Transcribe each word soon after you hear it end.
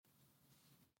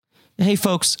Hey,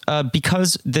 folks,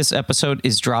 because this episode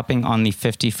is dropping on the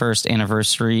 51st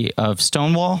anniversary of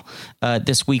Stonewall,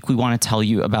 this week we want to tell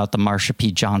you about the Marsha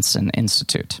P. Johnson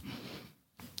Institute.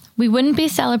 We wouldn't be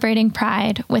celebrating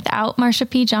Pride without Marsha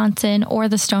P. Johnson or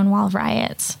the Stonewall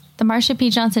riots. The Marsha P.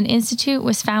 Johnson Institute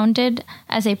was founded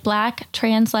as a Black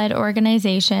trans-led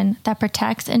organization that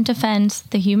protects and defends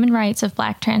the human rights of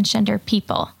Black transgender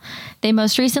people. They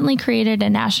most recently created a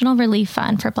national relief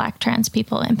fund for Black trans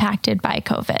people impacted by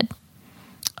COVID.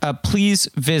 Please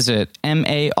visit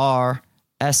marshap.org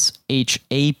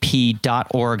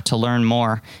to learn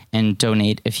more and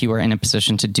donate if you are in a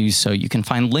position to do so. You can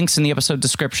find links in the episode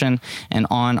description and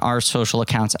on our social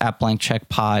accounts at Blank Check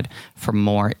Pod for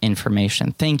more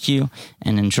information. Thank you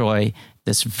and enjoy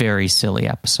this very silly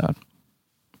episode.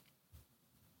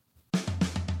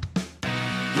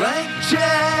 Blank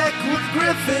Check with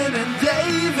Griffin and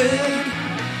David.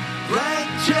 Blank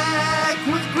Check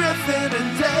with Griffin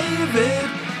and David.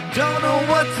 Don't know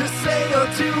what to say or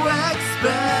to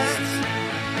expect.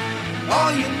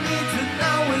 All you need to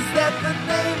know is that the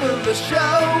name of the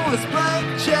show is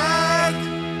Blank Check.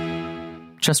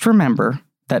 Just remember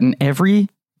that in every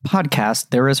podcast,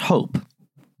 there is hope.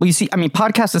 Well, you see, I mean,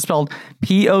 podcast is spelled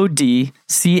Podcast.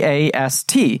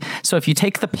 So if you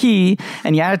take the P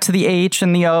and you add it to the H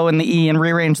and the O and the E and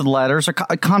rearrange the letters, or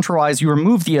contrariwise, you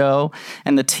remove the O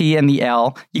and the T and the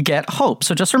L, you get hope.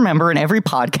 So just remember, in every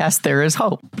podcast, there is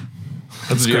hope.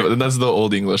 That's the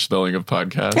old English spelling of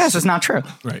podcast. Yes, it's not true.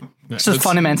 Right. It's just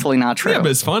fundamentally not true. Yeah,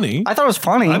 but it's funny. I thought it was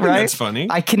funny, I think right? it's funny.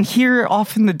 I can hear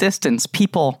off in the distance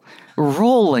people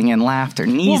rolling in laughter,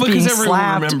 knees being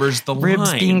slapped, remembers the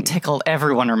ribs line. being tickled.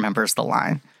 Everyone remembers the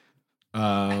line.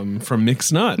 From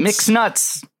Mixed Nuts. Mixed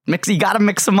nuts. You got to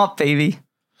mix them up, baby.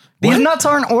 These nuts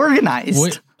aren't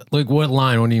organized. What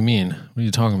line? What do you mean? What are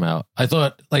you talking about? I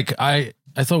thought we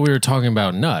were talking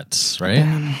about nuts, right?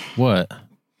 Ben, what?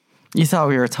 You thought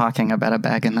we were talking about a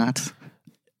bag of nuts?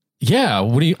 Yeah.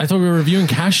 I thought we were reviewing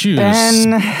cashews.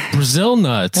 Ben, Brazil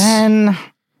nuts. Ben,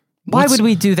 why would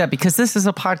we do that? Because this is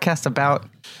a podcast about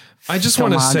I just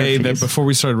want to say that filmographies. before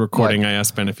we started recording, What? I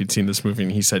asked Ben if he'd seen this movie,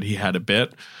 and he said he had a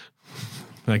bit.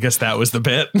 I guess that was the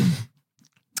bit.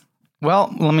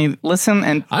 Well, let me listen.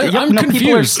 And I'm confused.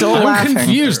 People are still laughing.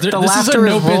 confused. The This is a laughter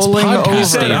no is bits rolling podcast. over. He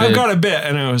said, David. I've got a bit.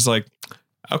 And I was like,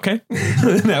 okay.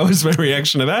 That was my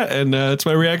reaction to that. And it's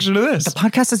my reaction to this. The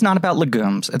podcast is not about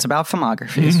legumes. It's about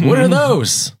filmographies. What are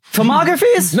those?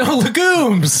 Filmographies? No,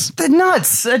 legumes. The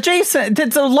nuts adjacent.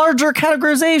 It's a larger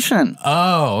categorization.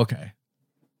 Oh, okay.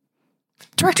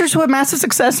 Directors who have massive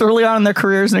success early on in their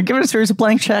careers and are given a series of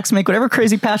blank checks, make whatever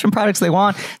crazy passion projects they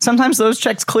want. Sometimes those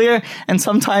checks clear, and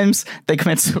sometimes they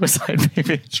commit suicide,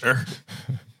 baby. Sure.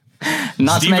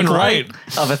 Not Stephen to make light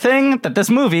of a thing that this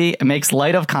movie makes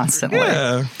light of constantly.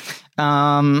 Yeah.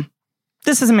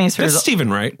 This is a main series. That's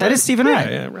Stephen Wright. That is Stephen Wright.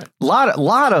 Yeah, right.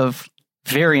 Lot of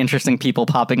very interesting people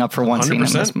popping up for one scene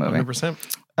in this movie. 100%.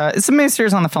 It's a main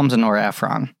series on the films of Nora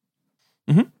Ephron.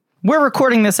 Mm-hmm. We're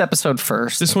recording this episode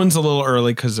first. This one's a little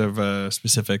early because of a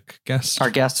specific guest. Our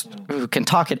guest who can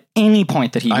talk at any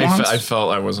point that he wants. I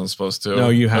felt I wasn't supposed to. No,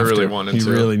 you have I really to. wanted you to.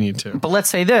 You really need to. But let's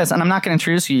say this, and I'm not going to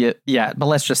introduce you yet, but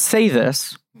let's just say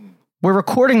this. We're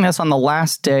recording this on the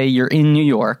last day you're in New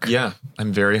York. Yeah,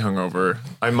 I'm very hungover.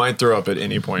 I might throw up at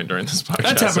any point during this podcast.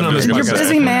 That's happened on I'm this just You're podcast. gonna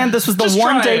busy, man. This was the Just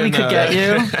one try day we and, could get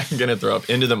you. I'm going to throw up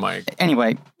into the mic.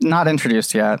 Anyway, not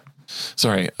introduced yet.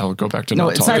 Sorry, I'll go back to No,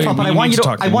 not it's not your talking. fault, but I You want need you to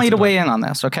talk to into weigh in on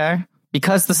this, okay?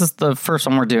 Because this is the first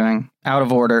one we're doing out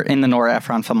of order in the Nora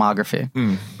Ephron filmography.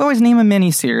 We always name a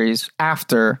mini-series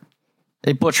after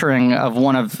a butchering of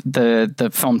one of the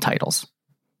film titles,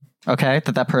 okay,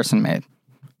 that person made.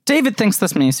 David thinks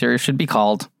this mini-series should be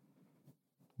called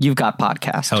You've Got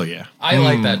Podcast. Hell yeah. I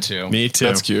like that too. Me too.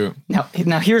 That's cute.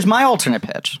 Now here's my alternate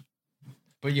pitch.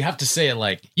 But you have to say it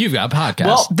like, you've got a podcast.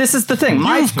 Well, this is the thing.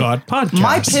 You've got podcast.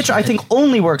 My pitch, I think,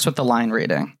 only works with the line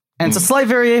reading. And it's a slight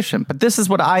variation, but this is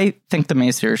what I think the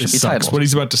main series should It be sucks. titled. What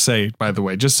he's about to say, by the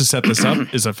way, just to set this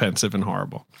up, is offensive and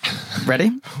horrible.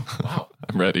 Ready? wow.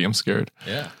 I'm ready. I'm scared.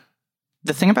 Yeah.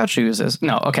 The thing about shoes is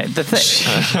my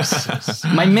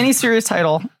mini-series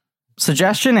title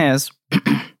suggestion is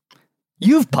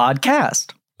You've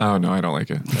Podcast. Oh, no, I don't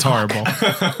like it. It's horrible.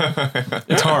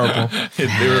 It's horrible. It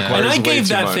requires And I way gave too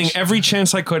that much. thing every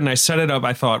chance I could, and I set it up,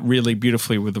 I thought, really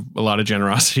beautifully with a lot of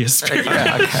generosity of spirit.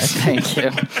 Yeah, okay, thank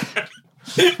you.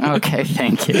 Okay,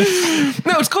 thank you.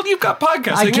 No, it's called You've Got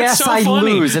Podcast. I guess it's so I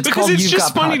funny lose. It's because called it's You've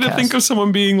just Got funny to Podcast. think of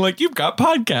someone being like, You've Got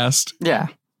Podcast. Yeah.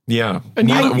 Yeah. And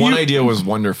One idea was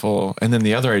wonderful, and then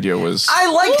the other idea was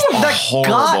I liked that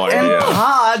horrible God and idea.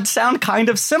 Pod sound kind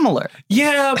of similar.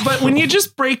 Yeah, but when you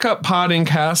just break up Pod and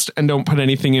Cast and don't put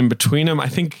anything in between them, I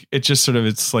think it just sort of,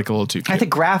 it's like a little too cute. I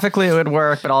think graphically it would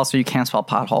work, but also you can't spell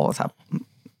pothole without.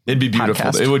 it'd be beautiful.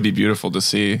 Podcast. It would be beautiful to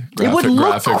see. It would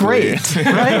look graphically. great,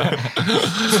 right?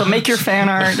 So make your fan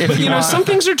art if you you know, want. some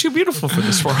things are too beautiful for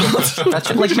this world.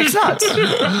 That's like Mixed Nuts,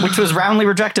 which was roundly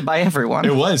rejected by everyone.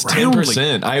 It was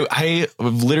 10%. I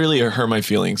literally hurt my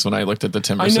feelings when I looked at the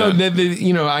 10%. I know that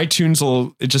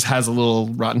iTunes it just has a little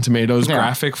Rotten Tomatoes Yeah.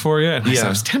 graphic for you. And I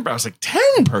was 10. I was like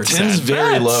 10%. 10's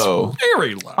very low.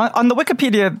 Very low. On the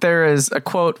Wikipedia, there is a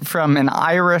quote from an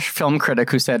Irish film critic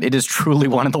who said, "It is truly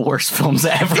one of the worst films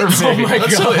ever made." Oh my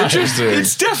That's so interesting.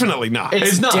 It's definitely not.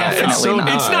 It's not. definitely It's so not.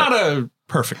 It's not a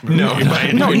perfect movie. No,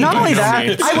 No, not only that,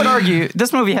 means. I would argue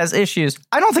this movie has issues.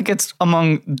 I don't think it's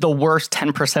among the worst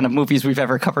 10% of movies we've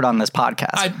ever covered on this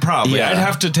podcast. I'd probably. Yeah. I'd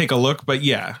have to take a look, but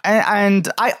yeah. And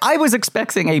I was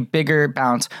expecting a bigger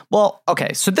bounce. Well,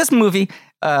 okay, so this movie,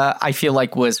 I feel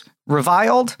like was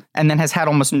reviled and then has had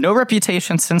almost no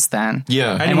reputation since then.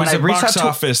 Yeah. And, when when I reached box out to-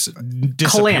 office Calamity.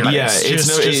 disappearance. Yeah,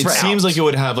 it out. seems like it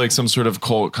would have like some sort of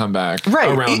cult comeback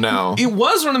around now. It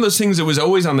was one of those things that was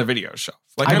always on the video shelf.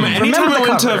 Like I anytime remember I the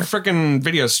went to a cover. freaking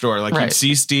video store, like Right. you'd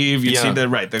see Steve, you'd Yeah. see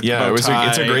the Yeah, bow it's a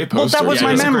tie. great Well, poster. that was Yeah,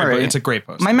 my it's a great- memory. It's a great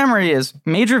poster. My memory is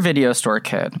major video store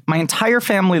kid. My entire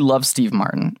family loves Steve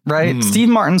Martin, right? Steve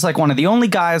Martin's like one of the only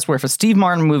guys where if a Steve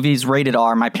Martin movie's rated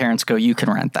R, my parents go, you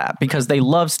can rent that because they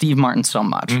love Steve Martin so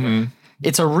much.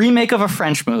 It's a remake of a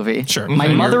French movie. Sure. My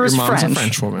And mother your is mom's a French.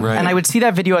 French woman. Right. And I would see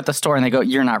that video at the store and they go,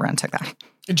 you're not renting that.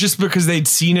 Just because they'd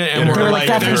seen it and It were hurt. like,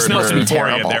 That there's hurt nothing her. for you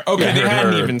Terrible. there. Okay, Yeah, they it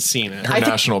hadn't hurt. even seen it. Her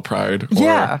national pride.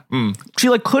 Yeah. She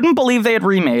like couldn't believe they had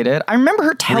remade it. I remember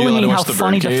her telling allowed me to how watch the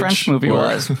funny the Birdcage? French movie Or-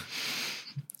 was.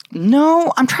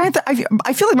 No, I'm trying to.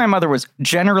 I feel like my mother was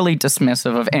generally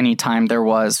dismissive of any time there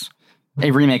was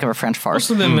a remake of a French farce,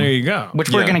 So then there you go. which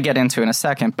we're Yeah. going to get into in a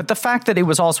second. But the fact that it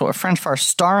was also a French farce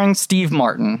starring Steve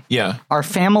Martin, Yeah. our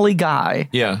family guy,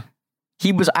 Yeah.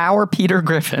 he was our Peter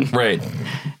Griffin, Right.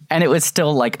 and it was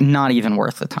still like not even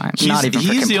worth the time. Not even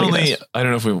for he's the only, completists. I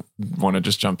don't know if we want to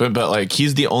just jump in, but like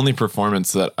he's the only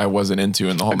performance that I wasn't into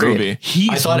in the whole Agreed. movie. He's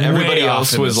I thought way everybody off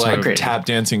else in was this like movie. tap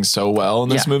dancing so well in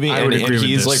this Yeah, movie, I and, would agree and with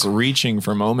he's this. like reaching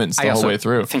for moments I the whole also way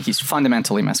through. think he's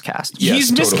fundamentally miscast. Yes, He's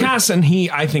totally. miscast, and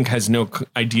I think, has no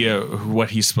idea what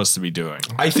he's supposed to be doing.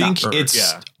 I think Or- it's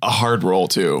yeah. a hard role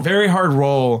too. Very hard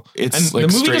role. It's and like the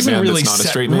movie straight doesn't man really that's not a set-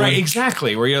 straight man. Right,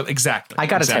 exactly. Where you're exactly. I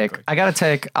gotta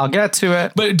take. I'll get to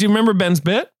it. But do you remember Ben's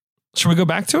bit? Should we go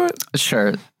back to it?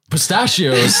 Sure.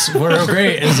 Pistachios were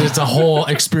great. It's a whole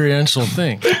experiential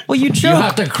thing. Well, you You joke.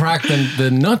 have to crack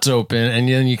the nuts open, and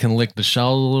then you can lick the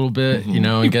shell a little bit,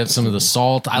 and get some of the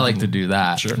salt. I like to do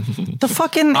that. Sure. the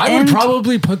fucking I end. would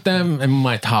probably put them in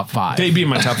my top 5. They'd be in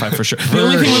my top 5 for sure. The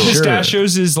only thing with sure.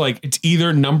 pistachios is like it's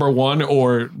either number 1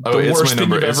 or the it's worst my thing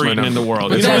number- you've it's ever my eaten in the number-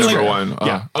 world. It's It's my like- number one.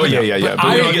 Yeah. Oh yeah. But But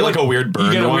when you get like a weird burned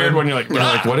You get a one, weird one. You're like, you're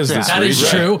like, what is this? That is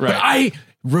Right. true. right. But I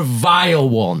revile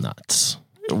walnuts.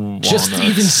 Just Walnuts.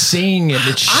 even saying it,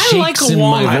 it I shakes like a in my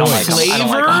walnut voice. them. I don't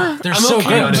like them. They're I'm so okay,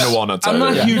 good. I'm not but into walnuts I'm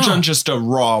either. not huge on just a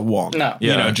raw walnut. No.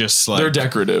 You know, just like they're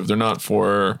decorative. They're not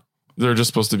for. They're just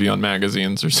supposed to be on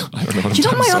magazines or something. I don't know what You know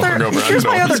I'm my talking other. about. Here's I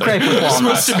don't my know other what I'm gripe with it's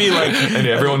walnuts. supposed to be like saying. And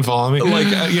everyone follow me.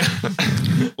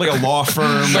 like a law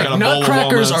firm. They got a bowl of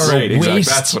Nutcrackers walnuts. are Right, a exactly. waste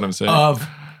That's what I'm saying. of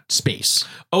space.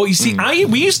 Oh, you see,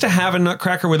 we used to have a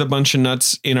nutcracker with a bunch of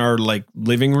nuts in our like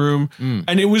living room,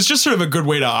 and it was just sort of a good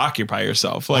way to occupy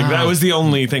yourself. Like that was the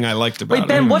only thing I liked about Wait, it.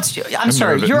 Ben, what's I'm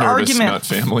sorry, your Nervous argument? nut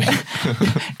family.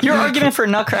 Your argument for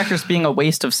nutcrackers being a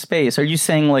waste of space? Are you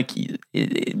saying like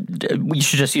we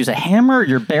should just use a hammer?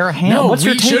 Your bare hand? No, What's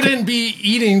your we take? shouldn't be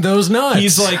eating those nuts.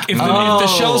 He's like, if the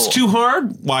shell's too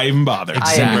hard, why even bother?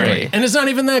 exactly, agree. and it's not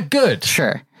even that good.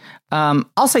 Sure.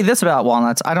 I'll say this about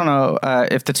walnuts. I don't know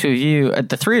if the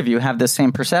three of you have the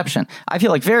same perception. I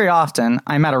feel like very often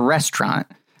I'm at a restaurant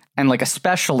and like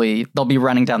especially they'll be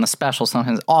running down the special,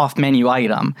 sometimes off menu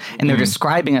item, and they're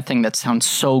describing a thing that sounds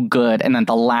so good, and then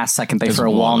the last second they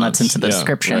throw walnuts into the Yeah,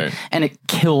 description, right. and it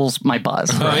kills my buzz.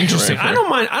 Interesting.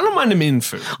 right. I don't mind them in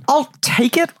food. I'll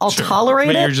take it. I'll tolerate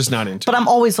but it. you're just not into But it. I'm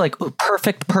always like, ooh,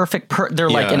 perfect. They're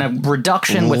like in Yeah. a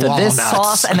reduction with this Walnuts.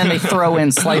 sauce, and then they throw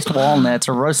in sliced walnuts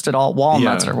or roasted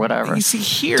walnuts Yeah. or whatever. You see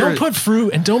here, Don't put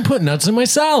fruit and don't put nuts in my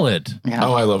salad. Yeah.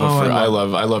 Oh, I love a fruit. I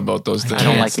love both those things.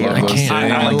 don't like Love either. those I can't. things. I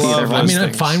I like either love one. I mean, I'm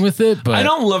things. fine with it, but I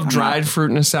don't love dried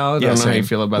fruit in a salad. I don't know how you same.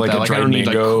 feel about Like that. a Like, I dried don't need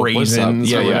mango. like What's up?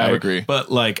 raisins. Yeah, or yeah, I whatever. agree.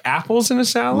 But like apples in a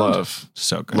salad, Love.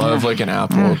 so good. Love like an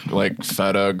apple, like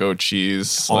feta, goat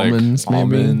cheese, Almonds, like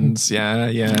maybe? almonds.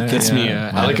 Yeah. Gets yeah. me.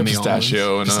 I like a Adam the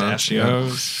pistachio almonds. and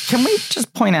pistachios. Can we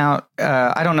just point out?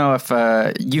 I don't know if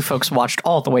you folks watched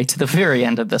all the way to the very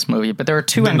end of this movie, but there are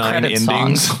two The end 9 credit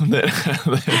endings. songs.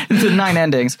 that- The 9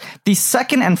 endings. The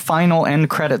second and final end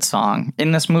credit song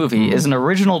in this movie is an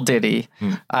original ditty.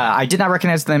 I did not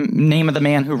recognize the name of the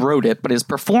man who wrote it, but is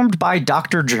performed by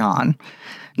Dr. John.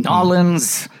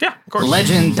 Nolan's Yeah, of course.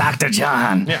 legend, Dr.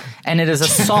 John. Yeah. And it is a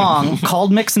song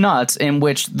called Mixed Nuts, in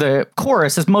which the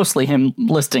chorus is mostly him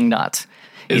listing nuts.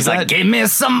 He's like, give me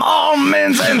some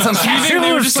almonds and some You think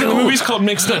they were cashews just like, the too." movie's called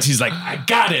Mixed Nuts. He's like, I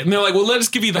got it. And they're like, well, let us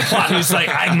give you the plot. And he's like,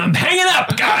 I'm hanging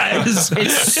up, guys.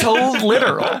 It's so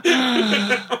literal.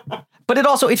 But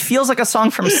it feels like a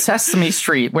song from Sesame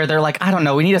Street where they're like, I don't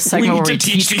know, we need a segment where we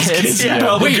teach these kids. Yeah.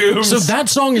 Yeah. Wait, so that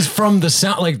song is from the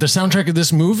soundtrack of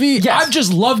this movie? Yes. I've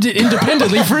just loved it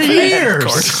independently for years.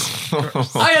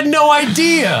 I had no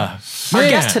idea. Our Man.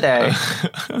 guest today,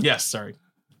 Yes, sorry.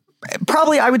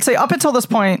 probably I would say up until this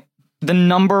point, the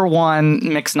number one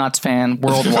Mixed Nuts fan I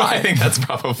worldwide. think that's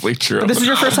probably true. This is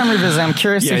your first time revisiting. I'm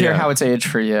curious to Yeah, hear yeah. how it's aged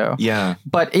for you. Yeah.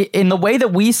 But in the way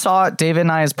that we saw it, David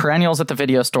and I as perennials at the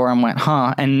video store and went,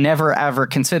 and never ever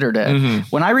considered it. Mm-hmm.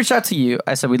 When I reached out to you,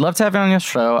 I said, we'd love to have you on your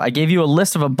show. I gave you a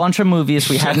list of a bunch of movies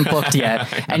we hadn't booked yet.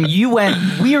 And you went,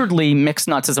 weirdly, Mixed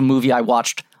Nuts is a movie I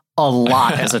watched a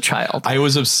lot as a child. I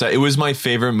was upset. It was my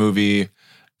favorite movie.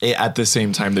 At the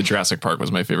same time, the Jurassic Park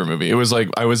was my favorite movie. It was like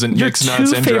I was in Your Mixed Nuts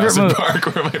two and favorite Jurassic movies. Park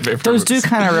were my favorite. Those do movies.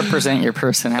 kind of represent your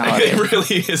personality. It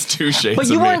really is two shades. But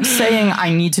you of me. weren't saying I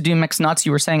need to do Mixed Nuts.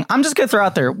 You were saying, I'm just going to throw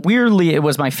out there. Weirdly, it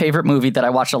was my favorite movie that I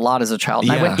watched a lot as a child.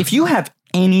 And I Yeah. went, if you have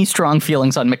any strong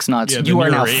feelings on Mixed Nuts, Yeah, you then are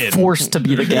now you're in. forced to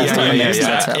be the guest on the Mixed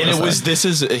Nuts And episode. this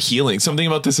is a healing. Something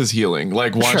about this is healing.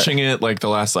 Like watching it, like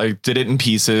I did it in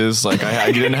pieces. Like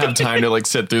I didn't have time to like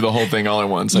sit through the whole thing all at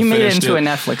once. You I made it finished into a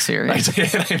Netflix series. I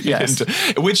did. I made Yes. it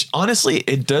into- which honestly,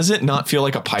 it doesn't not feel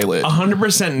like a pilot.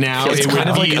 100% now. It's it kind would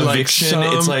of like be eviction. some-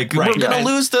 It's like right, we're gonna right.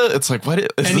 lose the. It's like what?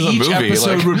 This And is a each movie.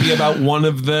 episode Like, would be about one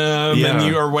of them, Yeah. and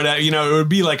you or whatever. You know, it would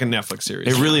be like a Netflix series.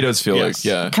 it really does feel Yes. like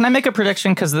yeah. Can I make a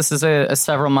prediction? Because this is a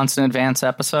several months in advance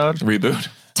episode. Reboot.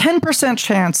 10%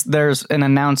 chance there's an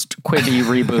announced Quibi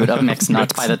reboot of Mixed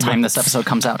Nuts by the time this episode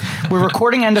comes out. We're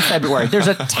recording end of February. There's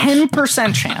a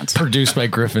 10% chance. Produced by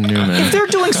Griffin Newman. If they're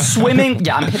doing swimming,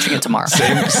 yeah, I'm pitching it tomorrow.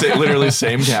 Literally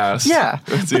same cast. Yeah,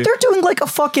 but they're doing like a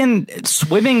fucking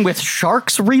swimming with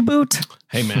sharks reboot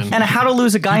Hey man, and a How to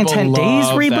Lose a Guy in 10 Days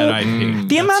love reboot. that IP.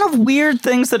 The amount of weird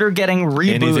things that are getting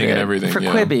rebooted Anything and everything, for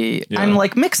yeah. Quibi, Yeah. I'm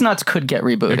like, Mixed Nuts could get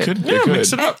rebooted. It could. Yeah, it could.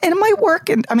 mix it up. And it might work.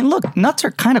 And I mean, look, nuts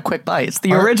are kind of quick bites.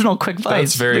 The original quick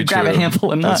bites. That's very you grab true. a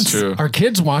handful of nuts. That's true. Are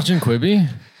kids watching Quibi?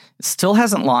 Still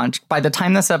hasn't launched. By the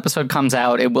time this episode comes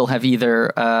out, it will have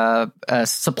either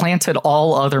supplanted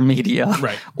all other media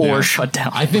Right. or Yeah. shut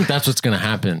down. I think that's what's going to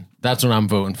happen. That's what I'm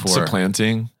voting for.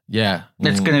 Supplanting. Yeah.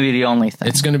 It's going to be the only thing.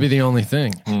 It's going to be the only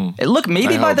thing. Look,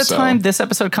 maybe I by hope the so. time this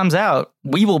episode comes out,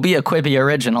 we will be a Quibi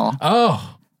original.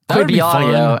 Oh, that would Quibi be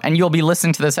audio, fun. and you'll be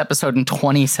listening to this episode in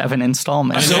 27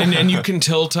 installments. And you can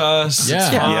tilt us. Yeah.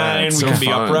 It's Yeah. fine. Yeah, it's we so can be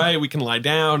fun. upright. We can lie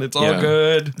down. It's all Yeah.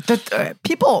 good.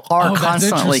 People are Oh, that's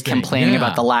constantly interesting. complaining Yeah,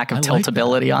 about the lack of I like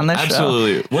tiltability on this show.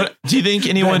 Absolutely. What do you think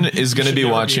anyone is going to be never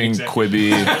be watching executive.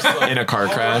 Quibi in a car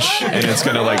crash and it's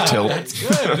going to like tilt?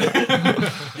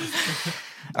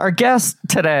 Our guest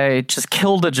today just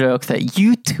killed a joke that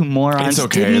you two morons It's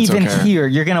okay, didn't it's even okay. hear.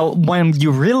 You're gonna, when you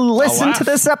really listen laugh. to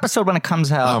this episode when it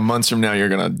comes out, Months from now, you're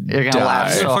gonna you're gonna laugh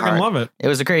die. so I fucking hard. love it. It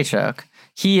was a great joke.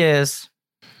 He is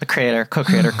the creator,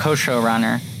 co-creator,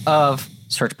 co-showrunner of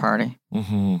Search Party.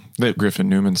 That Griffin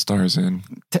Newman stars in.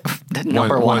 The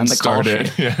number one on the call started.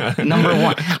 sheet. Yeah. Number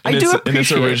one. I do And it's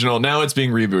appreciate. original. Now it's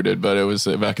being rebooted, but it was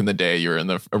back in the day. You were in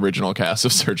the original cast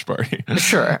of Search Party.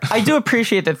 Sure. I do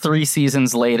appreciate that 3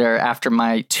 seasons later, after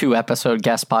my 2-episode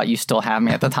guest spot, you still have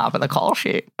me at the top of the call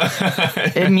sheet.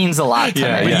 It means a lot to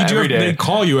Yeah, me. yeah. You do every day. They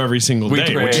call you every single We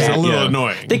day, pray, which is a little yeah.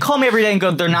 annoying. They call me every day and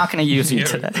go, they're not going to use you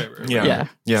today. Yeah.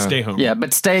 Yeah. Stay home. Yeah,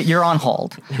 but you're on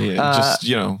hold.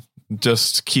 Yeah,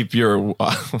 just keep your.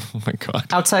 Oh my god.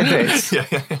 Outside dates.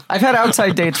 I've had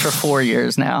outside dates for 4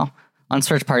 years now on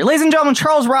Search Party. Ladies and gentlemen,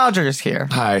 Charles Rogers here.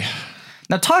 Hi.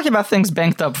 Now, talking about things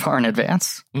banked up far in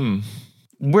advance,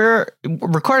 we're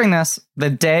recording this the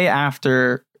day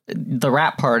after the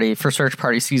Wrap Party for Search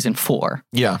Party season 4.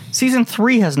 Yeah. Season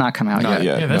 3 has not come out Not yet.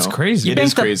 yet. Yeah, that's no. crazy. It banked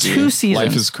is up crazy. 2 seasons.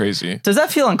 Life is crazy. Does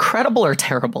that feel incredible or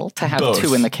terrible to have Both.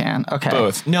 2 in the can? Okay.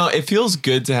 Both. No, it feels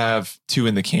good to have 2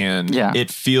 in the can. Yeah.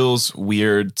 It feels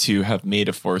weird to have made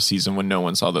a 4th season when no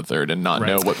one saw the 3rd and not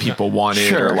know what people wanted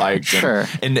Sure, or liked. sure.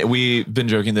 And we've been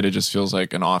joking that it just feels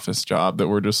like an office job that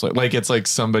we're just like it's like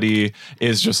somebody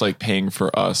is just like paying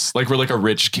for us. Like we're like a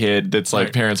rich kid that's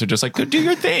like parents are just like, go do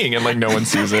your thing. And like no one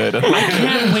sees it. And like, I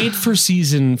can't wait for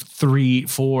season 3,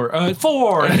 4.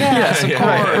 4. Yes, of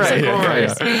course.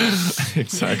 right.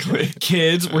 Exactly.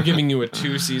 Kids, we're giving you a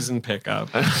 2-season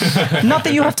pickup. Not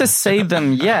that you have to say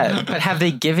them yet, but have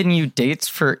they given you dates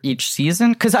for each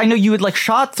season? Because I know you had like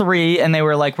shot 3 and they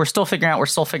were like, we're still figuring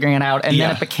it out. And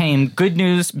then it became good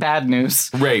news, bad news.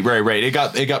 Right. It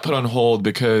got put on hold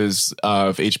because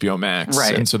of HBO Max.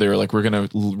 Right. And so they were like, we're going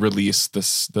to release the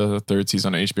 3rd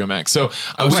season on HBO Max. So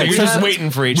I was So you're just waiting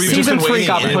for We've HBO. just Season been 3 waiting,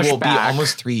 got and pushed it will back. be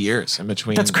almost 3 years in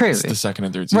between. That's crazy. The 2nd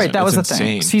and 3rd season. Right, that was the It's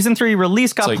thing. insane. Season 3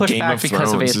 release got It's like pushed Game back of because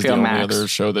Thrones of is the HBO only Max. other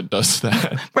show that does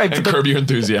that. Right, And but Curb Your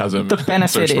Enthusiasm. The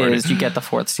benefit Search Party. is you get the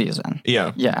 4th season.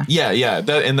 Yeah.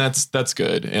 That's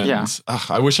good. And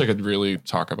I wish I could really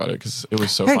talk about it because it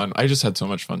was so fun. I just had so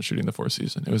much fun shooting the 4th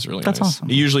season. It was really That's nice. awesome.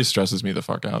 It usually stresses me the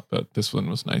fuck out, but this one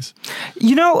was nice.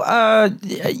 You know,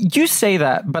 you say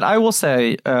that, but I will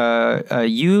say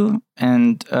you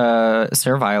and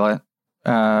Sarah Violet,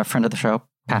 friend of the show,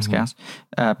 past guest,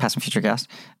 past and future guest,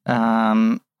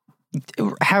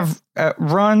 have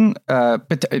run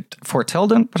for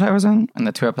Tilden, which I was in, and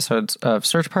the 2 episodes of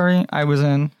Search Party I was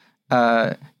in.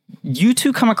 You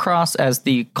two come across as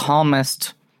the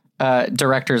calmest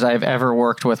directors I've ever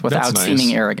worked with without That's nice.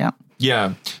 seeming arrogant.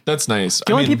 Yeah, that's nice.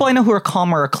 The only people I know who are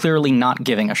calmer are clearly not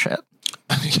giving a shit.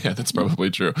 Yeah, that's probably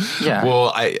true. Yeah.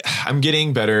 Well, I'm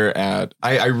getting better at.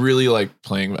 I really like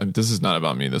playing. This is not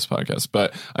about me, this podcast,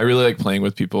 but I really like playing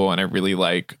with people, and I really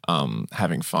like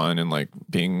having fun and like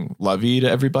being lovey to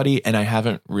everybody. And I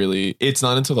haven't really. It's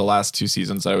not until the last 2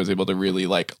 seasons that I was able to really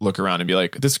like look around and be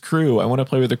like, this crew. I want to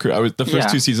play with the crew. The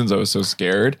first 2 seasons I was so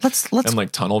scared. Let's and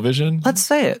like tunnel vision. let's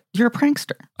say it. You're a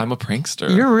prankster. I'm a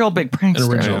prankster. You're a real big prankster.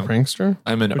 An original prankster?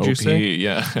 I'm an Would you OP. say?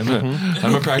 Yeah,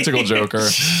 I'm a practical joker.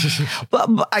 But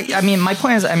I mean, my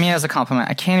point is, I mean, as a compliment,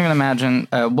 I can't even imagine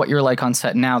what you're like on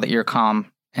set now that you're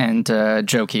calm and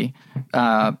jokey.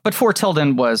 But For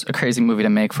Tilden was a crazy movie to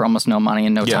make for almost no money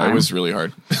and no Yeah, time. it was really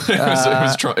hard.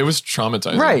 it was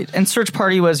traumatizing. Right. And Search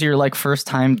Party was your like first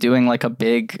time doing like a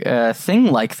big thing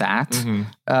like that. Mm-hmm.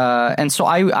 And so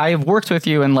I've worked with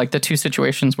you in like the 2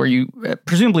 situations where you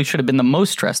presumably should have been the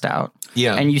most stressed out.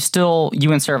 Yeah. And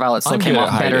you and Sarah Violet still I'm came good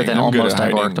off at better hiding. than I'm good almost at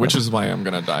I've hiding, worked which with. is why I'm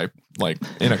gonna die like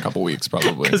in a couple weeks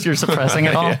probably. Because you're suppressing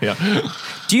it all. yeah.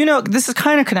 Do you know, this is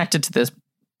kind of connected to this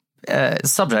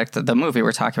subject, the movie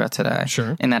we're talking about today.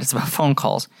 Sure. In that it's about phone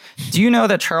calls. Do you know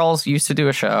that Charles used to do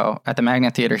a show at the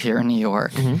Magnet Theater here in New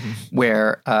York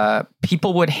where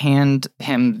people would hand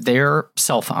him their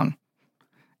cell phone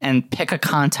and pick a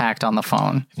contact on the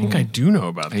phone? I think I do know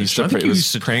about this used show. to I think it you was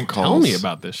used to prank tell calls. me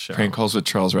about this show. Prank calls with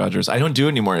Charles Rogers. I don't do it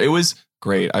anymore. It was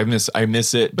great. I miss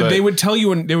it. But they would tell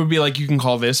you, and they would be like, you can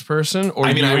call this person, or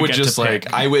I mean, you I would get just to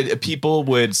pick. like, people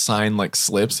would sign like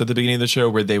slips at the beginning of the show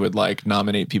where they would like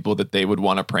nominate people that they would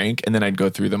want to prank. And then I'd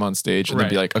go through them on stage and they'd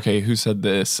be Right. like, okay, who said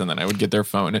this? And then I would get their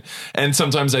phone. And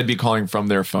sometimes I'd be calling from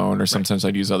their phone or sometimes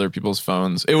I'd use other people's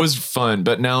phones. It was fun.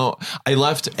 But now I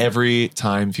left every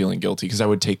time feeling guilty because I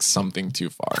would take something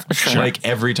too far. Sure. Like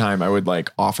every time I would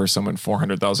like offer someone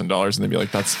 $400,000 and they'd be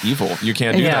like, that's evil. You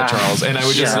can't do Yeah. that, Charles. And I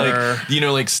would just Sure. like,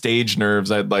 like stage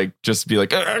nerves. I'd like just be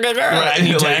like, I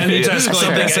need to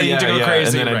escalate things. I need to go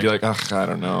crazy. And then I'd be Right. like, ugh, I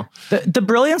don't know. The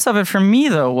brilliance of it for me,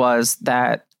 though, was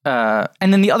that,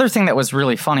 and then the other thing that was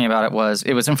really funny about it was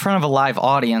in front of a live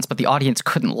audience, but the audience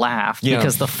couldn't laugh Yeah.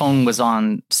 because the phone was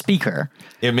on speaker.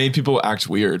 It made people act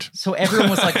weird. So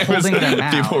everyone was like holding their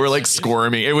mouth. People were like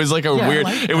squirming. It was like a weird,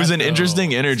 it was an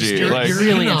interesting energy. You're Like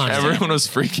really everyone was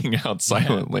freaking out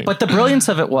silently. But the brilliance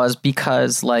of it was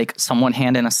because like someone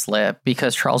handed in a slip,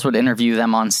 because Charles would interview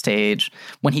them on stage.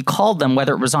 When he called them,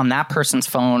 whether it was on that person's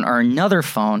phone or another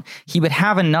phone, he would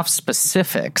have enough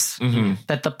specifics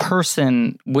that the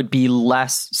person would be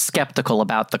less skeptical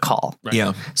about the call.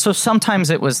 yeah. So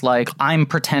sometimes it was like, I'm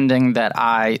pretending that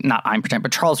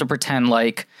but Charles would pretend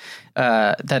like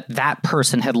that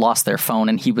person had lost their phone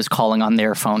and he was calling on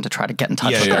their phone to try to get in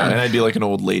touch with Yeah, them. and I'd be like an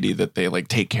old lady that they like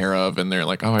take care of, and they're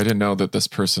like, "Oh, I didn't know that this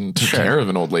person took care of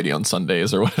an old lady on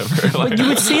Sundays or whatever." Like, But you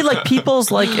would see like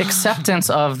people's like acceptance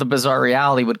of the bizarre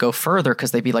reality would go further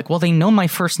because they'd be like, well, they know my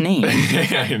first name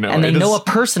yeah, you know, and they it know is- a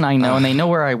person I know and they know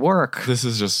where I work. This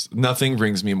is just nothing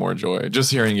brings me more joy.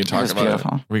 Just hearing you talk was about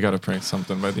beautiful. it. We got to prank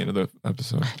something by the end of the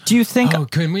episode. Do you think? Oh,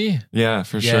 can we? Yeah,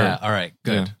 for Yeah. sure. All right.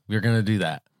 Good. Yeah. We're gonna do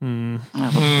that. I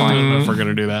don't know if we're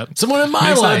gonna do that. Someone in my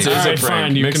Mixed life. Nuts is All a right, prank.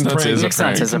 fine, you Mixed can Nuts prank. is a Mixed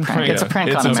Nuts prank. is a prank. It's a prank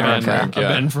It's on a America. prank, A yeah.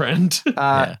 Ben friend.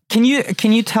 Can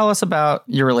you tell us about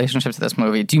your relationship to this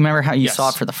movie? Do you remember how you Yes. saw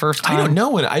it for the first time? I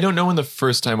don't know when the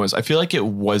first time was. I feel like it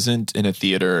wasn't in a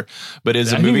theater, but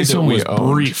it's a I think movie this that one we was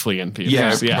owned. briefly in Yeah,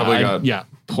 theaters. it probably I- got yeah.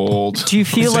 pulled. Do you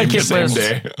feel like it same was?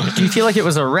 day. Do you feel like it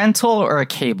was a rental or a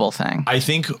cable thing? I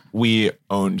think we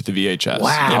owned the VHS.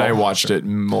 Wow. And I watched it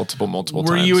multiple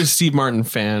Were times. you a Steve Martin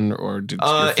fan or did your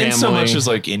family? in so much as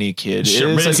like any kid Sure,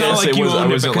 is. but it's I not guess like you I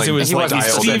owned it wasn't because it was he like wasn't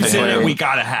dialed Steve's in in. it, we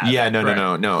gotta have Yeah, it.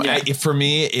 no. For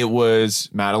me, it was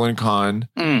Madeline Kahn,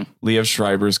 Liev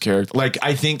Schreiber's character. Like,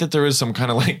 I think that there was some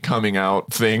kind of like coming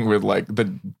out thing with like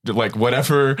the like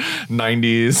whatever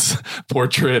 90s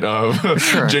portrait of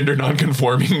gender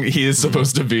nonconforming he is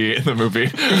supposed to be in the movie.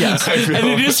 Yes, And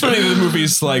it is funny that the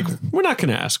movie's like, we're not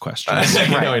gonna ask questions.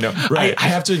 I know. Right. I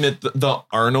have to admit, the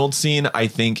Arnold scene, I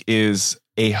think, is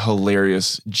a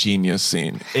hilarious, genius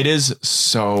scene. It is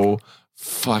so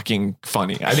fucking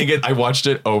funny. I think I watched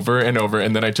it over and over,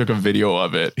 and then I took a video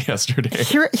of it yesterday.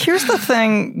 Here's the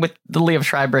thing with the Liev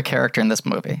Schreiber character in this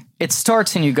movie. It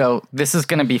starts and you go, this is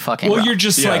going to be fucking Well, rough. you're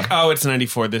just Yeah. like, oh, it's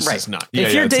 94. This Right. is not. Yeah,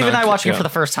 if you're it's David and not- I watching it yeah. for the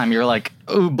first time, you're like,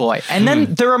 oh boy. And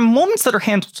then there are moments that are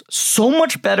handled so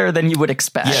much better than you would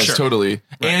expect. Yes, totally.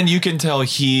 And you can tell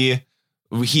he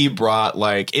brought,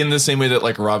 like, in the same way that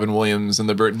like Robin Williams and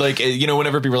the Bird, like, you know,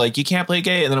 whenever people are like, you can't play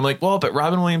gay, and then I'm like, well, but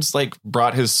Robin Williams like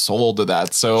brought his soul to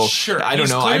that, so Sure, I don't he's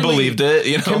know, I clearly believed it,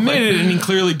 you know, Committed, like, and he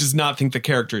clearly does not think the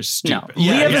character is No, stupid.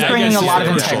 Yeah, Liev is yeah, I bringing guess a lot it's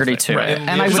of a integrity to right. it.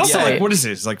 And I It's would also say like, what is it?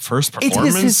 His like first it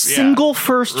performance? was his Yeah. single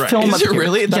first Right. film. is it appearance.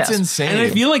 really? That's Yes. insane. And I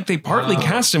feel like they partly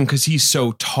cast him because he's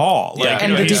so tall. Like, Yeah.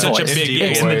 And the he's deep such a voice. big Deep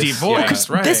and the voice. deep voice.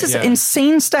 Yeah. Right. This is Yeah.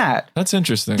 insane stat. That's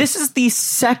interesting. This is the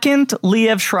second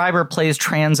Liev Schreiber plays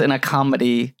trans in a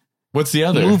comedy What's the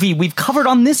other movie we've covered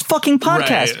on this fucking podcast.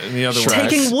 Right. And the other one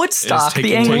Taking is Woodstock, the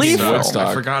Taking Ang Lee Woodstock. film. Woodstock.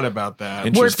 I forgot about that.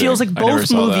 Interesting. Where it feels like I never both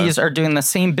saw that. movies are doing the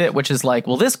same bit, which is like,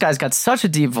 well, this guy's got such a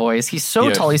deep voice. He's so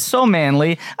Yeah. tall. He's so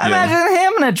manly. Imagine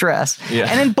him in a dress. Yeah.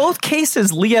 And in both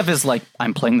cases, Liev is like,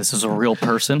 I'm playing this as a real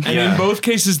person. And Yeah. in both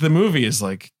cases, the movie is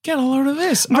like, get a load of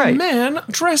this. A Right. man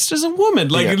dressed as a woman.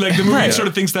 Like, Yeah. like the movie Right. sort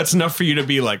of thinks that's enough for you to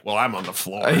be like, well, I'm on the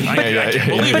floor. I can't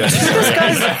believe yeah.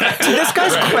 it. To this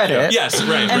guy's credit, Yes,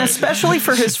 right. and right. especially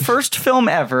for his first film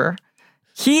ever,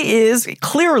 he is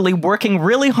clearly working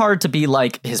really hard to be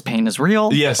like, his pain is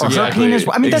real. Yes, or her exactly. pain is.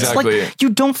 I mean, that's Exactly. like, you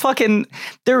don't fucking.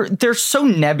 They're so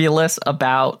nebulous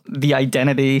about the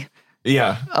identity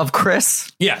Yeah. of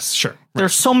Chris. Yes, sure.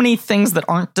 There's so many things that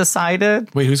aren't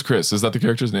decided. Wait, who's Chris? Is that the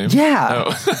character's name? Yeah. Oh.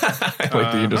 I like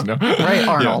that you just know. Right,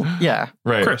 Arnold. Yeah.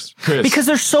 Right. Chris. Because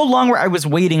there's so long where I was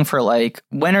waiting for like,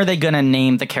 when are they going to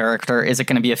name the character? Is it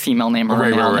going to be a female name or a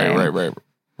male name?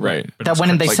 Right. That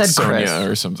when they Like said Sonia Chris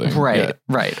or something. Right, Yeah.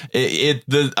 right. I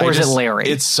Or is it Larry?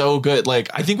 It's so good. Like,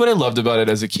 I think what I loved about it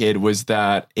as a kid was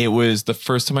that it was the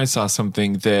first time I saw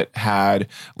something that had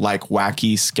like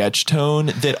wacky sketch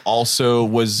tone that also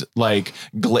was like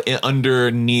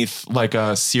underneath like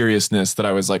a seriousness that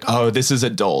I was like, oh, this is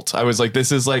adult. I was like,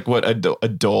 this is like what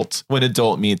when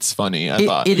adult meets funny. I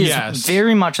thought It is Yes.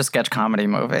 very much a sketch comedy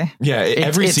movie. yeah,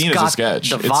 every It's scene is a got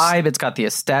sketch. The vibe, it's got the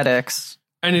aesthetics.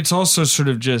 And it's also sort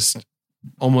of just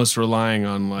almost relying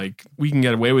on like, we can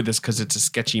get away with this because it's a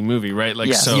sketchy movie, right? Like,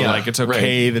 Yes. so Yeah, like, it's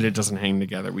okay that it doesn't hang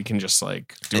together. We can just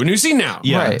like do a new scene now.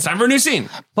 Yeah. Right. It's time for a new scene.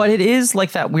 But it is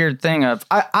like that weird thing of,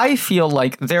 I feel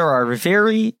like there are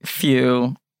very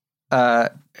few,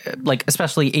 like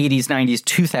especially 80s, 90s,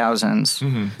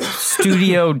 2000s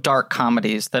studio dark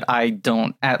comedies that I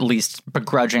don't at least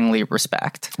begrudgingly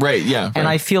respect. right. Yeah. And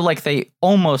right. I feel like they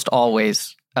almost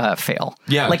always fail.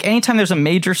 Yeah. Like anytime there's a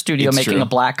major studio It's making true. a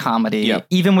black comedy, Yep.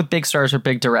 even with big stars or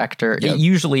big director, Yep. it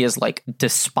usually is like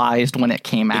despised when it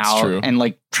came out true. and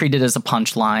like treated as a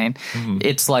punchline.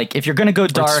 It's like, if you're going to go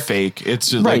It's dark, fake. It's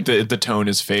just Right. like the tone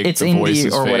is fake. it's the voice indie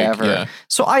is or fake. whatever. Yeah.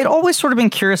 So I'd always sort of been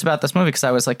curious about this movie because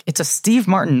I was like, it's a Steve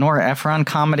Martin, Nora Ephron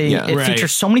comedy. Yeah. It Right.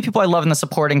 features so many people I love in the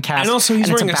supporting cast. And also he's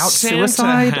it's wearing about a Santa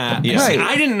suicide. hat. Yeah. See, Right.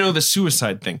 I didn't know the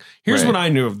suicide thing. Here's Right. what I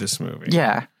knew of this movie.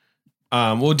 Yeah.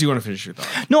 Well, do you want to finish your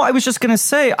thought? No, I was just going to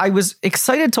say I was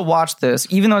excited to watch this,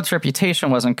 even though its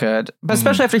reputation wasn't good, but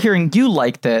especially after hearing you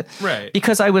liked it. Right.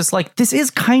 Because I was like, this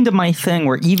is kind of my thing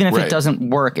where even if Right. it doesn't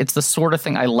work, it's the sort of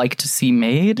thing I like to see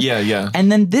made. Yeah.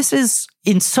 And then this is,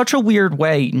 in such a weird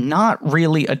way, not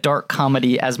really a dark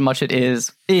comedy as much it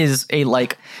is a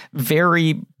like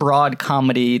very broad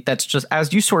comedy that's just,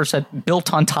 as you sort of said,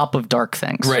 built on top of dark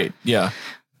things. Right. Yeah.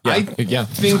 I Yeah.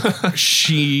 think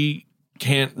she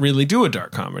can't really do a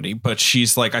dark comedy, but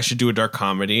she's like, I should do a dark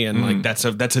comedy, and like that's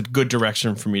a good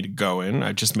direction for me to go in.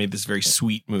 I just made this very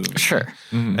sweet movie, Sure.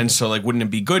 and so like, wouldn't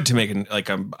it be good to make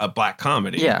a black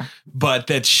comedy? Yeah. but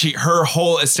that her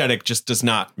whole aesthetic just does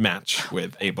not match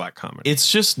with a black comedy.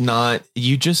 It's just not,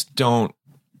 you just don't,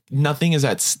 nothing is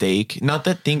at stake. Not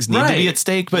that things need to Right. be at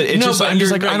stake, but it's No, just, but I'm just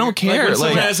you're like, I right. don't Like, care. when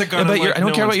someone Like, has a gun, but I'm you're, like, I don't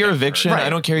no care about one's your getting hurt. eviction. Right. I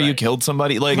don't care you Right. killed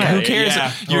somebody. Like, Right. who cares?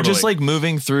 Yeah, You're just totally. like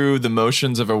moving through the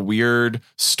motions of a weird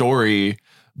story.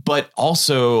 But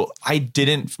also, I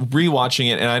didn't rewatching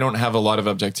it, and I don't have a lot of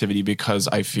objectivity because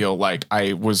I feel like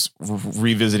I was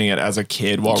revisiting it as a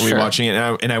kid while Sure. rewatching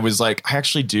it, and I was like, I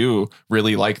actually do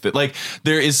really like that. Like,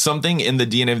 there is something in the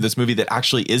DNA of this movie that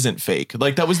actually isn't fake.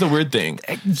 Like, that was the weird thing.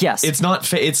 Yes. It's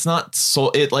not. It's not. So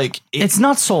it like it's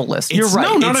not soulless. You're it's- right.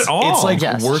 no, not it's, at all. It's like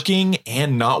Yes. working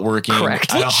and not working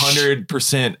Correct. at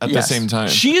 100% at the Yes. same time.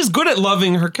 She is good at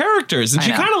loving her characters, and I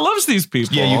she know. kind of loves these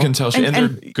people. Yeah, you can tell. And- And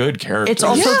and they're good characters. it's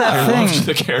also that I thing- loved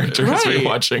the characters Right.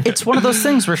 rewatching. It's one of those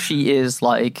things where she is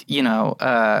like, you know,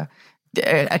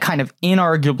 a kind of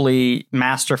inarguably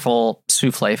masterful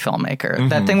souffle filmmaker.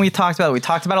 That thing we talked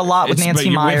about a lot with Nancy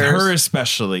but Myers. with her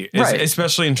especially, Right.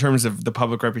 especially in terms of the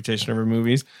public reputation of her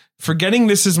movies. Forgetting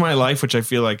This Is My Life, which I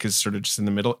feel like is sort of just in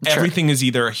the middle. Sure. Everything is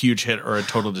either a huge hit or a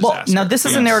total Well, disaster. now this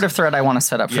is a Yes. narrative thread I want to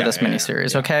set up for Yeah, this yeah,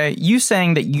 miniseries, yeah. okay? You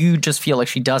saying that you just feel like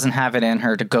she doesn't have it in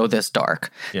her to go this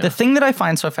dark. Yeah. The thing that I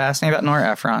find so fascinating about Nora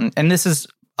Ephron, and this is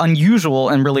unusual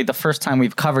and really the first time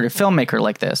we've covered a filmmaker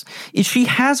like this, is she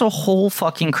has a whole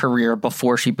fucking career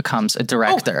before she becomes a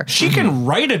director. She can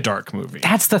write a dark movie.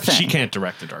 That's the thing. She can't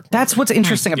direct a dark movie. That's what's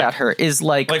interesting about her is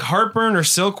like Heartburn or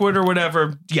Silkwood or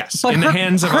whatever. Yes, but in her, the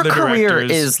hands of her other career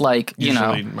directors. is like, you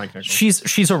know, usually Mike Nichols.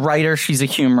 she's a writer, she's a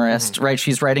humorist, right?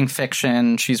 She's writing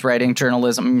fiction, she's writing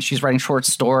journalism, she's writing short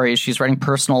stories, she's writing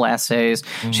personal essays.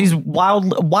 She's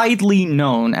widely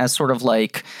known as sort of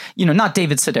like, you know, not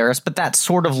David Sedaris, but that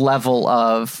sort of level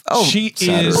of she is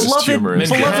satirist, beloved-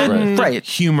 humorist. Manhattan right.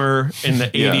 humor in the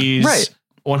 80s. Right.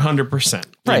 100%.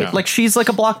 you right. know. Like she's like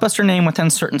a blockbuster name within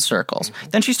certain circles.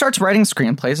 Then she starts writing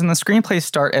screenplays, and the screenplays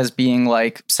start as being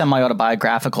like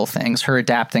semi-autobiographical things, her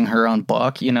adapting her own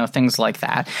book, you know, things like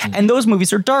that. And those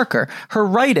movies are darker. Her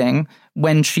writing,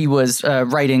 when she was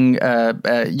writing,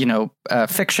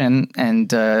 fiction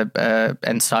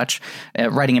and such,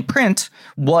 writing in print,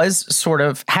 was sort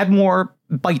of had more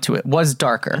bite to it, was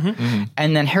darker.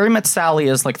 And then Harry Met Sally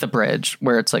is like the bridge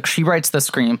where it's like she writes the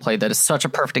screenplay that is such a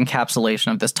perfect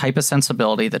encapsulation of this type of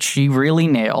sensibility that she really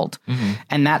nailed.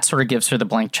 And that sort of gives her the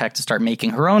blank check to start making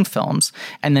her own films.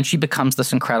 And then she becomes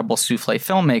this incredible souffle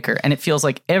filmmaker. And it feels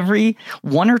like every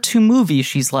one or two movies,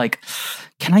 she's like,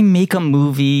 can I make a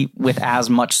movie with as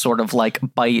much sort of like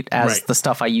bite as Right. the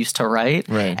stuff I used to write?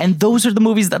 Right. And those are the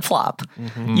movies that flop.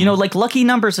 You know, like Lucky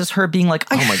Numbers is her being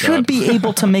like, I should be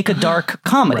able to make a dark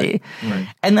comedy.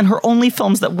 And then her only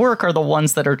films that work are the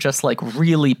ones that are just like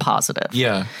really positive.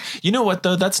 Yeah. You know what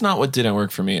though? That's not what didn't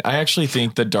work for me. I actually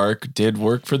think the dark did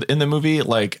work in the movie.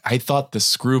 Like I thought the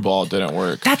screwball didn't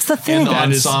work. That's the thing. And the That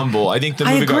is- ensemble. I think the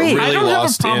I movie got agree. really I don't have a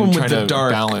lost problem in with trying the to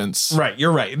dark. balance. Right,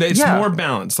 you're right. It's Yeah. more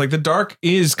balanced. Like the dark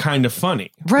is kind of funny.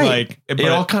 Right. Like It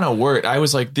all kind of worked. I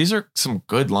was like, these are some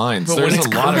good lines. But There's when a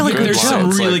it's lot of really good good there's lines. some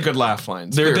really Like, good laugh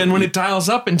lines. There- But then when it dials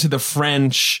up into the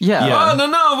French, Yeah. oh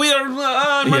no, we are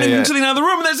I'm running yeah. into the other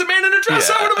room and there's a man in a dress.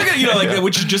 Yeah. Oh, what am I gonna, you know, like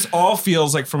which just all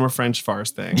feels like from a French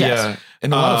farce thing. Yeah.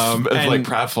 And a lot of and- like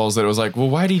pratfalls that it was like, well,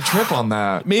 why did he trip on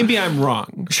that? Maybe I'm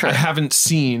wrong. Sure. I haven't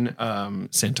seen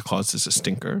Santa Claus is a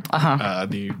Stinker.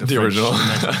 The French original.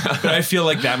 but I feel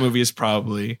like that movie is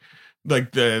probably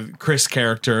like the Chris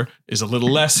character is a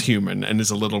little less human and is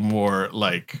a little more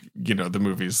like, you know, the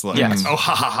movie's like, Yes. oh,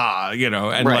 ha, ha, ha, you know,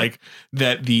 and Right. like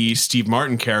that the Steve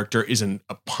Martin character isn't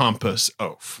a pompous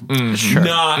oaf. Sure.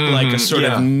 Not like a sort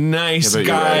Yeah. of nice Yeah, but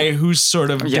you're guy right. who's sort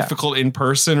of Yeah. difficult in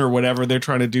person or whatever they're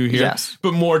trying to do here. Yes.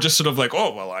 But more just sort of like,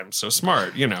 oh, well, I'm so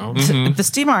smart, you know. The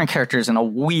Steve Martin character is in a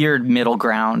weird middle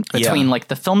ground between like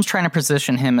the film's trying to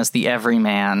position him as the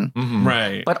everyman,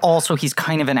 Right. but also he's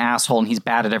kind of an asshole and he's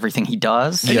bad at everything he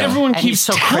does. And everyone And keeps he's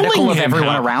so telling critical of him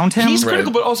everyone how- around him. He's Right.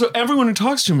 critical, but also everyone who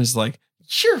talks to him is like,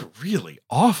 you're really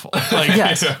awful. Like,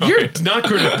 Yes. you're not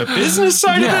good at the business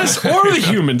side of this or the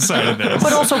human side of this.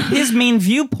 But also, his main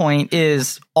viewpoint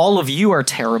is all of you are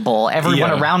terrible.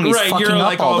 Everyone around me is fucking you're up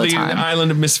like all the the time.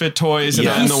 island of misfit toys, and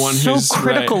I'm He's the one so who's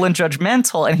critical and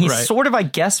judgmental, and he's Right. sort of, I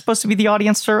guess, supposed to be the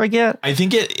audience surrogate. I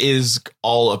think it is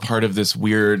all a part of this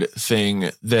weird thing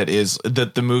that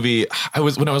the movie.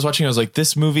 When I was watching, I was like,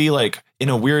 this movie, like, in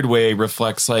a weird way,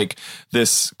 reflects like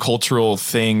this cultural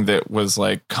thing that was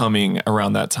like coming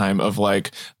around that time of like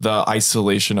the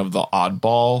isolation of the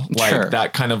oddball, like Sure.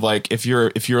 that kind of like if you're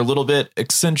a little bit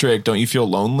eccentric, don't you feel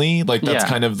lonely? Like that's Yeah.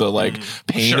 kind of the like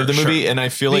pain Sure, of the movie, sure. and I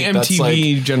feel the like that's like.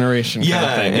 MTV generation kind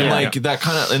of thing. And Yeah. like that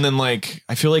kind of, and then like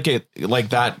I feel like it like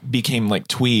that became like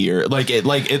twee or like it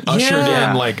ushered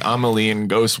Yeah. in like Amelie and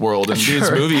Ghost World and these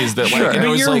Sure. movies that like Sure. and I But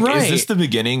was you're like, right. is this the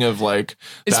beginning of like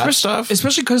that stuff?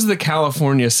 Especially because of the California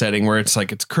setting where it's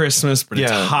like it's Christmas, but it's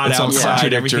Yeah, hot it's all outside.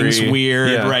 contradictory. Everything's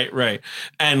weird. Yeah. Right.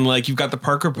 And like you've got the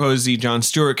Parker Posey, Jon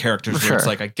Stewart characters where Sure. it's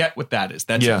like, I get what that is.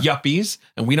 That's Yeah. yuppies,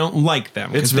 and we don't like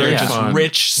them because It's they're very just fun.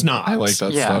 rich snobs. I like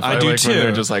that Yeah. stuff. I do like when too.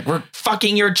 they're just like, we're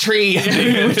fucking your tree, which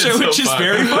It's so is fun.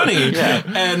 very funny. Yeah.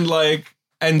 And like,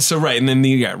 and so right, and then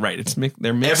it's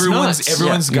they're mixed Everyone's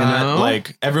nuts. got You know?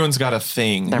 like everyone's got a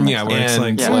thing. They're mixed where it's And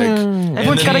like,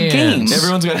 Everyone's got a game. Yes.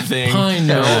 Everyone's got a thing. Pine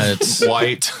nuts.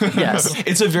 White. Yes.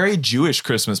 It's a very Jewish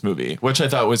Christmas movie, which I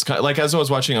thought was kind of, like, as I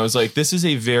was watching, I was like, this is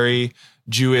a very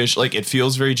Jewish, like it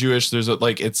feels very Jewish. There's a,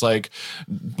 like, it's like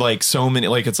so many,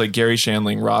 like it's like Gary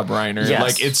Shandling, Rob Reiner. Yes.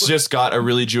 Like it's just got a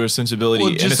really Jewish sensibility.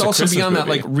 Well, and just it's a also Christmas beyond that,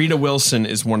 movie. like Rita Wilson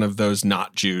is one of those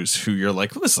not Jews who you're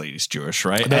like, well, this lady's Jewish,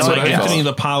 right? That's and what like I Anthony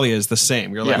thought. LaPaglia is the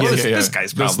same. You're like, Yeah. well, Yeah, this yeah.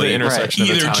 guy's That's the probably intersection of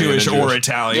either Italian Jewish and or Jewish.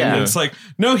 Italian. Yeah. And it's like,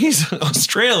 no, he's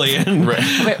Australian.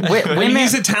 Women,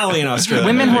 He's Italian Australian.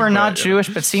 women who are not yeah. Jewish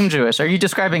but seem Jewish. Are you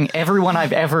describing everyone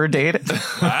I've ever dated?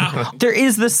 There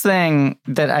is this thing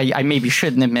that I maybe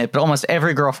shouldn't admit, but almost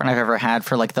every girlfriend I've ever had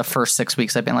for like the first 6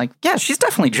 weeks, I've been like, yeah, she's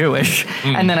definitely Jewish.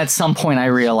 And then at some point I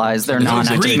realized they're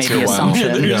not. I just takes made a the while.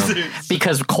 assumption Yeah.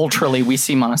 because culturally we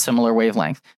seem on a similar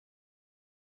wavelength.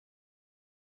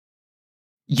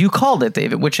 You called it,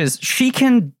 David, which is she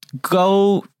can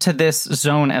go to this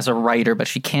zone as a writer, but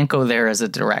she can't go there as a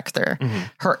director.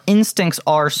 Her instincts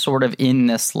are sort of in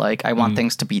this, like, I want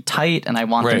things to be tight and I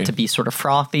want them Right. to be sort of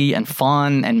frothy and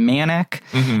fun and manic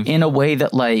in a way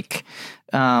that, like,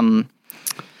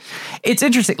 it's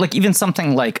interesting. Like even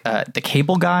something like The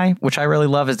Cable Guy, which I really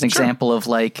love, is an example of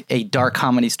like a dark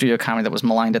comedy, studio comedy that was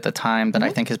maligned at the time that I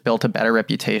think has built a better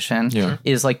reputation. Yeah.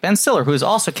 Is like Ben Stiller, who is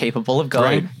also capable of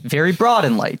going Right. very broad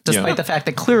and light, despite Yeah. the fact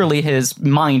that clearly his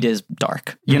mind is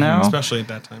dark, you know? Especially at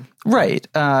that time. Right.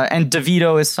 And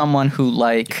DeVito is someone who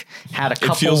like had a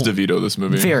couple. It feels DeVito, this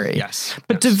movie. Very. Yes.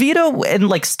 But DeVito and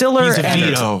like Stiller He's a and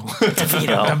DeVito.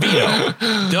 DeVito.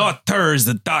 DeVito. The authors,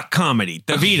 the dark comedy.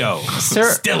 DeVito.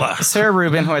 Stiller. Sarah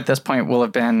Rubin, who at this point will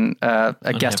have been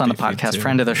a guest on the happy for podcast, you,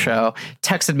 friend of the show,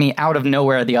 texted me out of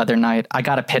nowhere the other night. I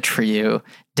got a pitch for you,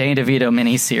 Danny DeVito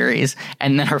miniseries.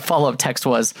 And then her follow-up text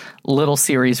was, little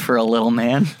series for a little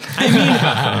man.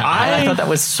 I thought that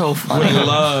was so would funny.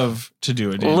 love to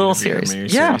do a Danny Little DeVito series.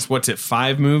 miniseries. Yeah. What's it?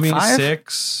 5 movies? 5?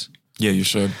 6? Yeah, you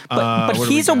should. But what do we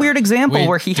he's a got? weird example Wait,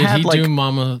 where he did had he like... do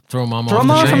Mama Throw Mama Throw off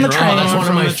Mama the from train? the Train. That's one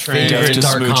of my From the Train. favorite Death to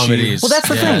dark Smoochie. comedies. Well, that's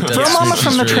the Yeah, thing. Death Throw to Mama Smoochie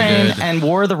from the is really Train good. and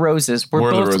War of the Roses were War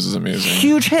of both the Roses is amazing.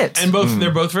 huge hits. And both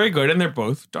they're both very good and they're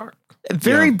both dark.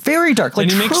 Very, very dark. Like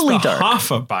and he makes truly the dark.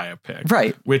 Hoffa biopic.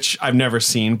 Right. Which I've never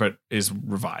seen but is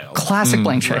reviled. Classic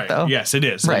Blank Check, Right. though. Yes, it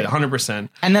is. Right. 100%.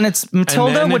 And then it's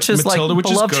Matilda, then which it's is Matilda, like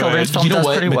which is beloved good. children's film, You know does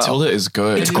what? pretty Matilda well. is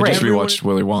good. It's I great. just rewatched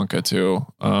Willy Wonka too,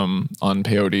 on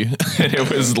peyote, and it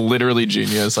was literally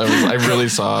genius. I really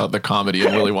saw the comedy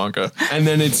in Willy Wonka. And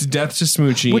then it's Death to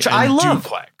Smoochie, Which and I love.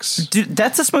 Duplex.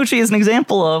 That's a Smoochie is an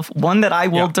example of one that I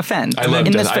will defend. I loved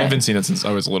in it. this I vein. haven't seen it since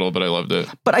I was little, but I loved it.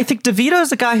 But I think DeVito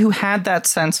is a guy who had that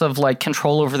sense of like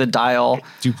control over the dial.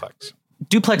 Duplex.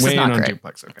 Duplex is Weighing not on great.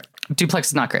 Duplex. Okay. Duplex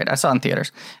is not great. I saw it in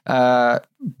theaters.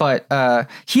 But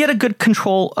he had a good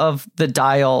control of the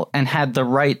dial and had the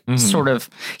right sort of...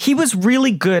 He was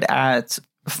really good at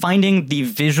finding the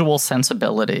visual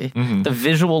sensibility, the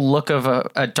visual look of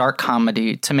a dark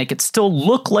comedy to make it still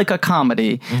look like a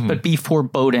comedy, but be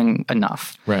foreboding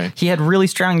enough. Right. He had really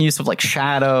strong use of like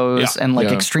shadows Yeah. and like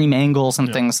Yeah. extreme angles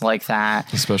and things like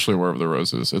that. Especially War of the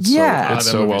Roses. It's Yeah. so, it's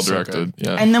that so movie's well so directed. good.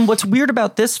 Yeah. And then what's weird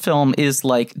about this film is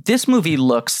like this movie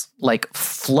looks like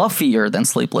fluffier than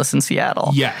Sleepless in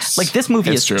Seattle. Yes. Like this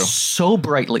movie It's is true. so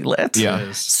brightly lit.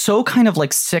 Yeah. So kind of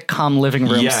like sitcom living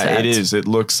room Yeah, set. it is. It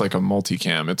looks like a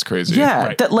multicam. It's crazy. Yeah.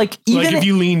 Right. That like even like if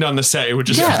you leaned on the set, it would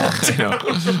just Yeah.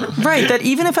 right. That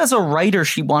even if as a writer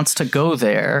she wants to go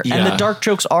there and the Yeah. dark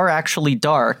jokes are actually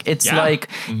dark, it's Yeah. like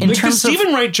in like the terms of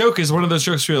Stephen Wright joke is one of those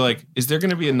jokes where you're like, is there going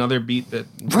to be another beat that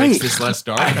Right. makes this less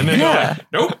dark? And then Yeah. they're like,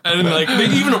 nope. And then like they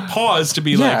even a pause to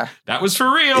be Yeah. like, that was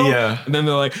for real. Yeah. And then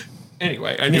they're like,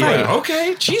 anyway. And you're Right. like,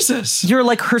 okay, Jesus. you're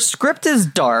like her script is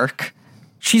dark.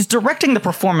 She's directing the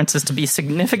performances to be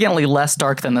significantly less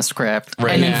dark than the script,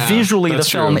 Right. and then Yeah. visually That's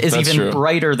the film true. is That's even true.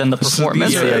 brighter than the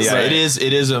performances. Yeah. Right.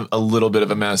 It is a little bit of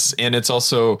a mess, and it's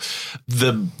also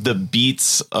the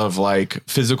beats of like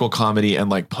physical comedy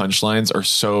and like punchlines are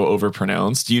so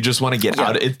overpronounced. You just want to get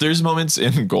out of it. There's moments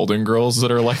in Golden Girls that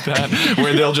are like that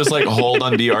where they'll just like hold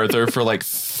on B. Arthur for like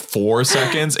 4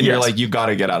 seconds, and you're Yes. like, you got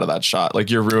to get out of that shot. Like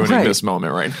you're ruining Right. this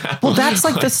moment right now. Well, that's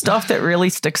like the stuff that really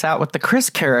sticks out with the Chris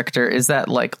character is that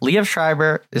like Liev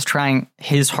Schreiber is trying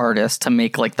his hardest to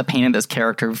make like the pain of this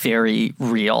character very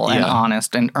real and Yeah.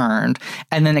 honest and earned.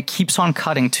 And then it keeps on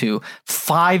cutting to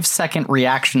 5-second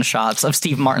reaction shots of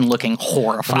Steve Martin looking I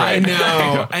horrified.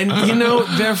 know. And you know,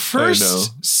 their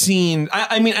first scene,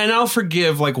 I mean, and I'll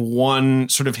forgive like one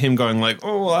sort of him going like,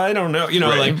 oh, I don't know, you know,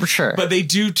 Right. like, Sure. but they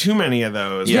do too many of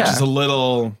those, Yeah. which is a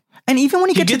little. And even when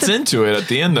you He get to gets the into it at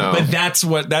the end though. But that's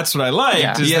what I liked.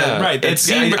 Yeah. Is Yeah. that, right. That It's-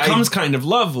 scene I- becomes kind of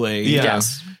lovely. Yeah.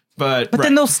 yes. But But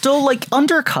then they'll still like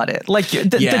undercut it. Like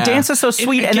the Yeah. dance is so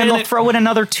sweet, and then again, they'll it- throw in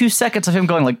another 2 seconds of him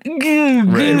going like,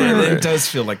 it does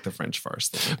feel like the French farce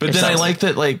thing. but then I like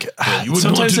that like You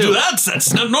wouldn't want to do that.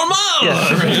 That's not normal.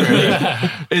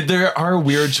 There are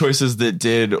weird choices that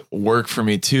did work for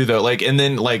me too, though. Like, and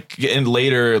then like, and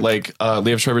later, like,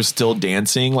 Liev Schreiber's still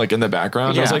dancing, like in the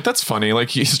background. I was Yeah. like, that's funny. Like,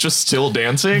 he's just still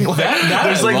dancing. Like, That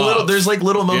there's I like love.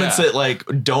 little moments Yeah. that like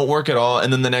don't work at all.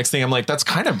 And then the next thing, I'm like, that's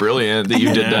kind of brilliant that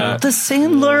you did that. The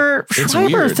Sandler It's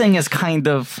Schreiber weird. thing is kind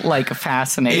of like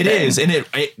fascinating. It is, and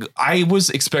I was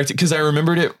expecting, because I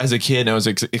remembered it as a kid, and I was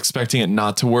expecting it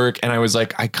not to work, and I was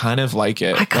like, I kind of like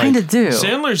it. I kind of do.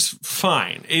 Sandler's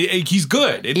fine. He's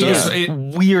good. It does. It's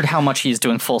weird how much he's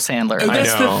doing full Sandler. I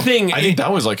That's know. the thing. I think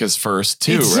that was like his first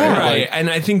too, It's right? right. Like, And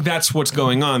I think that's what's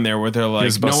going on there, where they're like,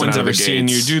 He's no busting one's out of ever the seen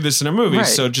you gates. do this in a movie, Right.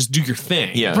 so just do your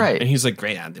thing. Yeah. Right. And he's like,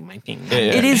 great, I'll do my thing.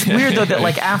 It is weird though that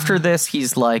like after this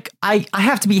he's like I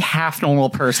have to be half normal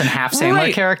person, half Sandler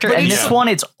Right. character, But and he's- this one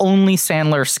it's only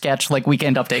Sandler sketch like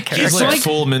Weekend Update character. He's like, like-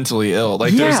 full mentally ill.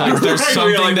 Like Yeah. there's Right, something where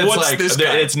you're like, that's what's like this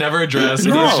guy? it's never addressed.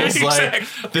 No. And it's just like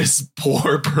Exactly. this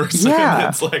poor person. Yeah.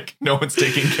 That's like no one's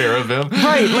taking care of him.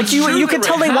 Right, like It's you true, could right?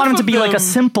 tell they Half want him to of be like a them-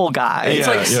 simple guy. It's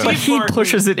like But Steve he Martin-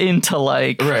 pushes it into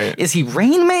like, Right. is he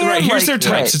Rain Man? Right, here's Like, their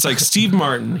types. right. It's like Steve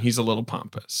Martin, he's a little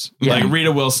pompous. Yeah. Like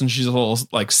Rita Wilson, she's a little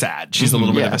like sad. She's a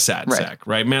little bit Yeah, of a sad right. sack,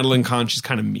 right? Madeline Kahn, she's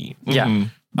kind of mean. Yeah.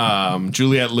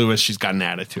 Juliette Lewis, she's got an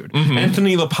attitude.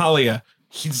 Anthony LaPaglia,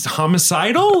 he's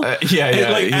homicidal. Yeah, And, yeah,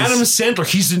 like he's- Adam Sandler,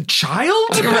 he's a child.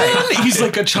 Right. He's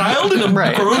like a child in a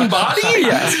Right. grown body.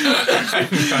 Yes.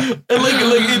 And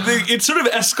it sort of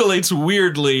escalates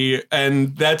weirdly,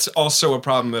 and that's also a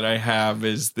problem that I have.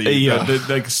 Is the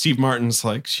like Steve Martin's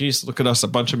like, "Geez, look at us, a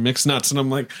bunch of mixed nuts," and I'm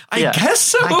like, "I Yeah. guess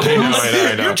so." I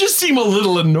guess. I know. You just seem a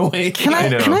little annoying. Can I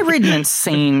know. can I read an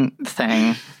insane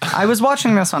thing? I was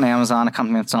watching this on Amazon, a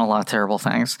company that's done a lot of terrible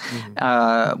things,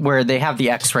 where they have the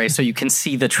X-ray so you can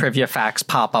see the trivia facts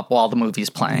pop up while the movie's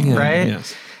playing, right?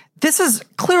 Yes. This is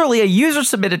clearly a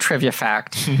user-submitted trivia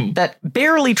fact that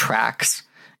barely tracks,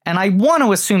 and I want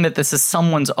to assume that this is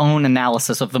someone's own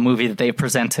analysis of the movie that they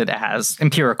presented as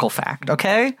empirical fact,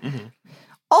 okay?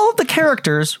 All of the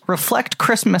characters reflect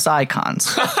Christmas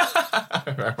icons.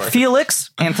 Felix,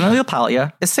 Anthony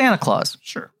LaPaglia, is Santa Claus.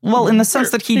 Sure. Well, in the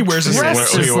sense that he wears a Santa-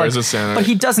 dresses he wears like, a Santa. but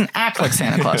he doesn't act like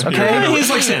Santa Claus, okay? Yeah, he's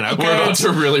like Santa. Okay. We're about to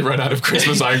really run out of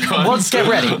Christmas icons. Well, get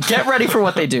ready. Get ready for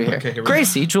what they do here. here we go.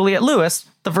 Gracie, Juliette Lewis,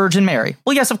 the Virgin Mary.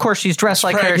 Well, yes, of course, she's dressed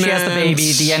like her. She has the pregnant.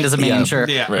 baby. The end is a manger.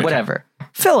 Yeah, right. Whatever.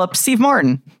 Philip, Steve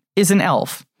Martin, is an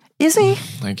elf. Is he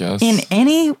I guess. in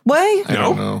any way? I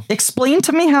don't know. Explain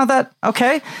to me how that.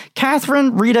 Okay.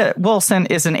 Catherine Rita Wilson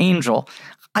is an angel.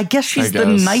 I guess she's the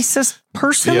guess. nicest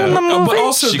person Yeah. in the movie. But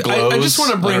also, She I just glows.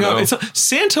 want to bring I don't up: know. it's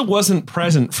Santa wasn't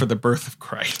present for the birth of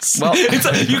Christ. Well- it's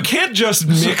like, you can't just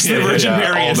mix the Yeah, Virgin yeah,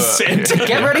 Mary all and the- Santa.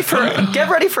 Get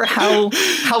ready for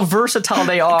how versatile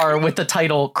they are with the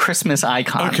title Christmas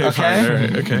icon. Okay. fine. All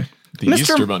right, okay. The Mr.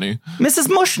 Easter Bunny. Mrs.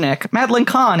 Mushnick, Madeline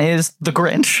Kahn, is the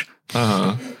Grinch.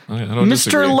 I don't Mr.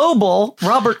 disagree. Lobel,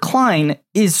 Robert Klein,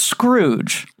 is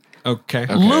Scrooge. Okay.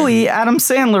 Louis, Adam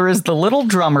Sandler, is the little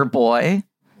drummer boy.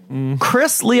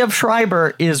 Chris Liev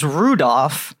Schreiber is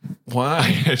Rudolph.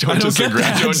 Why? I don't disagree.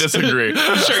 I don't disagree.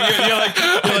 Sure, you're like,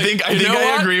 I think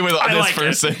I agree with this like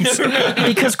first it. thing.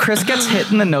 Because Chris gets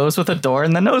hit in the nose with a door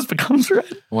and the nose becomes red.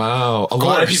 Wow. A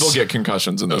lot of people get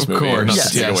concussions in this movie. course. Not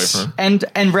Yes. to take away from.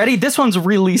 And ready, this one's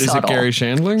really Is it subtle. Gary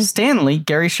Shandling? Stanley,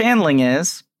 Gary Shandling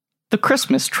is the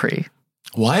Christmas tree.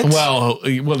 What? Well,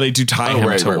 they do tie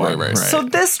him to one. right. So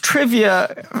this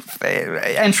trivia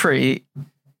entry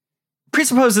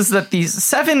presupposes that these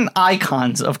 7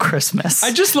 icons of Christmas.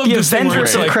 I just love the this thing where Avengers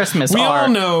it's of like, Christmas we are. all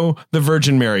know the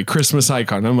Virgin Mary, Christmas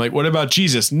icon. I'm like, what about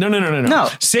Jesus? No. No.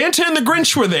 Santa and the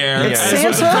Grinch were there. It's as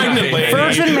was the Santa, pregnant lady.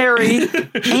 Virgin Mary,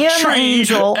 and Tree,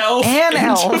 Angel, elf, and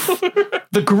Elf,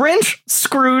 the Grinch,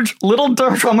 Scrooge, Little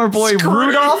Drummer Boy,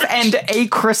 Rudolph, and a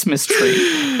Christmas tree.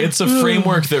 It's a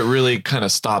framework that really kind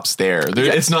of stops there.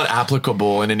 It's not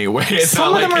applicable in any way. It's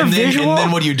Some not of them are and visual.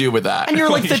 then what do you do with that? And you're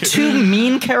like, the 2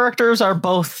 mean characters are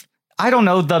both, I don't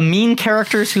know, the mean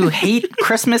characters who hate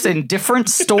Christmas in different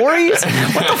stories?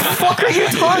 What the fuck are you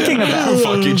talking about?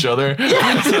 fuck each other.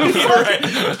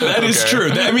 That is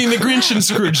true. I mean, the Grinch and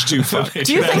Scrooge do fuck.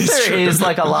 Do you think there is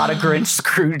like a lot of Grinch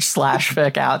Scrooge slash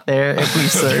fic out there if we There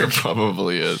search?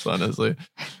 probably is, honestly.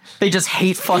 They just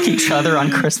hate fuck each other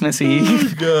on Christmas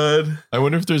Eve. Good. I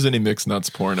wonder if there's any mixed nuts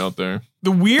porn out there.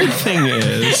 The weird thing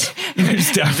is,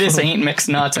 there's definitely This ain't Mixed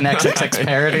Nuts and XXX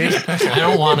parody. I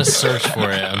don't want to search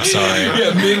for it. I'm sorry.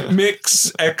 yeah,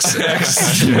 mix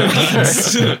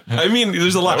XX. I mean,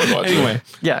 there's a lot. I would watch Anyway,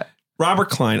 Yeah. Robert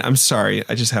Klein. I'm sorry,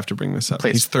 I just have to bring this up.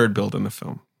 Please. He's third billed in the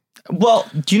film. Well,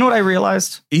 do you know what I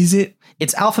realized? Is it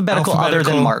It's alphabetical other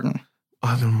than Martin.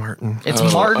 other Martin? It's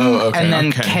Martin okay, and then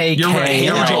okay. KK. You're right,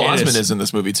 you're and right. Joel It Osment is. is in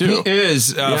this movie He too.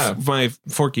 is. Yeah. My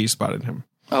Forky spotted him,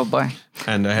 Oh boy.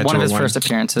 and I had One to of his rewind. first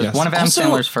appearances. Yes. One of Adam Also-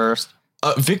 Sandler's first.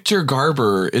 Victor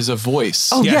Garber is a voice.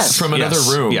 Oh, yes. From another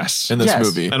Yes. room. Yes. In this Yes.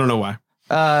 movie. I don't know why.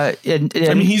 And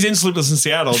I mean, he's in Sleepless in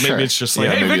Seattle. Sure. Maybe it's just like,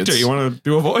 Yeah, hey, maybe Victor, it's- you want to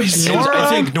do a voice? Nora- I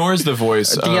think Nora's the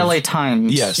voice the of LA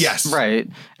Times. Yes. Right.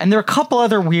 And there are a couple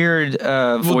other weird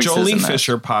Well, voices. in Jolene this.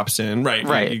 Fisher pops in. Right.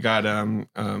 Right. You got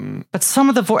But some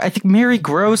of the I think Mary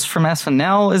Gross from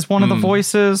SNL is one of the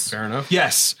voices. fair enough.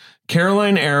 Yes.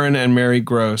 Caroline Aaron and Mary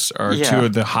Gross are Yeah. 2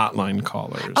 of the hotline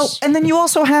callers. Oh, and then you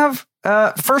also have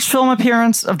first film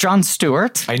appearance of Jon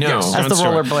Stewart I know. Yes. as Jon the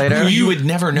Stewart. rollerblader. Who you would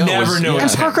never know. Never know and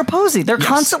Yeah. Parker Posey. They're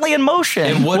constantly in motion.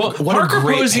 And what a Parker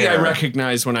great Posey I pair.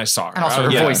 recognized when I saw her. And also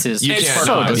her Yeah. voices. You It's can't.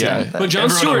 so yeah. distinct. But Jon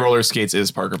Everyone Stewart- on roller skates is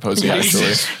Parker Posey, Yes.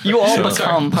 actually. You all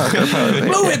become Parker Posey.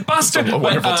 Move it, Buster! A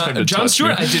wonderful time to Jon touch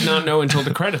Stewart, me. I did not know until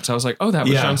the credits. I was like, oh, that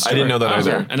was Yeah, Jon I Stewart. didn't know that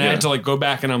either. And I had to like go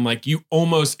back and I'm like,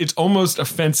 it's almost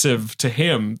offensive to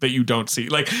him that you don't see.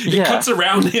 Like, Yeah. it cuts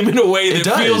around him in a way that It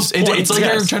does. feels It's like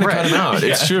they're Yes, trying to cut him out.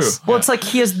 Yes. It's true. Well, it's like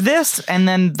he has this, and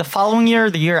then the following year,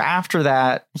 the year after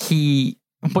that,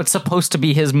 what's supposed to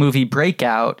be his movie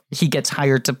breakout, he gets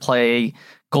hired to play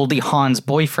Goldie Hawn's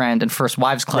boyfriend in First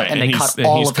Wives Club, Right, and and they he's- cut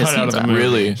all he's of his cut out of scenes the out. movie.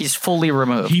 Really? He's fully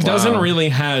removed. He doesn't really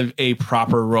have a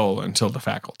proper role until The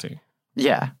Faculty.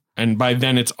 Yeah. And by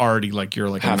then it's already like you're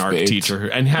like an art Half-baked. teacher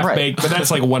and half Right. baked, but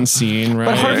that's like one scene, right?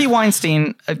 But Harvey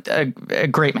Weinstein, a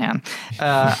great man,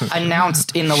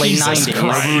 announced in the late Jesus 90s.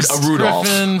 Christ. A Rudolph.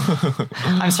 Griffin.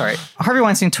 I'm sorry. Harvey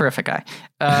Weinstein, terrific guy.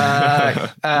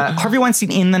 Harvey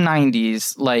Weinstein in the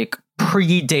 90s, like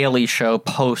pre-Daily Show,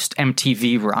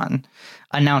 post-MTV run,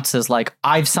 announces like,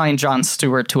 I've signed Jon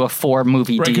Stewart to a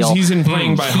 4-movie Right, deal. because he's in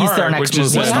Playing by He's Heart, their next which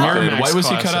is movie. this What Miramax Why was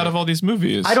he cut classic. out of all these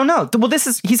movies? I don't know. Well,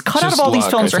 he's cut out of Just all these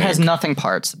luck, films I or has think. nothing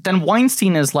parts. Then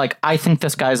Weinstein is like, I think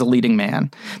this guy's a leading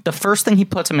man. The first thing he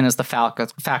puts him in is The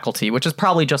Faculty, which is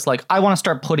probably just like, I want to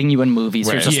start putting you in movies.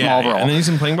 Here's a small role. And then he's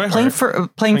in Playing by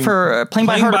Heart. Playing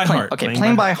by Heart. Okay,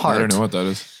 Playing by I Heart. don't know what that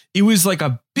is. It was like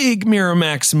a big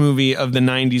Miramax movie of the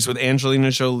 90s with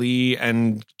Angelina Jolie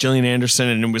and Gillian Anderson.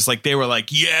 And it was like, they were like,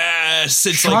 yes,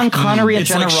 it's Sean like Connery and it's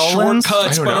Jenna like Rollins?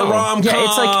 shortcuts, I but don't a know. rom-com. Yeah,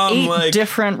 it's like 8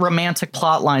 different romantic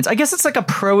plot lines. I guess it's like a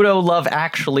proto Love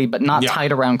Actually, but not Yeah.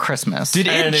 tied around Christmas. Did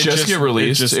And it it just just- get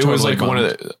released? it just It was totally like one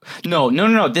of bombed. the.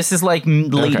 No. This is like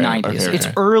late Okay, 90s. okay, It's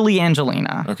okay. early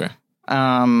Angelina. Okay.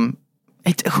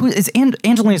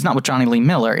 Angelina's not with Johnny Lee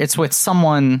Miller. It's with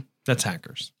someone That's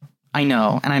Hackers. I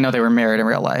know, and I know they were married in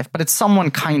real life, but it's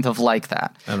someone kind of like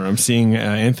that. I don't know. I'm seeing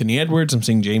Anthony Edwards. I'm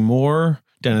seeing Jay Moore,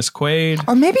 Dennis Quaid.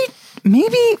 Or maybe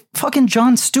fucking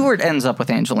Jon Stewart ends up with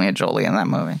Angelina Jolie in that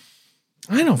movie.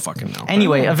 I don't fucking know.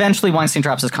 Anyway, eventually Weinstein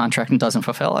drops his contract and doesn't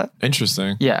fulfill it.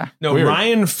 Interesting. Yeah. No, Weird.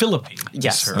 Ryan Phillippe.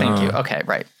 Yes, is her. thank you. Okay,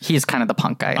 right. He's kind of the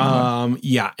punk guy. In the movie.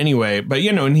 Yeah. Anyway, but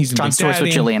and he's in Jon Big Stewart's with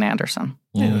Daddy. Gillian Anderson.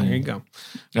 Yeah, there you go.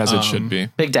 As it should be.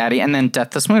 Big Daddy, and then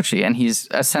Death to Smoochie. And he's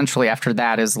essentially, after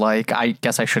that, is like, I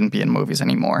guess I shouldn't be in movies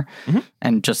anymore.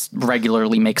 And just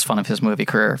regularly makes fun of his movie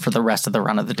career for the rest of the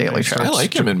run of The Daily Show. I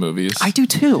like him in movies. I do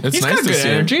too. It's He's nice got to good see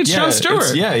him. energy. It's Jon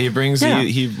Stewart. He brings, Yeah.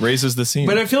 he raises the scene.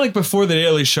 But I feel like before The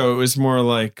Daily Show, it was more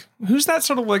like, who's that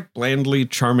sort of like blandly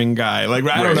charming guy? Like,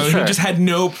 I don't know. Sure. He just had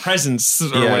no presence or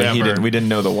whatever. we didn't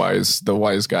know the wise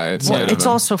guy. Well, it's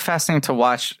also fascinating to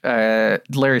watch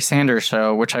Larry Sanders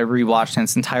Show, which I rewatched in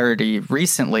its entirety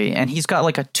recently, and he's got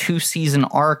like a 2-season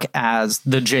arc as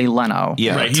the Jay Leno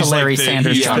Yeah. Right, to he's Larry like the,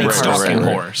 Sanders, he's John the Krasinski. stalking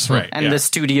horse, right? And yeah. the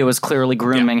studio is clearly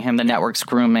grooming him, the network's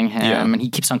grooming him, Yeah. and he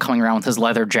keeps on coming around with his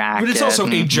leather jacket. But it's also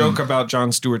and, a joke about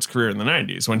Jon Stewart's career in the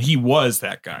 90s when he was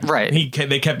that guy. Right.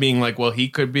 They kept being like, well, he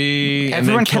could be. and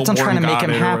everyone then kept on trying to make him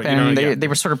Kilborn got it, happen. or, you know, They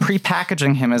were sort of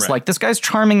pre-packaging him as Right. like, this guy's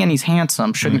charming and he's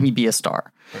handsome. Shouldn't he be a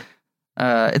star?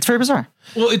 It's very bizarre.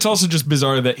 Well, it's also just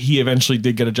bizarre that he eventually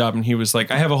did get a job and he was like,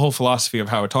 I have a whole philosophy of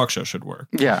how a talk show should work.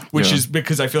 Yeah. Which is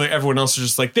because I feel like everyone else is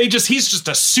just like, he's just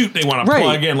a suit they want to Right.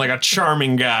 plug in, like a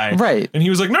charming guy. Right. And he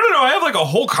was like, no, I have like a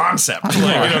whole concept.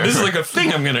 Like, this is like a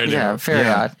thing I'm going to do. Yeah, very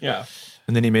odd. Yeah.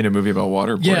 and then he made a movie about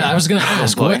waterboarding. Yeah, I was gonna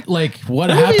ask what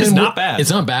movie happened. is not bad. It's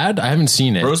not bad. I haven't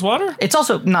seen it. Rosewater? It's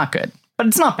also not good, but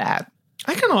it's not bad.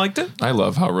 I kind of liked it. I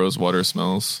love how rosewater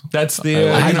smells. That's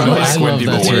the. I know, I when love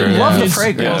people that too. wear it. Love the his-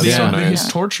 fragrance. Yeah, Yeah, so his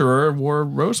nice. torturer wore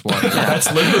rosewater.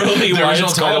 That's literally The why original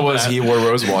it's title called was that. He Wore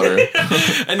Rosewater.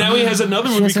 And now he has another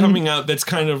movie coming out that's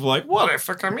kind of like, what if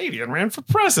a comedian ran for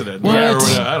president? What? Yeah, or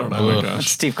whatever. I don't know. Oh my Ugh. gosh.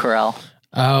 Steve Carell.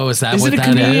 Oh, is that Is what it a that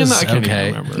comedian? is? I can't even Okay.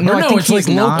 remember. No, I think it's like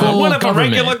he's not. local What if a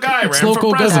government. regular guy It's ran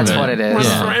local for president? That's what it is.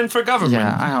 Ran for government.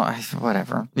 Yeah,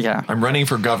 whatever. Yeah. I'm running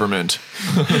for government.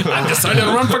 I decided to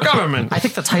run for government. I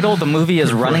think the title of the movie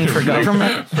is Running for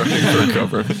Government.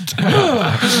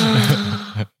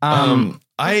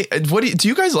 Do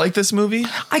you guys like this movie?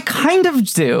 I kind of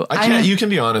do. You can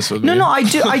be honest with me. No, I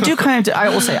do. I do kind of do. I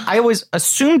will say, I always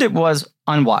assumed it was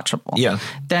unwatchable. Yeah.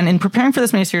 Then in preparing for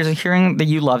this miniseries and hearing that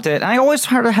you loved it, and I always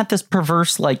sort of had this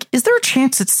perverse, like, is there a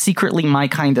chance it's secretly my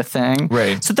kind of thing?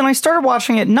 Right. So then I started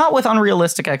watching it, not with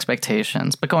unrealistic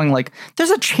expectations, but going like, there's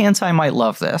a chance I might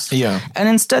love this. Yeah. And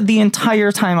instead, the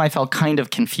entire time I felt kind of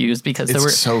confused because there It's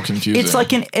were so confusing. It's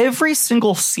like in every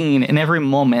single scene, in every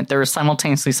moment, there is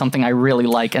simultaneously something I really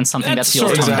like and something That's that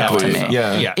feels sort of toned out to exactly. me.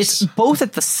 Yeah. Yes. It's both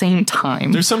at the same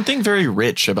time. There's something very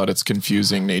rich about its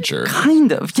confusing nature.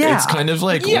 kind of, yeah. It's kind of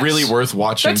like Yes. really worth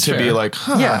watching That's to be fair. like,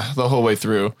 Yeah. the whole way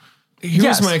through. Here's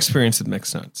Yes. my experience with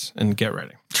Mixed Nuts, and get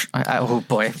ready. Oh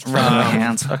boy, rubbing my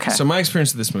hands. Okay. So my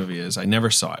experience with this movie is I never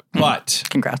saw it, but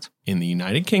Congrats. in the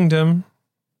United Kingdom,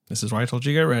 this is why I told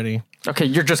you get ready. Okay,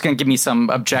 you're just going to give me some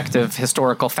objective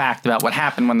historical fact about what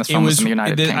happened when this film was in the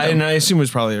United Kingdom. and I assume it was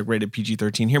probably rated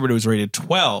PG-13 here, but it was rated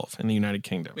 12 in the United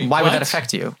Kingdom. Why would that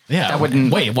affect you? Yeah. That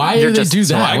wouldn't. Wait, why you're did they just- do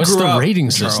So that? I What's grew the up,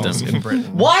 rating Charles, system? in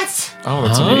Britain? What? Oh,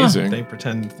 that's Huh? amazing. They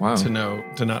pretend Wow. to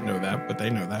not know that, but they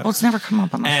know that. Well, it's never come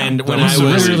up on the show. And when That I was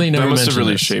was literally never that must have mentioned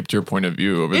really this. shaped your point of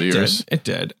view over the years. it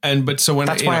did. But so when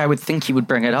That's why I would think he would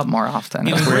bring it up more often.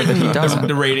 in It's weird that Britain, he doesn't.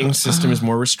 the rating system is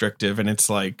more restrictive, and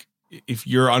it's like if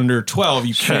you're under 12,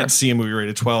 you Sure. can't see a movie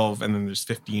rated 12, and then there's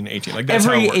 15, 18. Like that's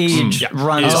Every how it works. age Yeah.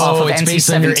 runs Yeah. off of it's based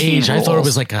on your NC-17 age. I thought it rules.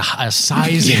 was like a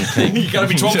sizing thing. You gotta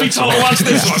be 12 feet tall to watch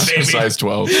this one, baby. Size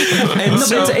 12. And No,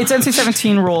 so- but it's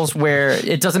NC-17 rules where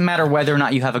it doesn't matter whether or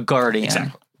not you have a guardian.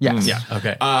 Exactly. Yes. Yeah.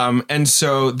 Okay. And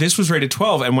so this was rated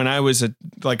 12. And when I was a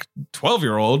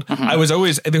 12-year-old, I was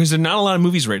always, there was not a lot of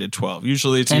movies rated 12.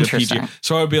 Usually it's either PG. Interesting.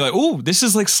 So I would be like, oh, this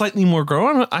is like slightly more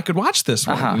grown. I could watch this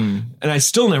one. And I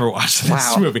still never watched this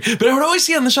Wow. movie. But I would always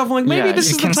see it on the shelf. I'm like, maybe Yeah, this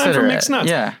you is the time consider for it. Mixed Nuts.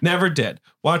 Yeah. Never did.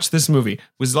 Watch this movie.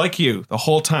 Was like you the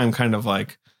whole time kind of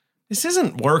like, this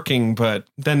isn't working, but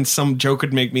then some joke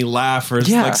would make me laugh or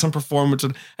Yeah. like some performance.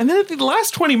 And then at the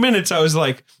last 20 minutes, I was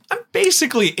like, I'm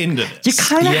basically into this. You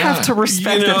kind of have to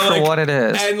respect You know, it for like- what it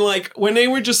is. And like when they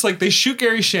were just like, they shoot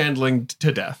Gary Shandling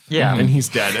to death. Yeah. And he's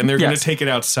dead. And they're going Yes. to take it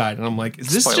outside. And I'm like, is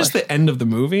this Spoiler. just the end of the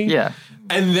movie? Yeah.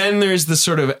 And then there's the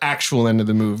sort of actual end of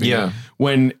the movie. Yeah.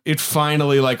 When it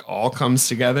finally like all comes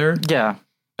together. Yeah.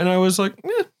 And I was like,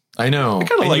 I know.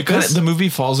 kinda And you like this. The movie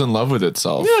falls in love with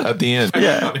itself at the end.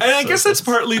 Yeah. And I guess that's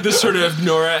partly the sort of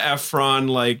Nora Ephron,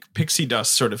 like pixie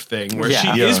dust sort of thing, where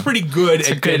Yeah. she is pretty good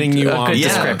at getting you a on. good Yeah.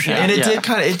 description. And it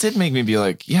Yeah. did make me be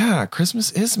like, yeah,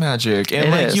 Christmas is magic. And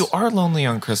It like is. you are lonely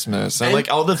on Christmas. And like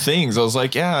all the things. I was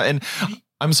like, yeah. And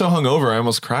I'm so hungover, I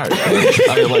almost cried.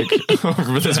 I like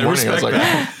this morning. I was like,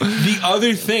 the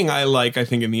other thing I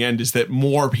think in the end is that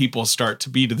more people start to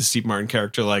be to the Steve Martin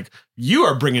character like, you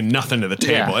are bringing nothing to the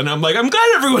table, and I'm like, I'm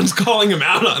glad everyone's calling him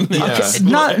out on this. Okay.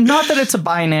 Not that it's a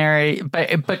binary,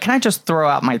 but can I just throw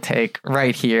out my take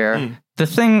right here? The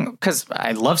thing, because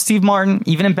I love Steve Martin,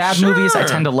 even in bad movies, I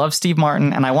tend to love Steve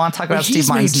Martin, and I want to talk about Steve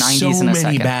Martin's 90s in a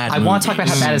second. I want to talk about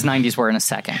how bad his 90s were in a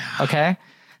second. Okay.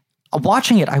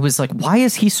 Watching it, I was like, why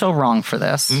is he so wrong for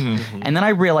this? And then I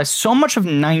realized so much of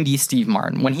 90s Steve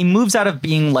Martin, when he moves out of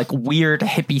being like weird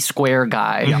hippie square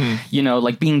guy, you know,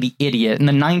 like being the idiot, in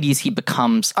the 90s he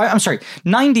becomes,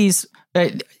 90s,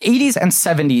 80s and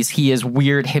 70s, he is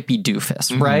weird hippie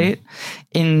doofus, right?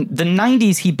 In the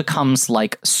 90s, he becomes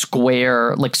like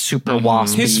square, like super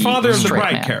waspy. His Father of the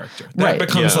Bride man. character. That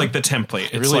becomes like the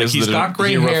template. It's really like he's got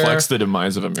gray hair. He reflects the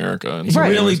demise of America. He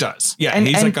really does. Yeah, and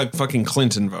he's like a fucking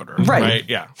Clinton voter. Right.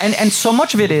 Yeah. And so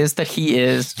much of it is that he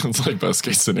is... It's like best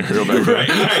case scenario back then. Right.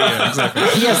 Yeah, exactly.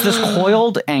 He has this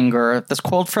coiled anger, this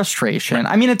coiled frustration.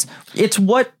 I mean, it's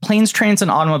what Planes, Trains, and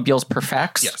Automobiles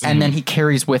perfects, and then he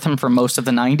carries with him for most of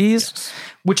the 90s,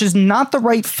 which is not the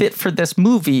right fit for this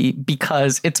movie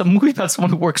because it's a movie about someone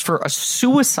who works for a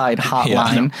suicide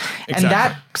hotline. And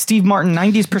that Steve Martin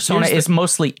 90s persona is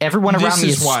mostly everyone around me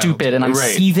is stupid and I'm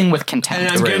seething with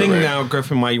contempt. And I'm getting now,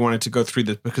 Griffin, why you wanted to go through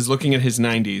this, because looking at his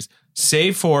 90s,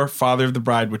 save for Father of the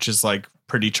Bride, which is like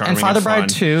pretty charming and Father fun. Bride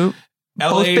 2.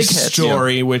 LA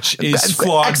Story, which is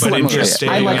flawed but interesting.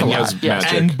 I like a lot.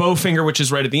 And Bowfinger, which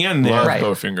is right at the end there.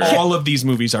 Bowfinger. All of these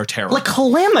movies are terrible. Like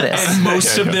calamitous. And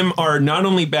most of them are not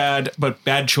only bad, but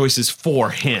bad choices for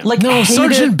him. Like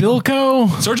Sergeant Bilko.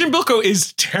 Sergeant Bilko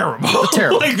is terrible.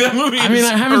 Like that movie. I mean,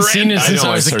 I haven't seen it since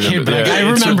I was a kid, but I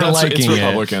remember liking it's it.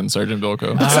 Republican, Sergeant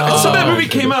Bilko. So that movie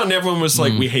came out and everyone was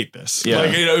like, we hate this. Yeah.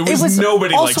 Like, it was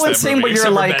nobody likes that insane movie. when you're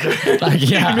like,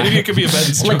 maybe it could be a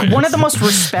bad story. like one of the most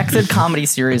respected comedy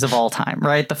series of all time,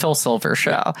 right? The Phil Silver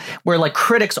Show, where like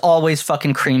critics always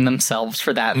fucking cream themselves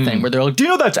for that thing, where they're like, do you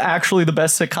know that's actually the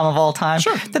best sitcom of all time?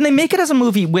 Sure. Then they make it as a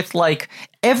movie with like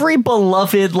every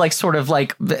beloved, like sort of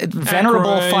like venerable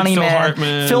Aykroyd, funny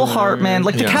Phil Hartman.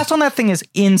 Like the cast on that thing is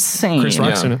insane. Chris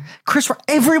Rock's in it.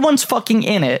 Everyone's fucking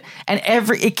in it, and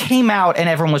it came out, and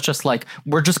everyone was just like,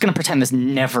 we're just gonna pretend this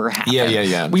never happened.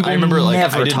 Yeah. We will I remember like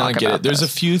never I did not talk get about it. There's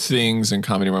this. a few things in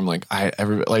comedy where I'm like,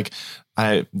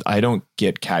 I don't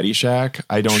get Caddyshack.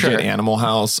 I don't get Animal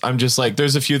House. I'm just like,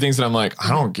 there's a few things that I'm like, I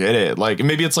don't get it. Like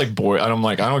maybe it's like boy. I'm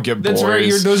like, I don't get That's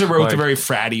boys. those are both like, very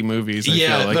fratty movies. I feel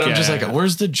like. But I'm just like,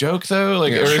 where's the joke though?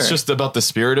 Like, or it's just about the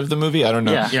spirit of the movie. I don't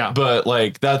know. Yeah. But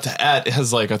like that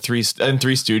has like Three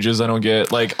Stooges. I don't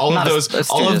get like all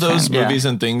of those movies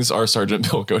and things are Sergeant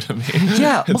Bilko to me.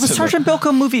 Yeah. Well, the Sergeant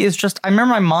Bilko movie is just, I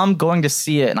remember my mom going to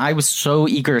see it and I was so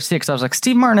eager to see it because I was like,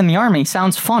 Steve Martin in the Army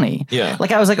sounds funny. Yeah.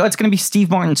 Like I was like, oh, it's going to be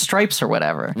Steve Martin Stripes or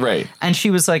whatever. Right. And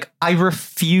she was like, I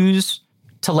refuse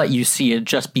to let you see it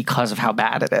just because of how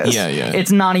bad it is. Yeah.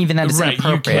 It's not even that it's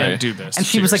inappropriate. You can't do this. And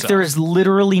she was like, there is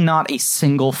literally not a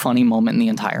single funny moment in the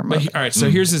entire movie. All right, so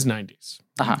here's his 90s.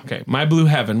 Okay, My Blue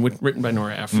Heaven, written by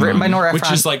Nora Ephron.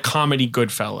 Which is like comedy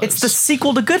Goodfellas. It's the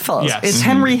sequel to Goodfellas. Yes. It's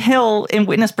Henry Hill in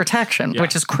Witness Protection,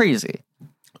 which is crazy.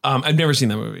 I've never seen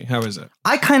that movie. How is it?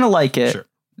 I kind of like it. Sure.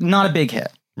 Not a big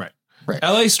hit. Right.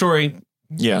 LA Story.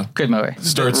 Yeah. Good movie.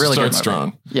 Starts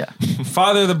strong. Yeah.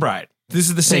 Father of the Bride. This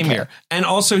is the same year. And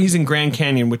also he's in Grand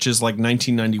Canyon, which is like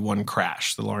 1991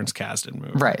 Crash, the Lawrence Kasdan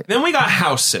movie. Right. Then we got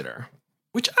House Sitter,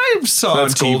 which I saw on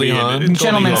Goldie TV. Hawn.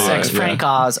 Gentleman Six, Frank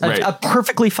Oz, a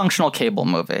perfectly functional cable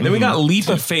movie. Then we got Leap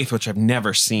of Faith, which I've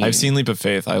never seen. I've seen Leap of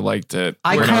Faith. I liked it.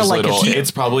 I kind of like it.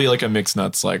 It's probably like a mixed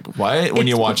nuts. Like what when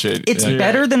you watch it? It's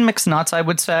better than Mixed Nuts, I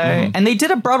would say. And they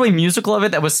did a Broadway musical of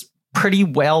it that was pretty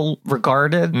well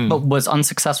regarded, but was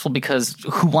unsuccessful because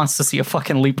who wants to see a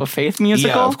fucking Leap of Faith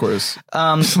musical? Yeah, of course.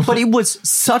 But it was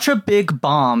such a big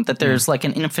bomb that there's like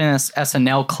an infamous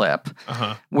SNL clip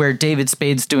where David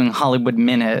Spade's doing Hollywood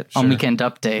Minute on Weekend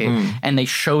Update, and they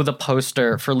show the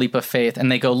poster for Leap of Faith, and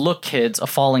they go, "Look, kids, a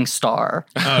falling star."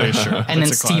 Oh, yeah, sure. And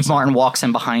then Steve Martin walks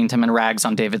in behind him and rags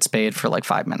on David Spade for like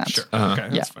 5 minutes. Sure. Okay,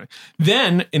 that's funny.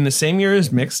 Then, in the same year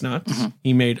as Mixed Nuts,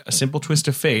 he made A Simple Twist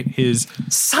of Fate, his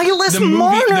Silas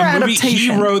Marner adaptation.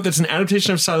 He wrote that's an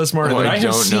adaptation of Silas Marner that I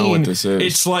have seen. Know what this is.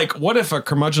 It's like, what if a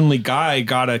curmudgeonly guy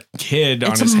got a kid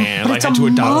on his hand, like had to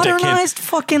adopt a modernized kid,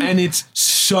 fucking, and it's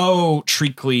so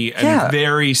treacly and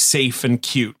very safe and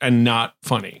cute and not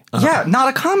funny. Yeah, not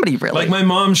a comedy, really. Like my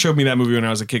mom showed me that movie when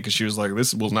I was a kid because she was like,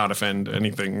 "This will not offend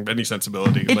any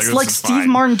sensibility." It's like Steve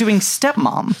Martin doing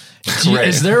Stepmom.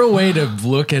 Is there a way to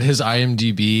look at his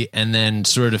IMDb and then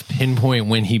sort of pinpoint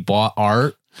when he bought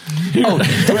art?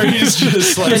 where he's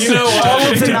just like, you know what?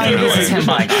 All of the 90s is him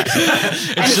buying art.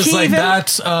 It's just like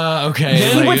that's okay.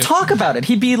 He like, would talk about it.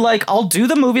 He'd be like, I'll do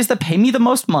the movies that pay me the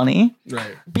most money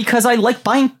Right. because I like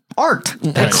buying art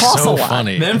that costs so a lot.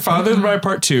 funny. Then Father of the Bride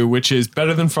Part 2, which is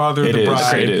better than Father of the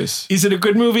Bride. It is. Is it a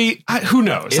good movie? Who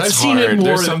knows? It's I've seen hard. it more.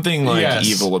 There's something like Yes.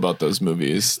 evil about those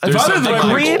movies. There's Father of the something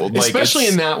Bride, gold. Like, especially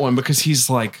it's- in that one, because he's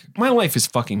like, my life is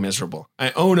fucking miserable.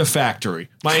 I own a factory.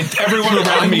 Everyone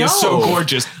around me is so know.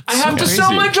 gorgeous. I have to crazy.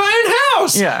 sell my giant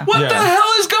house. Yeah. What Yeah. the hell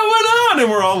is going on?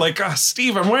 And we're all like,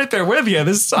 Steve, I'm right there with you.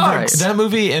 This sucks. Right. That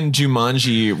movie and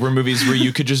Jumanji were movies where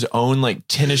you could just own like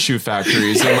tennis shoe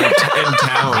factories in like in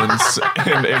towns,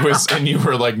 and you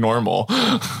were like normal.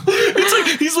 It's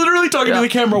like he's literally talking to the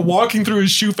camera, walking through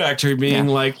his shoe factory, being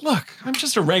like, "Look, I'm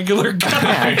just a regular guy.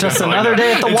 Yeah, just another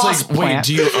day at the It's Wasp like, wait, plant.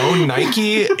 do you own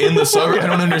Nike in the suburb? I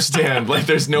don't understand. Like,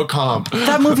 there's no comp.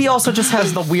 That movie also just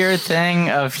has the weird thing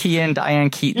of he and Diane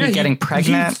Keaton getting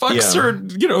pregnant. He fucks Yeah. her,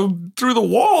 through the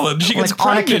wall, and she gets Like, on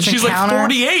a pregnant. kitchen She's counter, like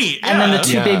 48, And then the yeah.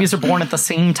 two Yeah. babies are born at the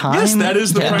same time. Yes, that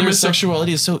is the And their premise.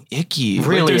 sexuality is so icky.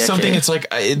 Really like, there's icky. something. It's like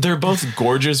they're both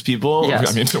gorgeous people.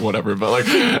 Yes. I mean, whatever. But like,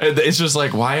 it's just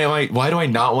like, why do I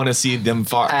not want to see them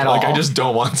fuck? At Like, all. I just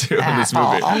don't want to in this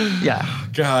movie. Yeah.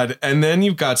 God, and then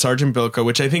you've got Sergeant Bilko,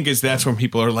 which I think that's when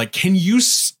people are like, "Can you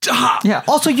stop?" Yeah.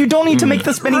 Also, you don't need to make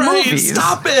this many Right, movies.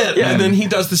 stop it! Yeah. And then he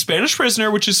does the Spanish Prisoner,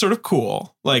 which is sort of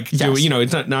cool. Like, Yes.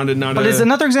 it's not But it's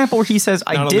another example where he says,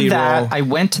 I Not a did lead that. role. I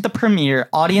went to the premiere.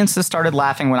 Audiences started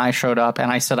laughing when I showed up.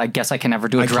 And I said, I guess I can never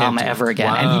do a I can't drama do it. ever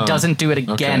again. And he Wow. doesn't do it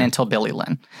again Okay. until Billy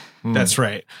Lynn. That's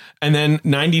right. And then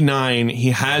 99,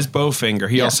 he has Bowfinger.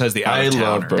 He also has the I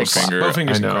love Out-of-Towner. Bowfinger.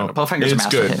 Bowfinger's I know. incredible. Bowfinger's a It's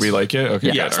good. masterpiece. We like it.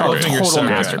 Okay. Yeah, good. oh, All right. Bowfinger's total so good.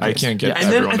 masterpiece. I can't get Yeah. And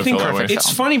then everyone I to think feel that way. perfect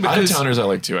it's funny because Out-of-Towners I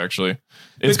like too, actually.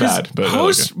 It's bad, but I like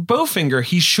post it. Bowfinger,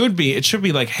 it should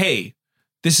be like, hey,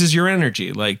 this is your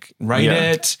energy. Like, write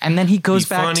Yeah. it. And then he goes Be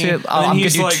back funny. to, And then I'm going to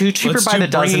he's do like, two Cheaper let's by do the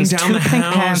Dozens, Bringing two Down the Pink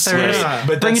House. Panthers. Yeah.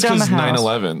 But Bring that's It Down the because House.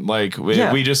 9/11. Like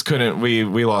Yeah. we just couldn't. We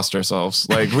lost ourselves.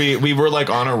 Like we were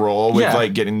like on a roll with Yeah.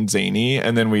 like getting zany,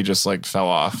 and then we just like fell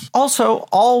off. Also,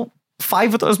 all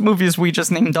 5 of those movies we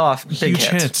just named off, big Huge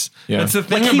hits. hits. Yeah. That's the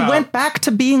thing Like he about went back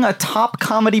to being a top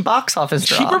comedy box office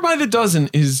draw. Cheaper by the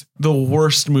Dozen is the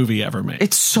worst movie ever made.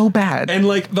 It's so bad. And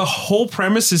like the whole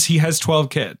premise is he has 12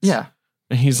 kids. Yeah.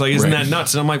 And he's like, isn't Right. that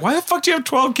nuts? And I'm like, why the fuck do you have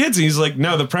 12 kids? And he's like,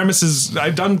 no, the premise is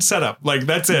I've done setup. Like,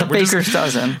 that's it. The We're just- Baker's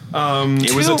Dozen.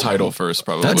 It was a title first,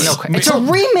 probably. It's a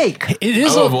remake. It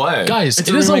is Oh, a what? guys. It's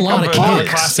It a is a remake lot of of a kids.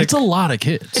 classic. It's a lot of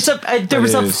kids. It's there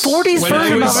was a is. 40s when I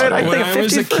version was, of it. I when think I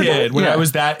was a 50s version. kid, when Yeah. I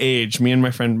was that age, me and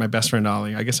my best friend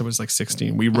Ollie, I guess I was like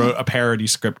 16, we wrote a parody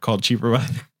script called Cheaper by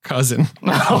the Cousin.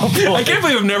 I can't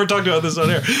believe I've never talked about this on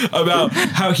air, about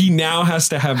how he now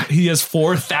he has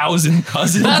 4,000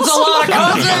 cousins. That's a lot of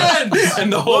cousins!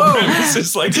 And the whole premise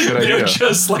is like, good they're idea.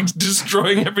 just like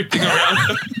destroying everything around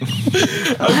them.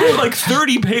 I wrote like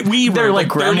 30 pages. They're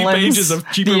like 30 gremlins. pages of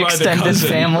Cheaper The by the extended Cousin.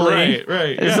 family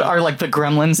Right. are like the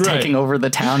gremlins Right. taking over the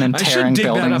town and I should tearing dig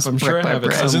that buildings. up. I'm sure brick I by have it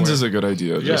brick. Cousins somewhere. is a good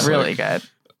idea. It's Just really like, good.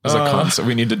 as a concept,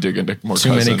 we need to dig into more.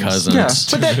 Too many cousins. Yeah,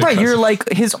 but that, right, you're like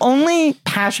his only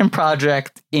passion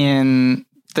project in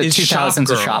the Is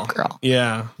 2000s is Shop Shop Girl. Girl.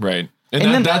 Yeah. Right. And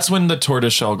And then- that's when the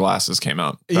tortoiseshell glasses came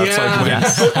out. That's like when,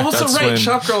 But also, that's right, when-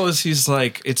 Shop Girl he's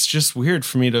like, it's just weird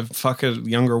for me to fuck a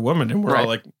younger woman. And we're all Right.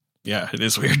 like, yeah, it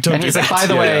is weird. Don't And do he's that. like, by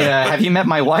the way, have you met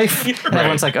my wife? And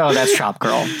everyone's like, oh, that's Shop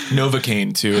Girl.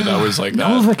 Novocaine too. That was like that.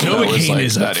 Novocaine. That was Novocaine like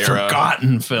is a that era.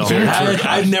 forgotten film. Very forgotten.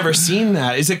 I've never seen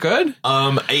that. Is it good?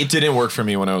 It didn't work for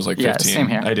me when I was like 15. Yeah, same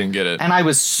here. I didn't get it. And I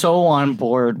was so on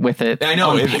board with it. I know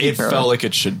on it paper. felt like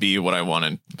it should be what I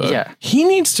wanted, but Yeah. He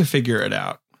needs to figure it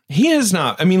out. He has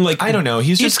not. I mean, like, I don't know.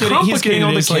 He's it's just getting, he's getting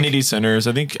all the complicated. It's like- Kennedy centers.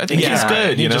 I think Yeah, he's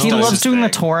good. he You know, just He does loves his doing the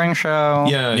thing. touring show.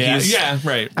 Yeah, Yeah,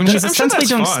 right. I mean, he's I'm sure essentially that's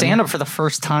doing fun. stand up for the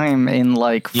first time in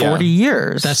like 40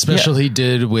 years. That special he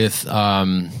did with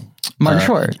Martin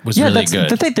Short was yeah, really that's good.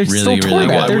 the thing. They're Really, still really touring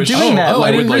good. that. They're I wish- doing that. I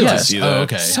I didn't would like to realize. see that. Oh,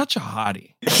 okay. Such a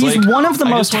hottie. He's like, one of the I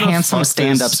most just wanna handsome fuck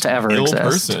stand-ups this to ever ill exist.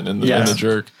 person in the, Yeah. in the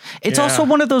jerk. It's Yeah. also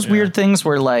one of those weird things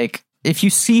where, like, if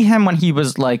you see him when he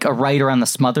was like a writer on the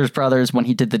Smothers Brothers, when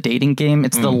he did the dating game,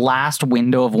 it's the last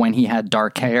window of when he had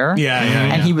dark hair. Yeah.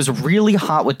 And he was really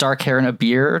hot with dark hair and a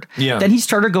beard. Yeah. Then he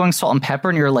started going Salt and Pepper,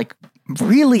 and you're like,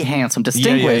 really handsome,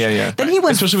 distinguished. Yeah. Then he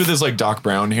went especially with his like Doc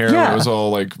Brown hair. Yeah. It was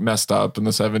all like messed up in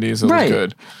the 70s. It right. was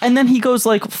good. And then he goes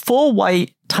like full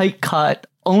white, tight cut,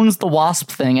 owns the Wasp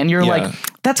thing, and you're Yeah.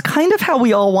 like, that's kind of how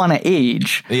we all want to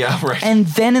age. Yeah, right. And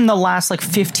then in the last like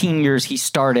 15 years, he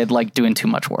started like doing too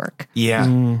much work.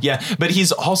 Yeah. Yeah. But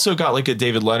he's also got like a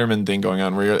David Letterman thing going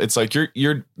on where it's like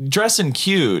you're dressing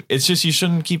cute. It's just you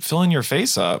shouldn't keep filling your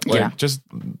face up. Like just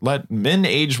let men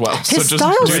age well. His so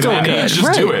style's just do still it. good. Just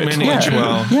Right. do it. Men age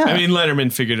well. Yeah. I mean,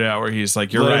 Letterman figured it out where he's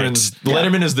like, you're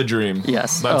Letterman is the dream.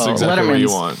 Yes. That's exactly what you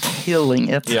want. Killing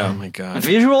it. Yeah. Oh my God.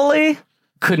 Visually,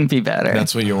 couldn't be better.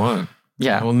 That's what you want.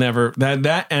 yeah. I will never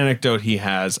that anecdote he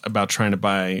has about trying to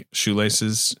buy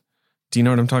shoelaces. Do you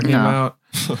know what I'm talking No. about?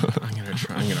 I'm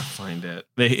gonna find it.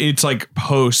 It's like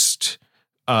post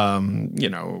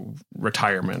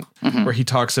retirement where he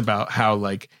talks about how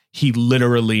like he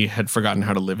literally had forgotten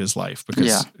how to live his life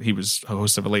because he was a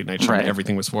host of a late night show and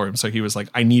everything was for him. So he was like,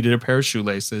 I needed a pair of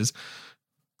shoelaces.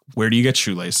 Where do you get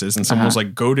shoelaces? And someone was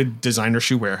like, go to Designer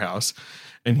Shoe Warehouse.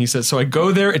 And he says, so I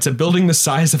go there. It's a building the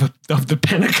size of the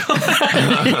Pentagon.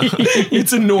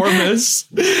 It's enormous.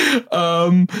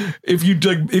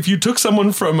 If you took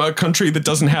someone from a country that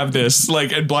doesn't have this,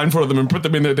 like, and blindfolded them and put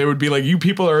them in there, they would be like, you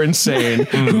people are insane.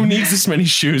 Who needs this many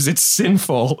shoes? It's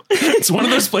sinful. It's one of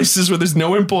those places where there's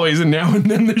no employees and now and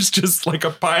then there's just like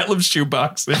a pile of shoe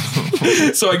boxes.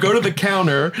 So I go to the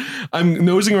counter. I'm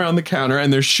nosing around the counter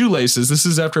and there's shoelaces. This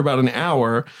is after about an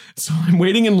hour. So I'm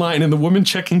waiting in line and the woman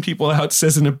checking people out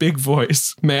says in a big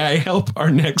voice, may I help our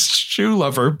next shoe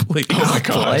lover, please? Oh my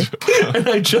God. And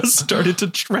I just started to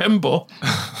tremble.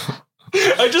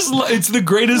 It's the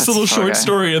greatest little short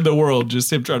story in the world,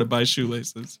 just him trying to buy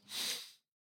shoelaces.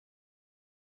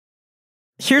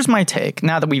 Here's my take.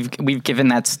 Now that we've given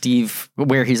that Steve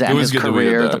where he's at in his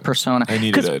career, the persona. I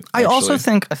needed it. I also actually.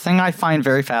 think a thing I find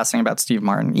very fascinating about Steve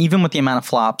Martin, even with the amount of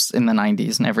flops in the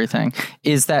 90s and everything,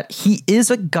 is that he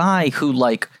is a guy who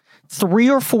like 3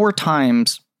 or 4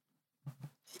 times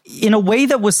in a way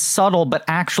that was subtle, but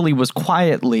actually was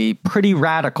quietly pretty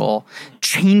radical,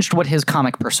 changed what his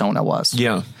comic persona was.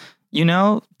 Yeah. You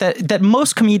know, that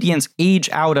most comedians age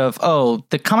out of, oh,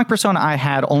 the comic persona I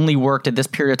had only worked at this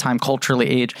period of time, culturally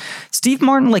age. Steve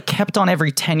Martin like kept on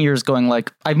every 10 years going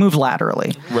like, I moved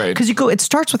laterally. Right. Because it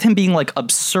starts with him being like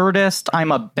absurdist.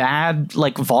 I'm a bad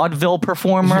like vaudeville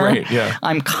performer. Right, yeah.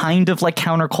 I'm kind of like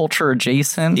counterculture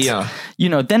adjacent. Yeah. You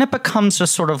know, then it becomes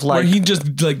just sort of like.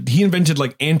 Where he invented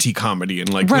like anti-comedy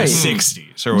in like the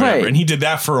 60s or whatever. Right. And he did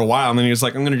that for a while and then he was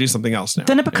like, I'm going to do something else now.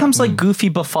 Then it becomes like goofy,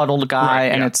 befuddled guy,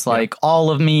 and it's like all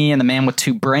of me and the man with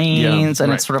 2 brains,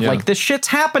 and it's sort of like, this shit's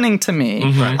happening to me.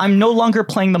 I'm no longer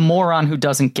playing the moron who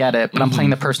doesn't get it, but I'm playing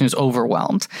the person who's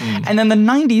overwhelmed. And then the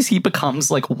 90s, he becomes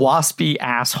like waspy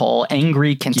asshole,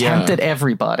 angry, contempt at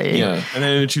everybody. Yeah. And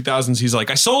then in the 2000s, he's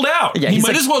like, I sold out. Yeah, he he's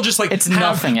might like, as well just like it's have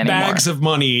nothing anymore. bags of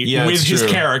money Yeah, with it's his true.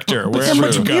 character. But then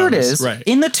what's weird is,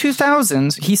 in the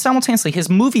 2000s, he simultaneously, his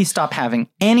movies stopped having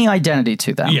any identity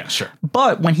to them. Yeah, sure.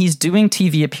 But when he's doing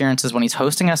TV appearances, when he's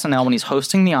hosting SNL, when he's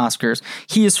hosting the Oscars,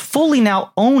 he is fully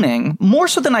now owning, more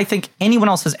so than I think anyone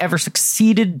else has ever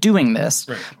succeeded doing this.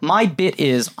 Right. My bit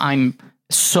is, I'm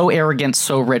so arrogant,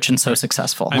 so rich, and so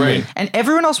successful. Right. And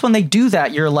everyone else, when they do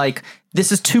that, you're like,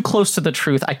 this is too close to the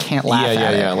truth. I can't laugh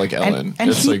at it. Yeah, like Ellen. And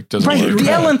It's he, like, doesn't right, work. the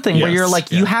Ellen thing where Yes, you're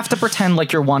like, you have to pretend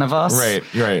like you're one of us. Right.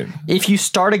 If you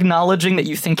start acknowledging that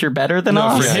you think you're better than No,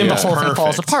 us, for then him, the it's whole thing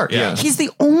falls perfect. apart. Yeah. He's the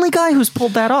only guy who's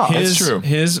pulled that off. That's true.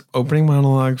 His opening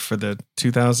monologue for the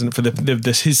 2000 for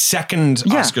his second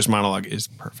Oscars monologue is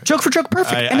perfect. Joke for joke,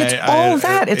 perfect. And it's all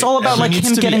that. It's all about like He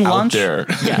needs him to getting be out lunch. there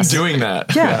doing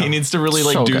that. Yeah. He needs to really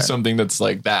like So do good. something that's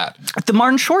like that. The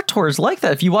Martin Short tour is like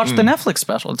that. If you watch the Netflix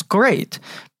special, it's great.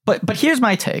 But here's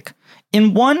my take.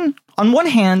 On one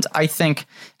hand, I think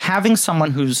having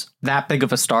someone who's that big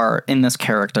of a star in this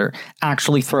character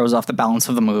actually throws off the balance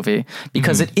of the movie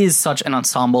because it is such an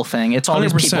ensemble thing. It's all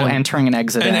these 100%. people entering and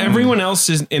exiting. And everyone else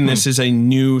is in this is a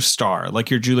new star, like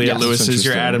your Juliette Yes, Lewis is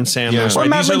your interesting. Adam Sandler. Yeah. or Right?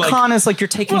 Madeline These are like- Kahn is like you're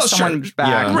taking Well, someone sure. back.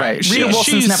 Yeah. Right. Right. Rita Wilson's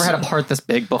She's- never had a part this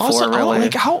big before, Also, really.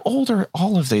 like how old are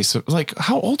all of they? So, like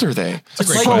how old are they? great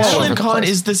Like question. Madeline All over the Kahn place.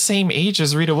 is the same age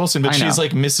as Rita Wilson, but I know. she's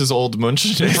like Mrs. Old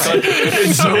Munch. It's, like,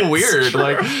 it's so weird.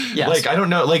 Like, Yes. like I don't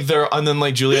know. Like and then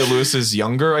like Juliette Lewis is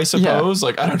younger, I suppose.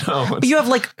 Like I don't know. But you have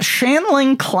like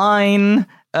Shanlin Klein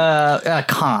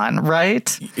Kahn,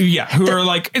 right? Yeah, who are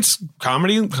like it's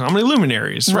comedy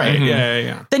luminaries, right?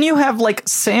 Yeah. Then you have like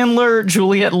Sandler,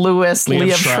 Juliette Lewis,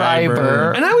 Liev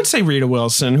Schreiber. And I would say Rita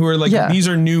Wilson, who are like Yeah. these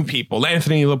are new people.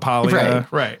 Anthony LaPaglia,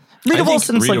 right? Rita Rita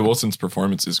Wilson's Wilson's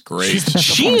performance is great.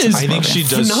 She is. I think she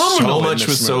does so phenomenal in much this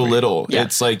with so movie. little. Yeah.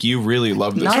 It's like you really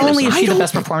love this. Not person. only is she the don't-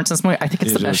 best performance in this movie, I think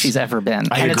it's the It best is. she's ever been.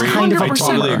 I and agree. it's kind of a 100%. I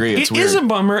totally bummer. agree. It's It is weird. a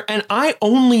bummer, and I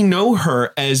only know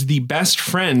her as the best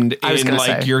friend was in gonna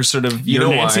like say. your sort of You your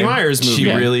know Nancy why? Myers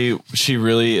movie. She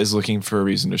really is looking for a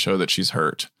reason to show that she's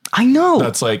hurt. I know.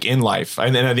 That's like in life.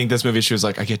 And then I think this movie, she was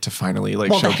like, I get to finally like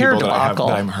Well, show the hair people debacle.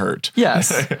 that I'm hurt.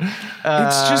 Yes.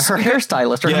 It's just her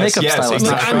hairstylist or her Yes, makeup yes, stylist.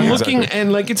 exactly. I'm Exactly. looking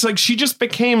and like it's like she just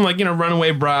became like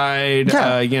runaway bride.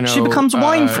 Yeah. She becomes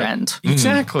wine friend.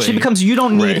 Exactly. She becomes you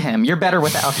don't need Right. him. You're better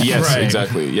without him. Yes, Right.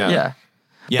 exactly. Yeah. Yeah.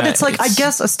 Yeah. But it's like I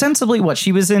guess ostensibly what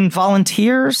she was in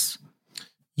Volunteers.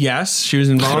 Yes, she was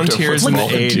in Volunteers in Like,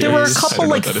 the 80s. There were a I don't couple know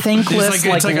like what that is. thankless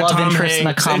like, a love Tom interest in a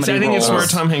Hanks- comedy I think it's roles. where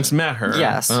Tom Hanks met her.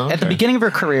 Yes, Oh, at the okay. beginning of her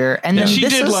career, and then She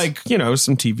this did is, like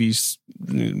some TV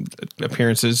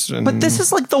appearances. And But this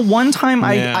is like the one time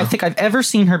Yeah. I think I've ever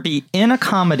seen her be in a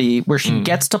comedy where she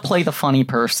gets to play the funny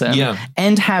person Yeah.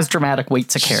 and has dramatic weight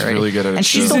to carry. really good at it, and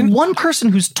she's too. the one person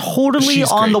who's totally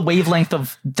She's on great. the wavelength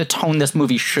of the tone this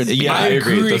movie should be. Yeah, I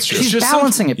agree. That's true. She's Just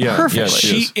balancing it yeah, perfectly. yeah,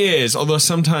 she is, although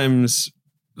sometimes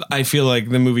I feel like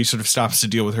the movie sort of stops to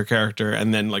deal with her character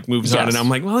and then like moves on, Yes. and I'm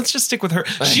like, well, let's just stick with her.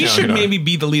 She know, should I know. maybe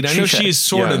be the lead. I She know should. she is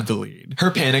sort Yeah. of the lead. Her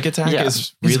panic attack Yeah.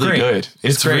 is It's really great. good.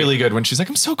 It's great. really good when she's like,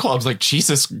 I'm so cold. I was like,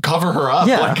 Jesus, cover her up.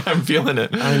 Yeah. Like, I'm feeling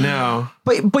it. I know.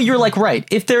 But you're like right.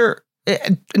 If they're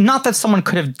not that someone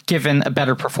could have given a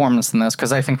better performance than this,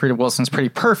 because I think Rita Wilson's pretty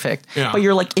perfect. Yeah. But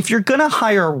you're like, if you're gonna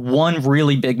hire one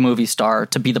really big movie star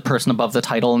to be the person above the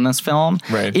title in this film,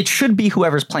 Right. it should be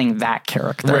whoever's playing that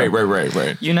character.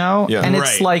 Right. You know? Yeah. And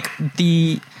it's Right. like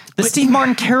the Steve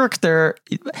Martin character,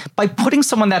 by putting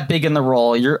someone that big in the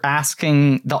role, you're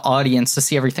asking the audience to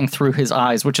see everything through his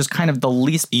eyes, which is kind of the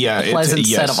least Yeah, pleasant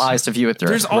set yes. of eyes to view it through.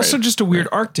 There's also just a weird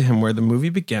arc to him where the movie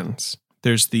begins.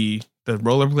 There's the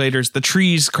rollerbladers, the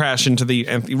trees crash into the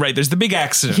empty. Right, there's the big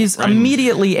accident. He's right?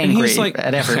 immily And angry he's like,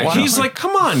 at everyone. He's like,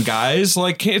 come on, guys.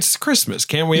 Like, it's Christmas.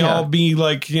 Can't we Yeah. all be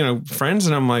like, friends?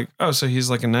 And I'm like, oh, so he's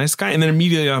like a nice guy. And then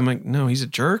immediately I'm like, no, he's a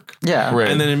jerk. yeah. Right.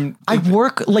 And then I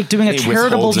work like doing a He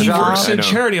charitable withholds it. he job, works I in know.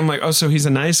 charity. I'm like, oh, so he's a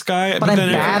nice guy. but I'm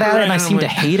then bad at it and I I'm seem to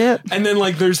like- hate it. And then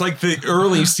like there's like the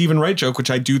early Stephen Wright joke,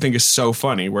 which I do think is so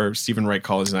funny, where Stephen Wright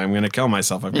calls and I'm going to kill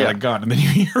myself. I've got Yeah. a gun. And then you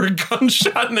hear a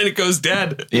gunshot and then it goes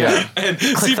dead. Yeah. And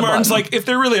the Steve Martin's button. like, if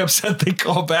they're really upset, they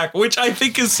call back, which I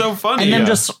think is so funny. And then Yeah.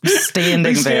 just standing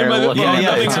They stand there by the looking. phone, Yeah,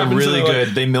 nothing it's a happens, really and they're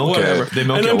good- they milk it. whatever. They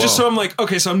milk and it I'm just well. so I'm like,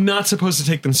 okay, so I'm not supposed to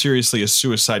take them seriously as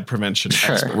suicide prevention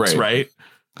experts, Right. right?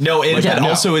 No, and Yeah, no.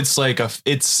 also it's like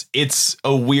it's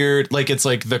a weird, like it's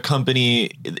like the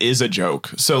company is a joke.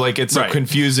 So like it's Right. a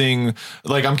confusing,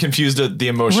 like I'm confused at the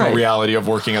emotional Right. reality of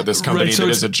working at this company Right, so that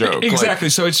it's- is a joke. Exactly.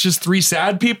 So it's just three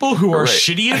sad people who are Right.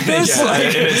 shitty at this. Yeah, Like-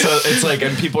 and it's like,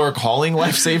 and people are calling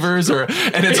lifesavers,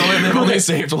 and it's only they've only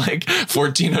saved like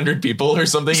 1,400 people or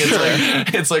something.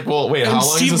 It's like, well, wait, how And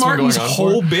long Steve has this Martin's been going on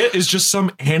whole for? bit is just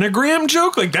some anagram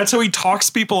joke. Like that's how he talks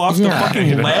people off the Yeah.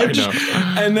 fucking I know. ledge.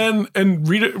 And then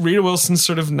Rita Wilson's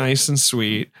sort of nice and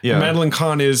sweet. Yeah. Madeline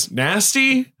Kahn is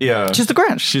nasty. Yeah, She's the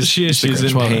Grinch. she's the in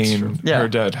Grinch. Well, that's pain. true. Yeah. Her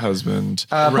dead husband.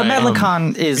 But Right. Madeline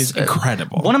Kahn is Is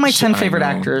incredible. One of my 10 I favorite know.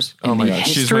 actors Oh in my the god,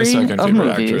 she's history my second of favorite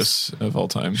movies. actress of all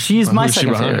time. She's my Who's she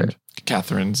second behind? favorite.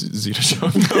 Catherine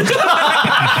Zeta-Jones.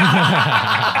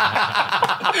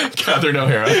 Catherine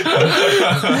O'Hara.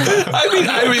 I mean,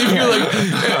 if you're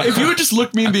like, if you would just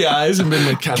look me in the eyes and been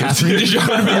like, Catherine Zeta-Jones,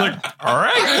 I'd be like, all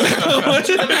right.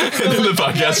 And then the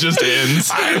podcast just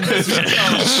ends.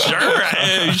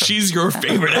 Sure, she's your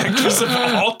favorite actress of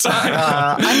all time.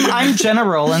 I'm Jenna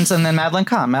Rollins and then Madeline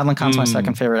Kahn. Madeline Kahn's my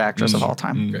second favorite actress of all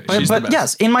time. But, She's the but best.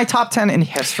 yes, in my top 10 in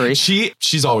history.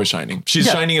 She's always shining. She's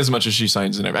Yeah. shining as much as she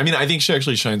shines in every. I mean, I think she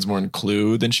actually shines more in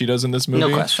Clue than she does in this movie.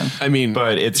 No question. I mean,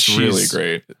 But it's she's really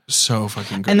great. So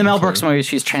fucking good. In the Mel Clue. Brooks movies,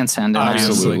 she's transcendent.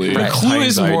 Absolutely. Right. Clue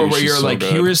is Anxiety, more where she's you're so like,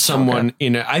 good. here is someone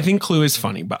in it. I think Clue is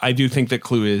funny, but I do think that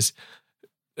Clue is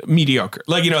mediocre.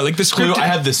 Like, like the Clue, script. I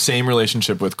have the same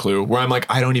relationship with Clue where I'm like,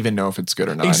 I don't even know if it's good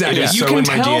or not. Exactly. It is You so can in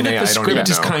my tell DNA, that the I don't script even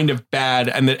is know. kind of bad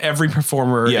and that every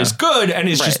performer Yeah. is good and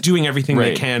is just Right. doing everything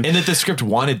they can. And that the script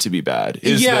wanted to be bad.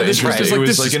 Yeah, the the script interesting- is like, it was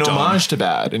this like is an dumb. homage to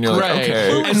bad. And you're like, Right. okay.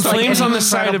 Clue And It's like Flames an on the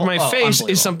Side of My incredible- Face unbelievable.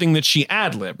 is something that she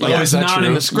ad-libbed. Like, Yeah, it is was that not in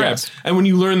true? the script. Yes. And when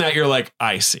you learn that, you're like,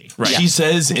 I see. Right. She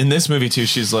says in this movie too,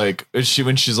 she's like,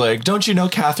 when she's like, don't you know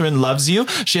Catherine loves you?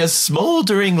 She has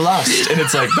smoldering lust. And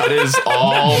it's like, that is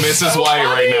all Mrs. White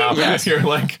right now. Yes. You're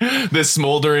like this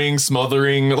smoldering,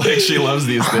 smothering. Like she loves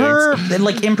these Her things.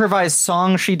 like improvised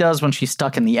song she does when she's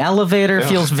stuck in the elevator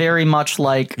feels very much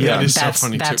like Yeah, it is so that's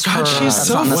funny, too. that's God, her. she's that's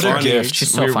so on the What song. a gift.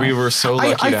 She's so we funny. were so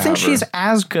lucky I to think have she's her.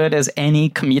 as good as any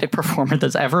comedic performer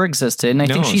that's ever existed, and I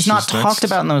think she's not she's talked next.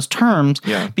 about in those terms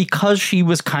Yeah. because she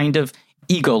was kind of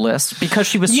egoless, because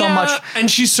she was so much.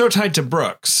 and she's so tied to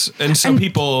Brooks, and so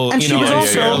people, and you she know, was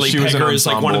also- fairly she was peg an her as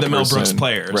like one of the Mel ensemble Brooks person.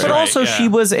 players. Right. But right, also, yeah. she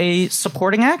was a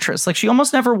supporting actress. Like she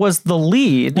almost never was the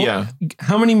lead. Yeah.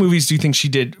 How many movies do you think she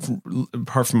did,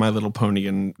 apart from My Little Pony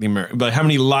and the American? But how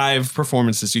many live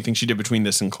performances do you think she did between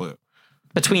this and Clue?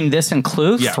 Between this and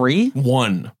Clue, 3.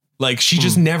 One. Like she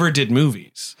just never did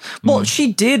movies. Well,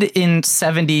 she did in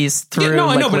 70s through. Yeah, no,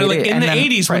 I know, but late- like in and the then-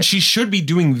 80s when right. she should be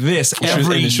doing this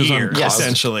every she was on year,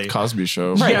 essentially. Cosby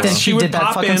Show. Right, Yes, then she would did that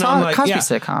pop fucking in song, on, like, Cosby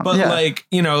sitcom. But Yeah. like,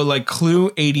 you know, like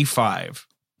Clue 85.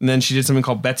 And then she did something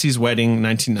called Betsy's Wedding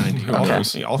 1990.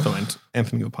 Okay. Also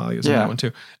Anthony LaPaglia was in Yeah. that one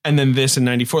too. And then this in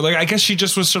 94. Like I guess she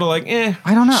just was sort of like,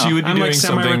 I don't know. She would be I'm, like, doing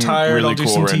something semi-retired, really I'll do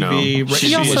cool some right TV. now.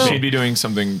 She also- She'd be doing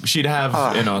something. She'd have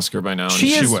an Oscar by now. and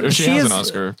she is- would. She she has is- an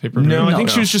Oscar. No, I think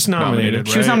she was just nominated.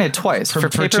 She was right? nominated twice for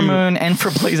Paper two- Moon and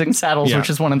for Blazing Saddles, Yeah. which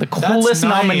is one of the That's coolest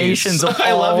nice. nominations of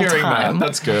I all love hearing time. that.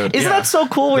 That's good. Isn't that so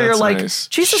cool? Where That's you're like, nice.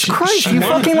 Jesus She- Christ, she you won-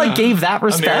 fucking like gave that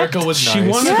respect. America was She nice.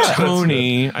 won Yeah. a That's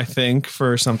Tony, I think,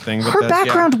 for something. But Her that-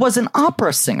 background was an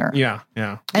opera singer Yeah,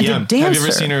 and Yeah. a dancer. Have you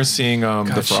ever seen her sing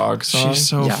the frog song? She's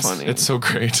so Yes. funny. It's so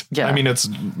great. Yeah. I mean,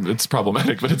 it's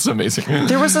problematic, but it's amazing.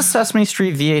 There was a Sesame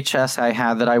Street VHS I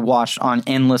had that I watched on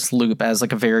endless loop as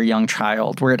like a very young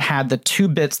child, where it had the 2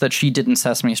 bits that she did in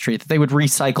Sesame Street that they would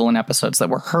recycle in episodes that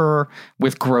were her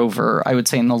with Grover, I would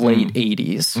say in the late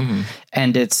 80s.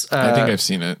 And it's I think I've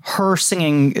seen it. her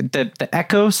singing the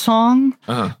Echo song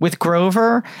with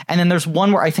Grover. And then there's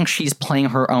one where I think she's playing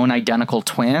her own identical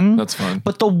twin. That's fun.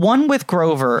 But the one with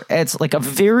Grover, it's like a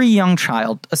very young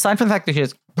child, aside from the fact that she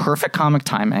has perfect comic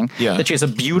timing, Yeah. that she has a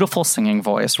beautiful singing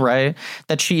voice, right?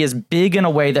 That she is big in a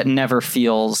way that never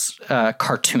feels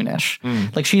cartoonish.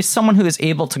 Like she's someone who is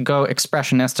able to go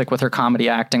expressionistic with her comedy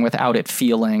acting without it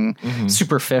feeling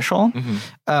superficial.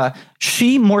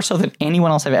 She, more so than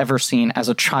anyone else I've ever seen as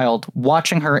a child,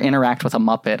 watching her interact with a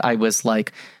Muppet, I was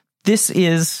like, this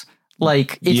is...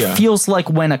 Like, it Yeah. feels like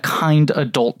when a kind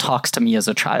adult talks to me as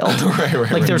a child.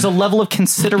 Like, there's a level of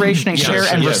consideration and care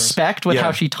and yes. respect with Yeah.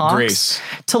 how she talks. Grace.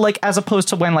 To, like, as opposed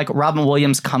to when, like, Robin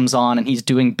Williams comes on and he's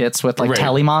doing bits with, like, Right.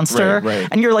 Telly Monster. Right.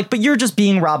 And you're like, but you're just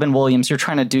being Robin Williams. You're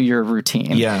trying to do your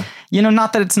routine. Yeah. You know,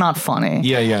 not that it's not funny.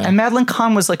 Yeah, yeah. And Madeline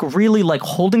Kahn was, like, really, like,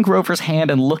 holding Grover's hand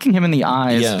and looking him in the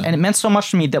eyes. Yeah. And it meant so much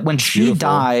to me that when she beautiful.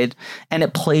 died and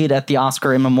it played at the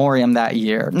Oscar in Memoriam that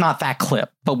year, not that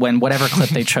clip, but when whatever clip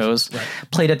they chose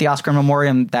played at the Oscar in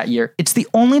Memoriam that year, it's the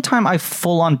only time I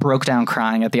full on broke down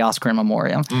crying at the Oscar in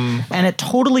Memoriam. And it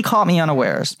totally caught me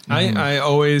unawares. I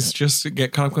always just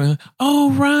get caught up going,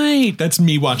 oh, right. That's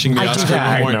me watching the I do Oscar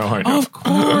that. Memorial. I know. Of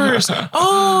course.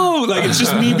 Oh, like it's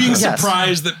just me being Yes.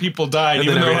 surprised that people died, And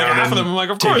even then though every like, now and half of then them I'm like,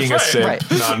 of course, taking a right. sip,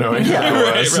 Right. not knowing Yeah. who it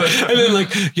Right, was. right. And then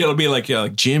like it'll be like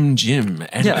Jim,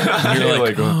 and Yeah. you're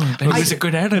like, Like, oh, that was a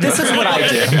good editor. This is what I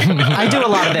do. I do a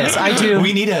lot of this. I do.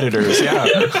 we need editors. Yeah.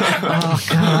 Oh,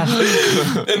 God.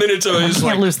 and then it's always can't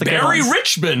like lose the good Barry ones.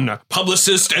 Richmond,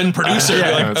 publicist and producer.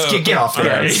 You're like, Get off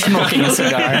there. Smoking a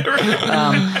cigar.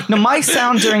 No, my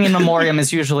sound during In Memoriam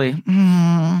is usually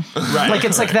right. like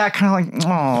it's like that kind of like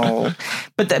oh.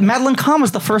 But Madeline Kahn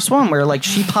was the first one where like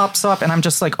she pops up and I'm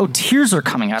just like, oh, tears are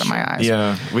coming out of my eyes.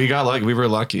 Yeah, we got lucky. We were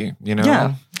lucky, you know.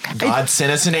 Yeah. God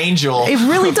sent us an angel. It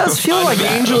really does feel like the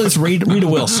that. angel is Rita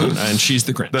Wilson, and she's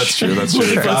the Grinch. That's true. That's true.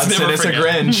 Sure. God Let's sent never us a forget.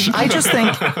 Grinch. I just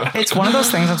think it's one of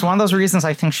those things. It's one of those reasons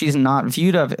I think she's not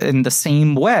viewed of in the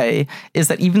same way is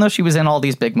that even though she was in all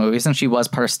these big movies and she was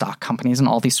part of stock companies and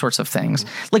all these sorts of things,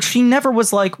 like she never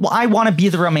was like, well, I want to be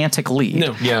the romantic lead.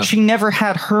 No. Yeah. She never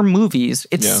had her movies.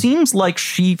 It Yeah. seems like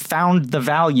she found the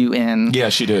value in, Yeah,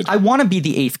 she did. I want to be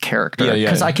the 8th character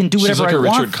because I can do whatever She's like I a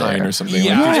want. Richard Kind there. or something.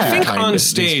 Yeah, Like, Yeah. I think kind on of these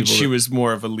stage people she that- was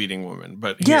more of a leading woman,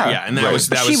 but Yeah. and that Right. was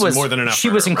She was more than enough. She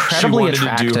for was her. incredibly She wanted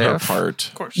attractive. to do her part.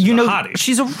 Of course, You know, hottie.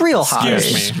 she's a real hottie.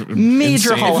 Excuse me.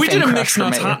 Major Insane. Hall If of we Fame did a crush mixed for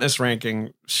nuts me. hotness ranking,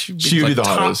 she'd be, She would be the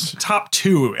top, hottest. top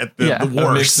 2 at the, Yeah. the A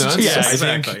worst. Mixed nuts? Yeah, I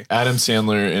exactly. think Adam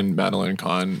Sandler and Madeline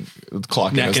Kahn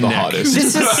clocking Neck as and the neck. hottest.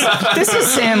 This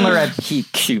is Sandler at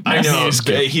peak cuteness.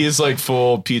 I know. He is like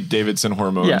full Pete Davidson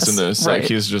hormones Yes, in this. right. Like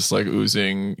he's just like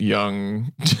oozing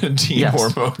young teen Yes.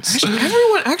 hormones.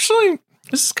 Everyone, actually,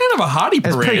 This is kind of a hottie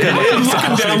parade. pretty good.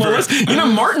 Looking down the list. You know,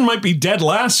 Martin might be dead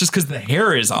last just because the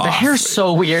hair is off. The hair's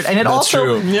so weird, and it That's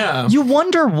also true. Yeah. you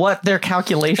wonder what their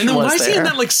calculation And then was why is he in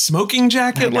that like smoking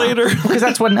jacket later? because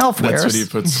that's what an elf That's wears. what he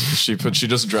puts. She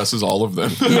just dresses all of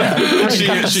them. Yeah. she,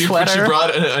 Got the she sweater,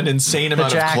 brought an insane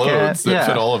amount jacket, of clothes that yeah.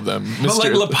 fit all of them. But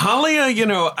like LaPaglia, you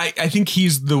know, I think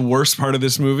he's the worst part of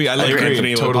this movie. I like agree.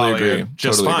 Anthony Totally LaPaglia agree.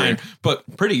 just Totally fine, agree.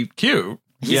 but pretty cute.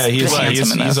 yeah, he's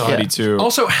handsome a enough, hottie yeah. too.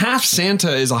 Also, half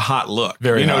Santa is a hot look.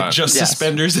 Very you know, hot. just Yes.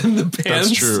 suspenders in the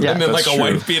pants. true. Yeah. And then That's like a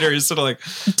true. white beater is sort of like,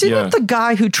 Didn't Yeah. the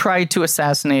guy who tried to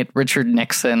assassinate Richard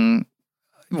Nixon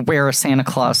wear a Santa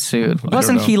Claus suit?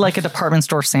 Wasn't know. he like a department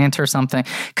store Santa or something?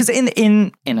 Because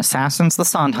in Assassins, the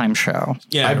Sondheim show,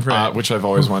 yeah, right. which I've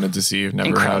always wanted to see.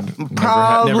 Never had the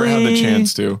Probably-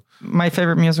 chance to. my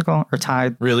favorite musical, or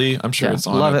tied. Really, I'm sure Yeah. it's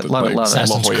on. Love at it, the, love it, like, love it. La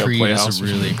Assassin's Jolla Creed Playhouse. is a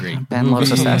really great. Ben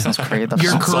loves Assassin's Creed. The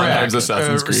You're song. correct. Sometimes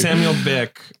Assassin's Creed. Samuel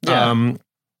Bick, Yeah.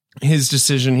 his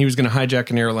decision, he was going to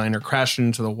hijack an airliner, crash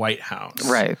into the White House.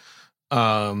 Right.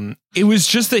 It was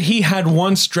just that he had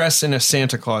once dressed in a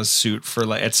Santa Claus suit for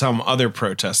like at some other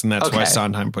protest, and that's why Okay.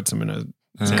 Sondheim puts him in a.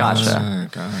 Gotcha.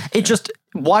 God. It just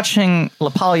watching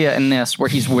LaPaglia in this, where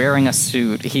he's wearing a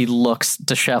suit, he looks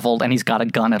disheveled, and he's got a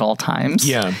gun at all times.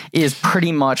 Yeah. is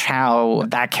pretty much how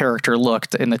that character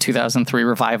looked in the 2003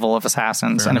 revival of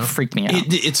Assassins, and it freaked me out.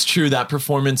 It's true. That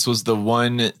performance was the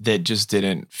one that just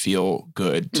didn't feel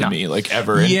good to No. me, like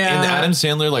ever. And Adam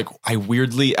Sandler, like I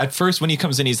weirdly at first when he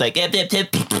comes in, he's like, "Ip, ip,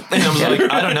 ip," and I was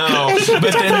like, I don't know,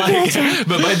 but then like,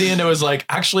 but by the end, I was like,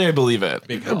 actually, I believe it.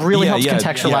 It really helps yeah,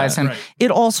 contextualize yeah, him. right.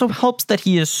 It also helps that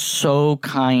he is so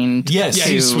kind. Yes, to,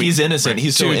 he's innocent.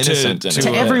 He's so To- innocent in to- to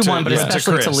it. everyone, but yeah.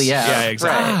 especially to Chris. Liel. Yeah,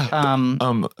 exactly.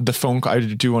 Right. The phone call. I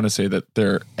do want to say that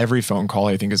every phone call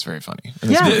I think is very funny. And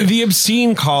Yeah. The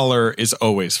obscene caller is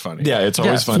always funny. yeah, it's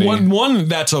always Yes. funny. One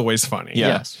that's always funny. Yeah.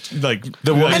 Yes. Like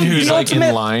The woman And who's the like ultimate-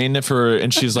 in line for,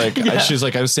 and she's like,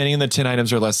 I was standing in the 10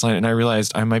 items or less line, and I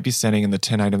realized I might be standing in the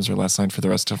 10 items or less line for the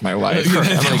rest of my life. Yeah, I'm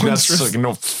that like, one's that's like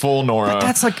no full Nora.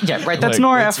 That's like, yeah, right. That's Like,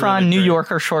 Nora that's Ephron, really New great.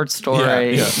 Yorker short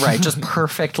story. Yeah, yeah. Right. Just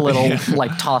perfect little,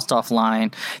 like, tossed off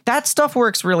line. That stuff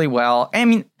works really well. I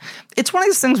mean, it's one of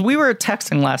these things, we were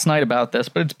texting last night about this,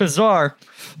 but it's bizarre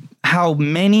how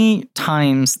many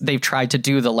times they've tried to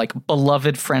do the, like,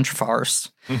 beloved French farce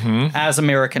as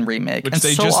American remake. which And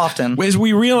they so just often. as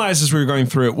we realized as we were going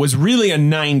through it, was really a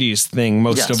 90s thing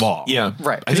most Yes. of all. yeah,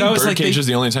 Right. I think I was like, Birdcage they- is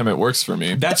the only time it works for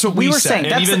me. That's what We we were said. saying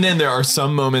And that's even then, there are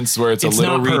some moments where it's a It's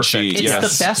little not perfect. reachy. It's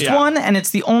Yes. the best Yeah. one, and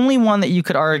it's the only one that you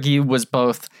could argue was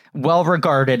both well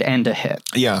regarded and a hit.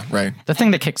 Yeah, right. The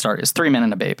thing that kickstarted is 3 Men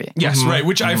and a Baby. Yes, right.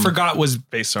 Which I forgot was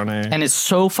based on a. And it's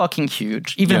so fucking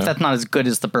huge, even if Yeah. that's not as good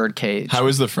as The Birdcage. How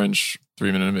is the French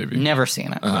 3 Minute Baby? Never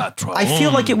seen it. Uh-huh. I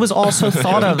feel like it was also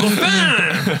thought of.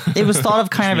 It was thought of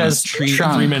kind of as three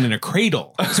Sean. men in a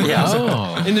cradle. Yeah.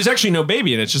 Oh, And there's actually no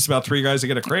baby in it. It's just about three guys that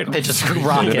get a cradle. They just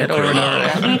rock it over and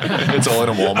over. It's all in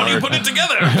a How do you Walmart. put it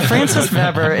together? Francis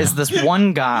Weber is this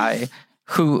one guy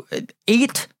who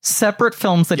 8 separate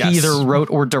films that he Yes. either wrote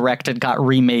or directed got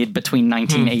remade between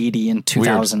 1980 and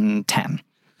 2010.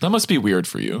 That must be weird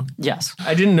for you. Yes.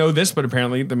 I didn't know this, but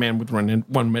apparently the man with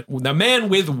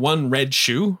one red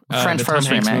shoe, French the Tom First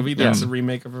Hanks remake, movie. That's yeah. a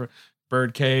remake of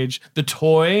Birdcage. The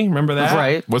Toy, remember that?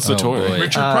 Right. What's the Oh, toy? boy.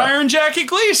 Richard Pryor and Jackie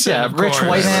Gleason. Yeah, of Rich course.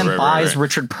 White Man Right, buys right.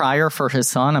 Richard Pryor for his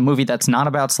son, a movie that's not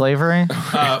about slavery.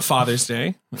 Father's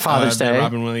Day. Father's The Day.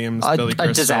 Robin Williams, Billy A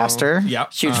Crystal. disaster.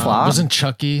 Yep. Huge flop. wasn't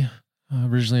Chucky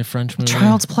originally a French movie?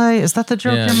 Child's Play? Is that the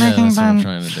joke yeah, you're yeah, making, that's what I'm Ben?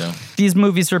 trying to do. These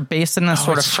movies are based in this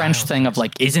sort of it's French Child's thing of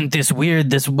like, isn't this weird?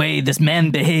 This way this man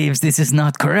behaves. This is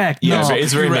not correct. Yeah, No.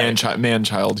 it's very Right.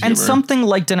 man-child humor. And something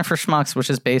like Dinner for Schmucks, which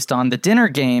is based on The Dinner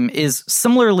Game, is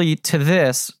similarly to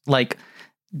this, like,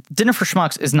 Dinner for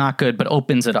Schmucks is not good, but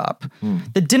opens it up.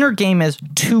 The Dinner Game is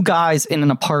 2 guys in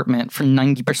an apartment for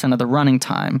 90% of the running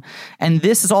time. And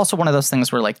this is also one of those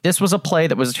things where, like, this was a play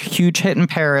that was a huge hit in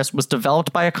Paris, was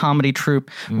developed by a comedy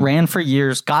troupe, ran for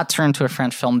years, got turned to a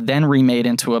French film, then remade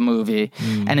into a movie,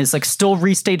 and is, like, still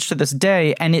restaged to this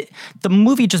day. And the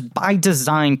movie just by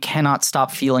design cannot stop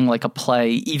feeling like a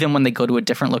play, even when they go to a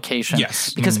different location.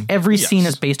 Yes. Because every scene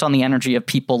Yes. is based on the energy of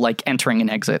people, like, entering and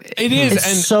exit. It is, It's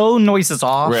and- so noises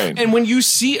off. Right. And when you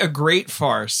see a great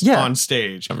farce Yeah. on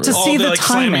stage, To all see the like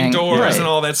slamming timing, doors right. and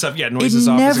all that stuff, yeah, noises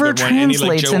off never is a good one. Any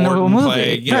like translates Joe into a Orton movie.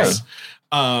 play, yes.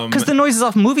 Because the Noises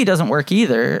Off movie doesn't work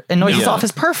either, and Noises Yeah. Off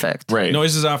is perfect. right.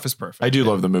 Noises off is perfect. I do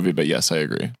love the movie, but yes, I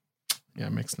agree. Yeah,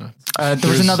 it makes nuts. There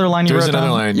was another line you There's wrote another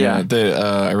down. line,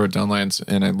 yeah. I wrote down lines,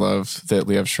 and I love that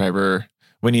Liev Schreiber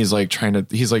when he's like trying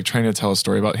to tell a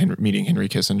story about meeting Henry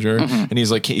Kissinger, and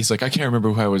he's like, I can't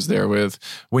remember who I was there with.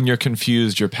 When you're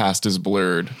confused, your past is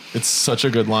blurred. It's such a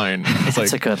good line. It's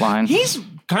It's a good line. He's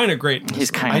kind of great.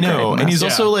 He's kind I of know, great. and he's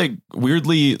also like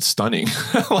weirdly stunning.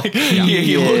 Like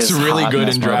he looks is really hot in good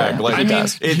this in drag. movie. Like I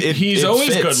mean, he's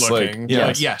always fits, good looking. Like,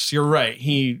 But yes, you're right.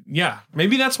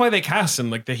 Maybe that's why they cast him.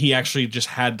 Like that, he actually just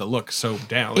had the look so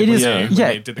down. Like, It is, when yeah.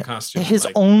 they did the costume. His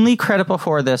like, only credit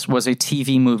before this was a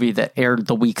TV movie that aired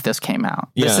the week this came out.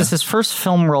 This Yeah. is his first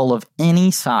film role of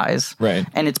any size, Right.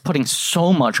 And it's putting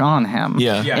so much on him.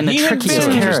 Yeah. in the he had trickiest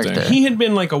been- character. He had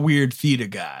been like a weird theater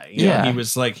guy. You know, Yeah. he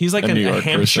was like he's like A New a York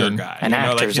Hampshire person. guy. An you know,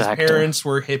 like actor's his actor. parents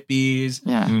were hippies.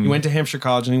 Yeah. He went to Hampshire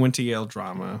College and he went to Yale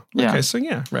Drama. Yeah. Okay, so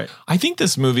yeah, right. I think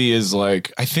this movie is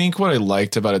like, I think what I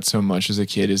liked about it so much as a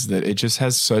kid is that it just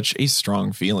has such a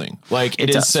strong feeling. Like it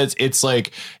does. it's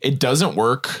like, it doesn't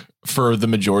work for the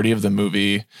majority of the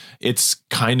movie. It's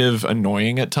kind of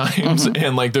annoying at times.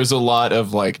 And like, there's a lot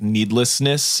of like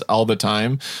needlessness all the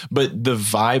time, but the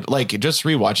vibe, like just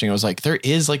rewatching, I was like, there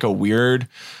is like a weird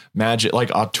magic, like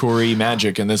auteur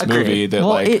magic in this movie that well,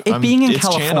 like it being in it's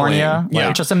California, channeling. like,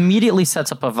 it just immediately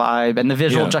sets up a vibe, and the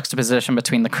visual Yeah. juxtaposition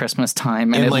between the Christmas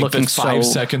time and, and it like looking the 5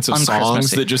 so seconds of songs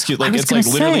un-Christmassy. that just keep I like was it's like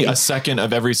gonna literally say. a second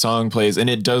of every song plays, and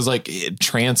it does like it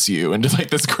trance you into like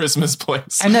this Christmas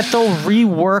place. And that they'll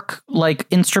rework like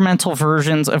instrumental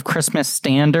versions of Christmas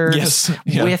standards Yes,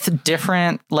 yeah. with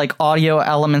different like audio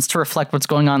elements to reflect what's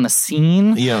going on in the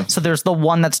scene. Yeah. So there's the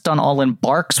one that's done all in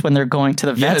barks when they're going to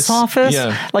the vet's Yes, office.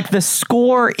 yeah. Like the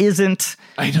score isn't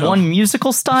I know. one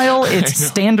musical style. It's know.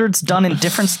 standards done in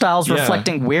different styles Yeah.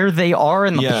 reflecting where they are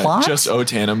in the yeah, plot. just O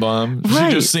Tannenbaum. Right.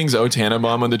 She just sings O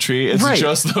Tannenbaum on the tree. It's Right.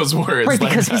 just those words. right, like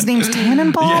because that. his name's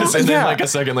Tannenbaum. Yes, and then Yeah. like a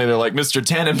second later, like Mr.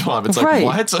 Tannenbaum. It's like Right.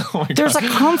 what? Oh my There's God. a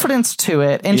confidence to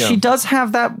it, and Yeah. she does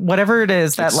have that whatever it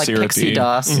is, that It's like pixie syrupy.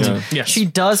 dust. Yeah. Yes. She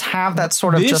does have that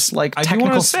sort of just like I do technical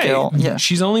wanna say, skill. Yeah.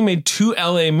 she's only made 2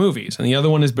 LA movies, and the other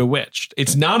one is Bewitched.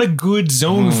 It's not a good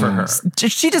zone for her.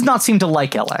 She does not seem to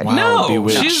like LA. Wow. No,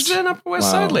 Bewitched. she's been Upper West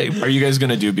Wow. Side lately. Are you guys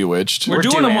gonna do Bewitched? We're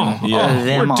doing them all. Yeah. Oh,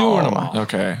 Them we're doing all. them all.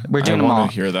 Okay, We're doing I them wanna all.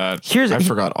 hear that. Here's- I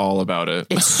forgot all about it.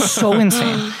 It's so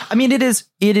insane. I mean, it is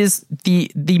the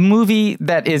movie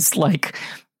that is like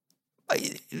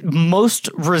most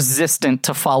resistant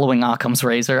to following Occam's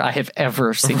razor I have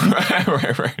ever seen.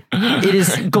 right. It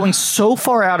is going so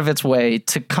far out of its way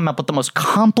to come up with the most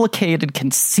complicated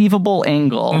conceivable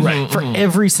angle for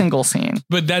every single scene.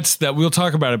 But that's that. We'll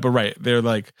talk about it. But right, they're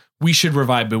like, we should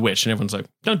revive Bewitched, and everyone's like,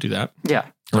 don't do that. Yeah.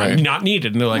 Right. Not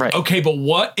needed. And they're like, Right. okay, but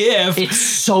what if It's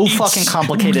so fucking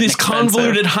complicated. This and expensive.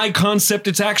 convoluted high concept.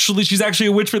 She's actually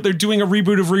a witch, but they're doing a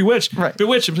reboot of Right.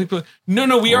 Bewitched. And people,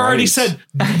 no, we already Right. said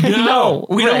no. No,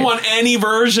 we right. don't want any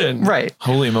version. Right.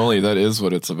 Holy moly, that is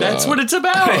what it's about. That's what it's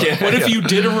about. Yeah, what if yeah. you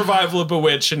did a revival of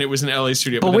Bewitched and it was an LA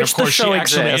studio? But then, of Bewitched, the course, she show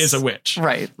actually exists. is a witch.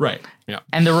 Right. Right. Yeah.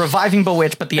 And they're reviving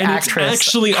Bewitched, but the And actress it's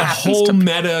actually a happens whole to-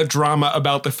 meta drama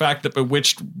about the fact that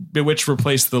Bewitched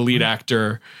replaced the lead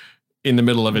actor in the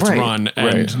middle of its Right. run, and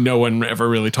Right. no one ever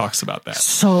really talks about that.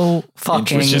 so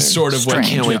fucking Which is sort of what strange. I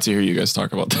can't wait to hear you guys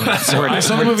talk about that. I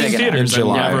saw the movie in digging it. theaters In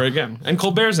July. and never again. And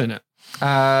Colbert's in it.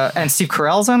 And Steve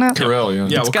Carell's in it. Carell, yeah.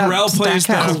 Yeah, well, got Carell plays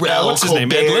the stacked cast. what's his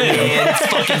name? Ed Lin. It's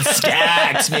fucking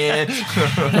stacked, man.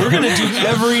 We're gonna do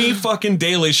every fucking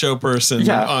Daily Show person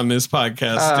Yeah. on this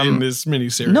podcast in this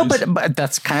miniseries. No, but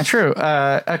that's kind of true.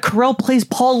 Carell plays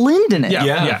Paul Lind in it.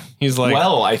 yeah. He's like,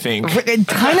 well, I think.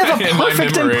 Kind of a In my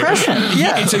perfect memory. impression.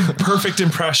 Yeah. it's a perfect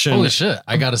impression. Holy shit!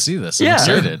 I got to see this. I'm Yeah.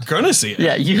 excited. Gonna see it.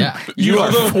 Yeah, you You are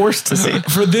although- forced to see.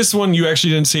 For this one, you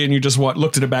actually didn't see it, and you just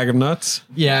looked at a bag of nuts.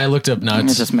 Yeah, I looked up Let me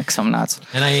nuts just mix some nuts.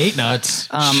 and I ate nuts.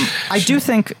 I do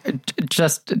think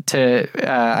just to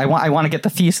I want to get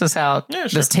the thesis out. Yeah,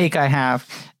 sure. This take I have.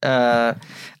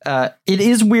 It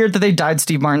is weird that they dyed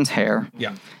Steve Martin's hair.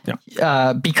 Yeah.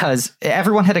 Because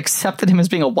everyone had accepted him as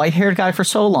being a white-haired guy for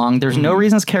so long. There's no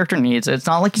reason his character needs it. It's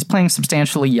not like he's playing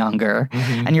substantially younger.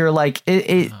 And you're like,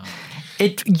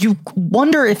 you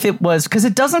wonder if it was, because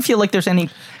it doesn't feel like there's any.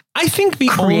 I think the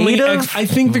Creative? I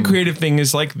think the creative thing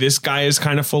is like, this guy is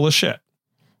kind of full of shit.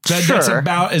 That's Sure.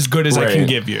 about as good as I can Right.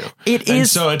 give you. It And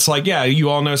is- so it's like, yeah, you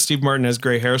all know Steve Martin has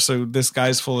gray hair, so this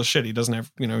guy's full of shit. He doesn't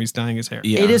have, he's dyeing his hair.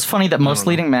 Yeah. It is funny that most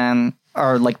leading men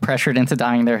are like pressured into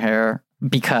dyeing their hair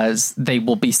because they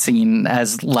will be seen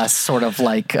as less sort of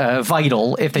like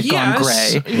vital if they've gone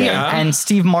gray. Yeah. And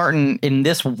Steve Martin in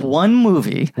this one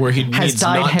movie Where he has needs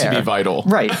dyed not hair. to be vital.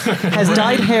 Right. Has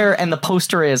dyed hair, and the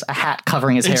poster is a hat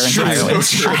covering his hair true. entirely.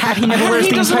 It's true. A hat he never wears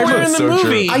He the doesn't entire wear in movie. the So true.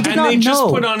 movie. I did and not they just know.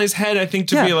 put on his head, I think,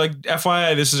 to Yeah. be like,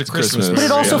 FYI, this is a Christmas Christmas. movie. But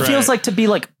it also Right. feels like to be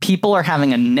like people are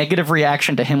having a negative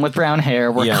reaction to him with brown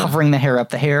hair. We're Yeah. covering the hair up.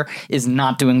 The hair is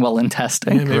not doing well in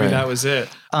testing. Yeah, maybe Right. that was it.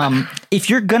 If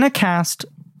you're gonna cast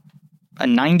a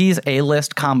 90s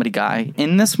A-list comedy guy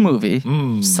in this movie,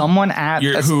 someone at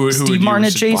Who would Steve you Martin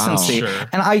suggest? adjacency. Wow. Sure.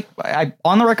 And I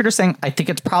on the record are saying I think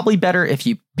it's probably better if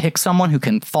you pick someone who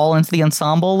can fall into the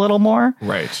ensemble a little more.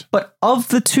 Right. But of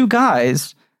the two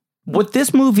guys, what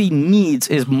this movie needs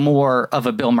is more of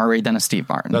a Bill Murray than a Steve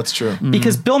Martin. That's true.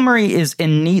 Because Bill Murray is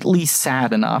innately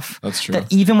sad enough That's true. that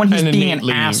even when he's And being an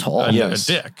innately asshole, a Yes.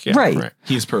 dick. Yeah, Right.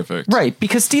 He's perfect. right?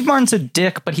 Because Steve Martin's a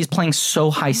dick, but he's playing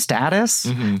so high status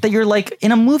that you're like,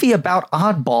 in a movie about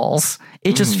oddballs,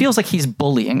 it just feels like he's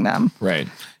bullying them. Right.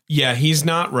 Yeah, he's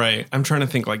not right. I'm trying to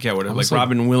think like, yeah, like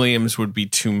Robin Williams would be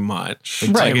too much.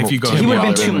 Right. Like if you go He to would have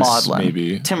been too Robbins, maudlin.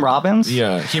 maybe. Tim Robbins?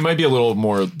 Yeah. He might be a little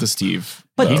more the Steve.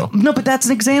 But though. no, but that's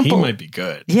an he example. might be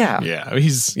good. Yeah. Yeah.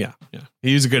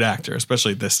 He's a good actor,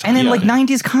 especially this time. And in Yeah. like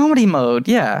 90s comedy mode,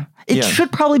 yeah. It Yeah.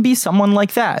 should probably be someone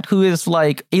like that who is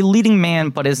like a leading man,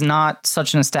 but is not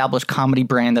such an established comedy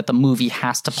brand that the movie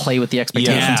has to play with the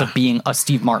expectations Yeah. of being a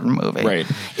Steve Martin movie. Right.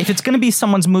 If it's going to be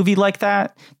someone's movie like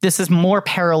that, this is more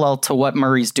parallel to what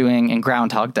Murray's doing in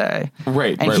Groundhog Day.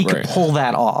 Right, And right, he could right. pull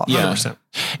that off. Yeah. 100%.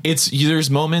 There's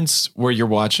moments where you're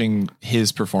watching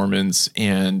his performance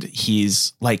and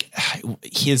he's like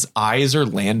his eyes are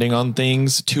landing on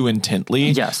things too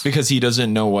intently. Yes. Because he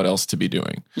doesn't know what else to be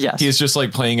doing. Yes. He's just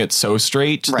like playing it so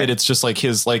straight Right. that it's just like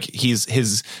his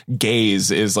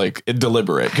gaze is like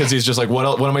deliberate because he's just like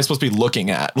what am I supposed to be looking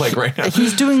at like right now?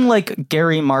 He's doing like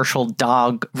Gary Marshall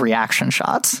dog reaction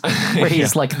shots where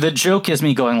he's like, the joke is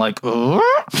me going like, "Ooh?"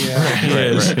 He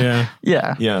is. Yeah.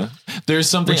 Yeah. Yeah. There's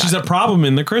something Which is a problem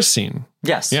in the Chris scene.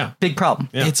 Yes. Yeah. Big problem.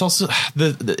 Yeah. It's also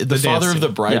the father dancing. of the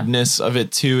brideness of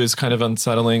it too is kind of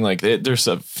unsettling. Like there's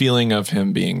a feeling of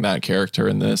him being that character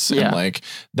in this, Yeah. and like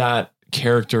that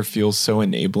character feels so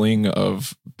enabling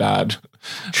of bad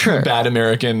Sure. bad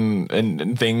American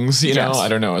and things, you know. Yes. I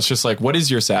don't know. It's just like, what is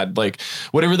your sad, like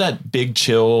whatever that big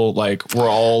chill, like we're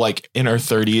all like in our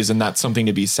 30s and that's something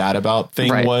to be sad about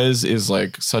thing Right. is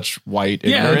like such white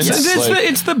Yeah, ignorance.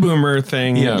 it's the boomer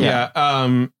thing. Yeah. Yeah.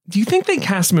 Do you think they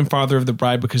cast him in Father of the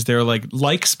Bride because they're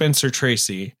like Spencer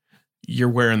Tracy, you're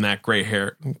wearing that gray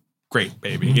hair? Great,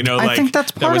 baby. You know, I like think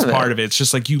that's that part was of it. part of it. It's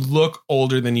just like you look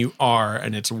older than you are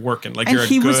and it's working. Like And you're a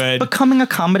he was good becoming a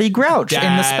comedy grouch in the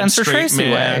dad, Spencer straight Tracy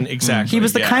man. way. Exactly. He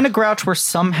was the yeah. kind of grouch where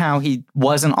somehow he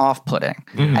wasn't off-putting.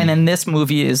 And then this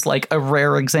movie is like a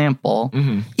rare example.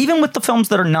 Even with the films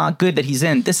that are not good that he's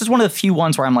in, this is one of the few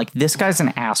ones where I'm like, this guy's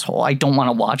an asshole. I don't want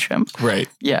to watch him. Right.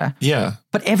 Yeah. Yeah.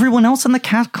 But everyone else in the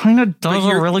cast kind of does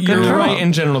a really good you're job. right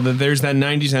in general that there's that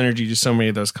 90s energy to so many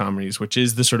of those comedies, which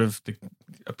is the sort of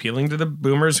appealing to the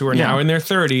boomers who are Yeah. now in their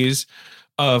 30s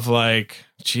of like,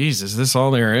 Jesus, is this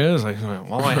all there is? Like,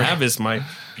 all I have is my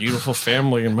beautiful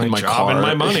family and my my job and car.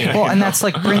 my money. Well, and that's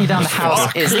like Bringing Down the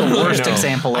House is the worst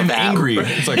example of I'm that. angry.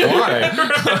 It's like,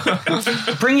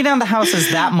 why? Bringing Down the House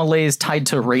is that malaise tied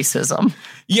to racism.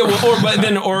 Yeah,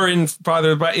 well, or in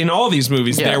Father, but in all these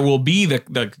movies, Yeah. there will be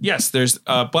the yes, there's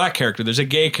a black character, there's a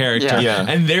gay character, Yeah. Yeah.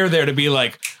 and they're there to be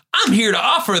like, I'm here to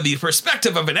offer the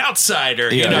perspective of an outsider,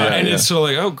 you Yeah, know, yeah, and yeah. it's sort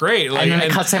of like, oh, great, like, And then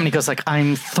it cuts him and he goes like,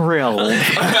 I'm thrilled. Or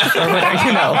whatever,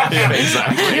 you know.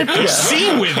 the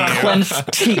scene with you.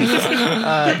 Clenched teeth.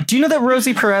 Do you know that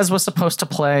Rosie Perez was supposed to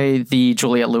play the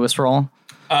Juliette Lewis role?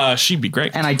 She'd be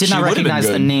great, And I did She not would've been recognize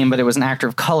the good. name, but it was an actor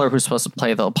of color who's supposed to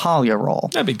play the Apalia role.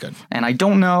 that'd be good. And I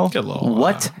don't know Get a little,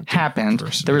 what happened.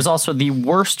 diversity. There is also the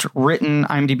worst written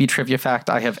IMDb trivia fact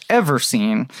I have ever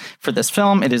seen for this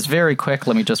film. It is very quick.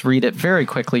 Let me just read it very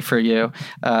quickly for you,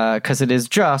 because it is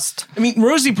just... I mean,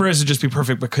 Rosie Perez would just be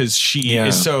perfect because she Yeah.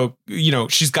 is so, you know,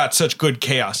 she's got such good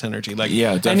chaos energy. Like,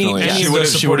 Yeah, definitely. Any She of would've-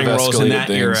 those she would've supporting roles in escalated that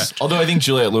era. Although I think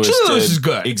Juliette Lewis, Juliette Lewis did is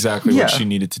good. exactly Yeah. what she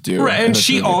needed to do. Right, in and this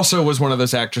she movie. also was one of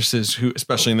those actresses who,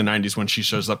 especially in the 90s, when she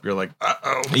shows up, you're like,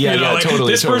 uh-oh. Yeah, You know, yeah, like,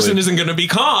 totally, This person isn't going to be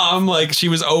calm. Like, she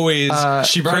was always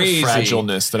She brought crazy. a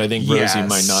fragileness that I think Rosie Yes.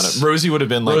 might not have. Rosie would have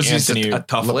been like Rosie's Anthony a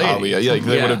tough LaPaglia. lady. Yeah, like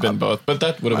they Yeah. would have been both, but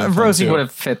that would have been fun Rosie too. would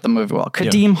have fit the movie well.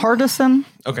 Kadeem Hardison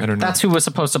Okay. I don't know. That's who was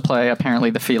supposed to play apparently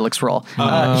the Felix role.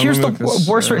 Here's the look this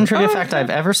worst written trivia up. fact I've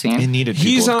ever It seen. needed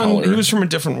people He's of on. color. He was from a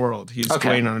different world. He's Okay.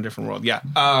 playing on a different world. Yeah,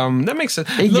 that makes sense.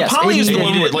 Yes, Lapalli is it the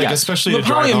one needed- where, like, yes. especially to Lapalli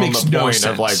drive home makes the no point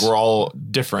sense. of like we're all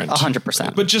different.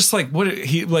 100%. But just like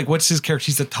what's his character?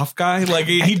 He's a tough guy. Like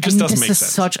he just doesn't make this sense.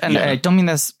 is such, and I don't mean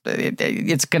this. It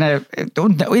is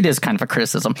kind of a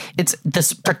criticism. It's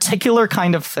this particular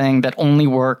kind of thing that only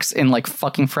works in like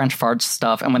fucking French fart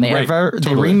stuff. And when they Right,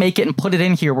 they remake it and put it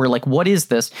in here, we're like, what is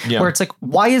this? Yeah. Where it's like,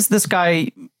 why is this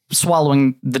guy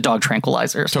swallowing the dog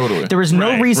tranquilizers? Totally. There is no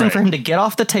Right, reason right. for him to get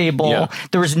off the table. Yeah.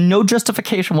 There is no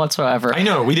justification whatsoever. I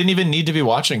know. We didn't even need to be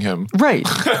watching him. Right.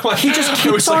 He just It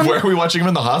keeps was on. like, where are we watching him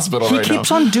in the hospital He right keeps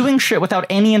now? on doing shit without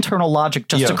any internal logic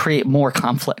just to Yeah. create more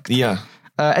conflict. Yeah.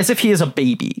 As if he is a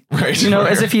baby, Right, You know,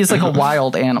 right. as if he is like a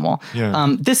wild animal.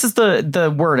 Yeah. This is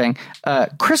the wording.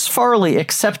 Chris Farley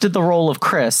accepted the role of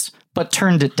Chris, but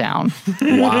turned it down.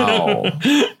 Wow.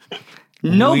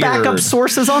 No Weird. backup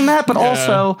sources on that, but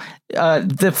also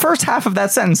the first half of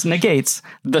that sentence negates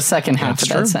the second half of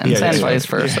that sentence, Yeah, and yeah, vice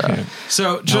yeah. versa.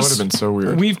 So just would've been so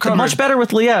weird. We've covered Much better with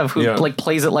Liev, who Yeah. like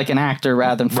plays it like an actor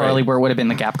rather than Farley, where it would have been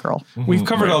the Gap Girl. We've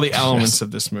covered all the elements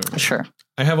of this movie. Sure.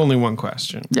 I have only one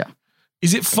question. Yeah.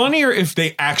 Is it funnier if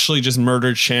they actually just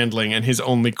murdered Chandling and his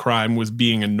only crime was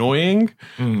being annoying?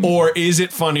 Or is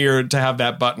it funnier to have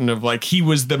that button of like he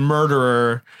was the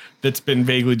murderer that's been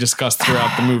vaguely discussed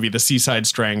throughout the movie, the Seaside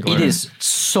Strangler? It is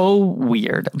so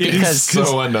weird It because is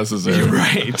So unnecessary. You're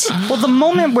right. well, the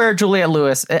moment where Juliette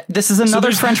Lewis, this is another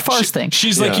there's- French farce thing.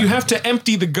 She's like, Yeah. you have to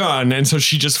empty the gun, and so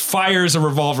she just fires a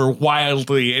revolver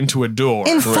wildly into a door.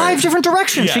 In 5 different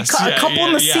directions. Yes, she cut yeah, a couple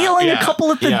in the yeah, ceiling, yeah. a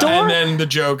couple at the Yeah. door. And then the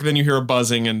joke, then you hear a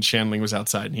buzzing, and Chandling was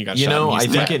outside, and he got You shot. know, and I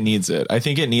he's think dead. it needs it. I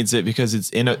think it needs it because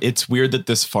it's weird that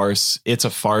this farce, it's a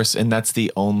farce, and that's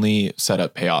the only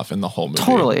setup payoff in the whole movie.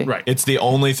 Totally. Right. It's the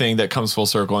only thing that comes full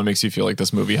circle and makes you feel like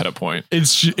this movie had a point. It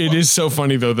is so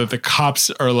funny though that the cops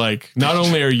are like, not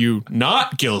only are you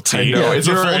not guilty, I know, it's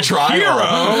a you're full trial.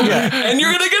 hero, and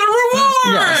you're gonna get a reward.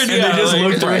 Yes. And they just like-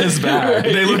 look through his bag.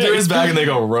 They look through his bag and they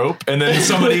go rope, and then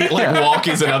somebody like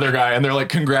walkies another guy, and they're like,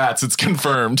 "Congrats, it's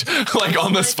confirmed!" Like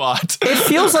on the spot. It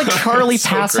feels like Charlie So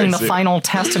passing the crazy. final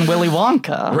test in Willy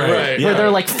Wonka. Right. Where Yeah. they're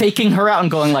like faking her out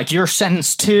and going like, you're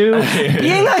sentenced to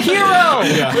being a hero.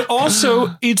 But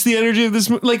also, it's the energy of this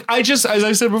movie. Like, as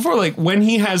I said before, like when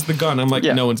he has the gun, I'm like,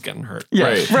 Yeah. no one's getting hurt. Yeah,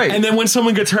 Right. right. And then when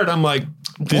someone gets hurt, I'm like,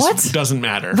 this What? doesn't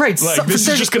matter. Right. Like, this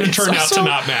is just going to turn out to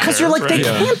not matter. Because you're like, they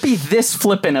right? can't be this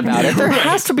flippant about it. There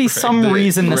has to be some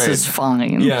reason this right. is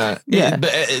fine. Yeah. Yeah.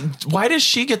 But, why does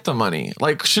she get the money?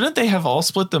 Like, shouldn't they have all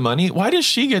split the money? Why does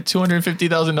she get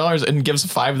 $250,000 and gives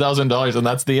 $5,000 and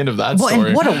that's the end of that Well, story?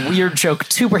 and what a weird joke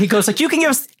too, where he goes like, "You can give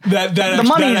us That the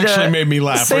money that actually to made me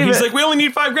laugh. Where save he's it." like, we only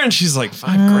need $5,000. She's like,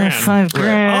 $5,000.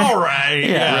 $5,000. All right.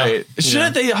 Yeah. Right.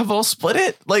 Shouldn't they have all split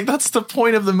it? Like, that's the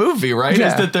point of the movie, right? Yeah.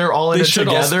 Is that they're all in They it should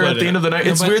all together split at the it. end of the night.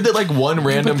 Yeah, It's but- weird that like one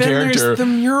random then there's character, the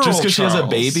mural, just because she has a Charles.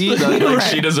 baby, that like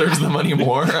she deserves the money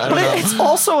more. I don't But know. it's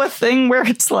also a thing where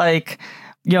it's like,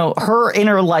 you know, her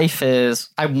inner life is,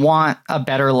 I want a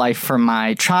better life for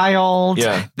my child.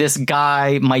 Yeah. This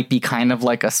guy might be kind of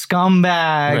like a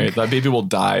scumbag. Right. That baby will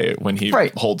die when he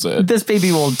Right. holds it. This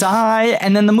baby will die.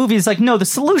 And then the movie's like, no, the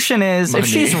solution is if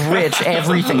she's rich,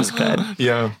 everything's good.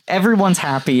 Yeah. Everyone's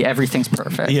happy. Everything's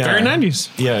perfect. Yeah. Very 90s.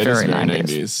 Yeah. It is Very very 90s.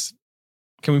 90s.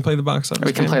 Can we play the box office?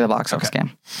 We can game? play the box office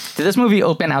game. Did this movie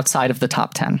open outside of the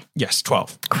top 10? Yes,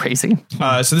 12. Crazy.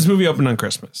 So this movie opened on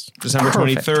Christmas, December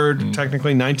Perfect. 23rd,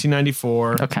 technically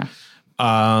 1994. Okay.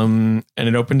 And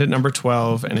it opened at number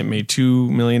 12, and it made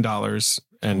 $2 million.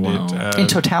 And it In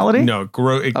totality? no,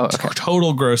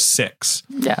 total gross $6.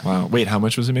 Yeah. Wow. Wait, how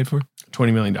much was it made for?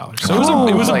 $20 million. So it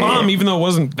was a Oh, bomb, yeah. even though it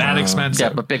wasn't that Yeah,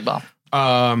 expensive. but big bomb.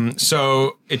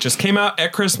 So it just came out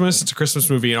at Christmas. It's a Christmas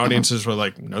movie, and audiences were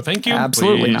like, "No, thank you.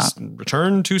 Absolutely Please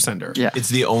return to sender." Yeah. It's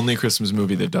the only Christmas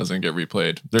movie that doesn't get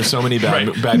replayed. There's so many bad,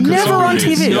 Right. bad Never Christmas on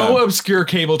movies. TV. No obscure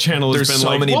cable channel has There's been so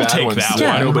like, many we'll bad take ones that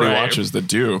that one. nobody Right. watches that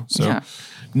do. So Yeah.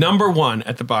 Number one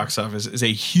at the box office is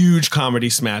a huge comedy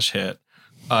smash hit.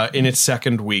 In its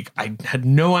second week, I had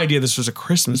no idea this was a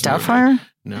Christmas movie. Doubtfire?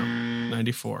 No,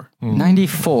 94.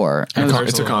 94.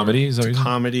 it's a comedy. Is that what you said?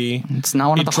 Comedy. It's not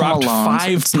one It of the Home dropped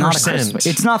Alones. It's not a 5%. Christmas.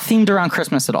 It's not themed around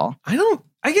Christmas at all.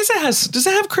 I guess it has. Does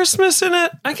it have Christmas in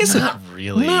it? I guess not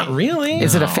really. Not really.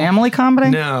 Is it a family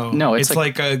comedy? No, No, it's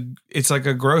like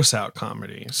a gross out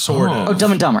comedy, sort of. Oh,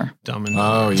 Dumb and Dumber. Dumb and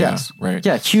Oh, yeah. Yes. Right.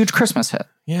 Yeah, huge Christmas hit.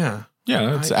 yeah.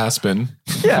 Yeah, it's Aspen.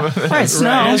 Yeah. Right, snow.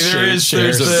 Right. Shades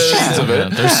There's of the- shades of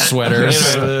it. There's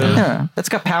sweaters. Yeah. Yeah, it's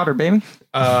got powder, baby.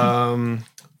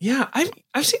 Yeah,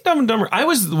 I've seen Dumb and Dumber.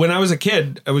 When I was a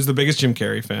kid, I was the biggest Jim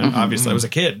Carrey fan. Obviously, I was a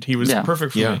kid. He was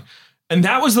perfect for me. And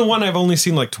that was the one I've only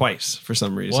seen like twice for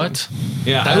some reason. What?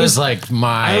 Yeah, that was like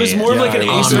my. I was more of like an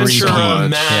Ace Ventura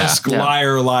Mask Yeah.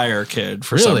 liar kid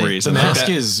for some reason. The Mask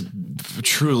is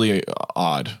truly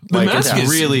odd. The Mask is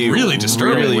really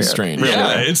disturbing, really weird. strange.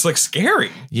 Yeah, it's like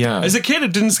scary. Yeah. As a kid,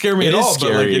 it didn't scare me It at is all, but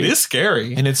like scary. it is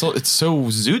scary. And it's so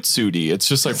zoot suity. It's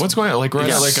just like, what's going on? Like we're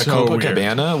at like a so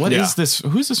Copacabana. What Yeah. is this?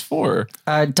 Who's this for?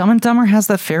 Dumb and Dumber has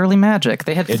that fairly magic.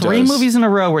 They had It 3 does. movies in a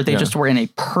row where they just were in a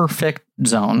perfect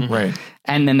zone. Right.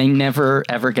 And then they never,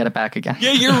 ever get it back again.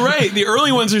 Yeah, you're right. The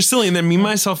early ones are silly, and then Me,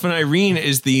 Myself, and Irene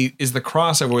is the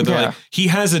crossover where they're like, he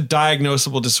has a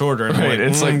diagnosable disorder. And I'm Right. like,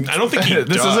 It's like, I don't think he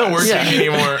this does. isn't working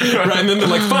anymore. Right, and then they're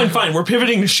like, fine, we're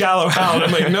pivoting to Shallow Hal. And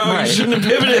I'm like, no, you shouldn't have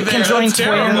pivoted there. Conjoined That's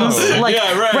terrible. twins. Like,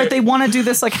 yeah, right. They want to do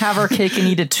this like have our cake and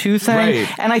eat it too thing.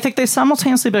 Right. And I think they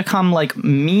simultaneously become like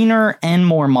meaner and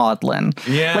more maudlin.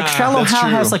 Yeah, Like Shallow that's Hal true.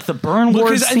 has like the burn ward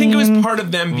Because scene. I think it was part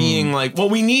of them being like, well,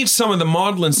 we need some of the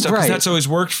maudlin stuff because Right. that's always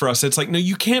worked for us. It's like, no,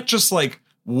 you can't just like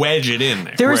wedge it in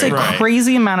there. There is a Right.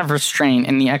 crazy amount of restraint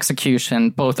in the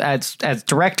execution, both as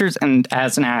directors and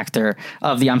as an actor,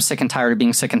 of the I'm sick and tired of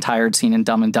being sick and tired scene in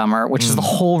Dumb and Dumber, which is the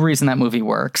whole reason that movie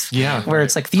works. Yeah. Where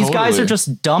it's like, these guys Totally. are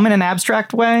just dumb in an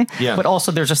abstract way, Yeah. but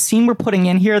also there's a scene we're putting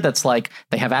in here that's like,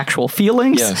 they have actual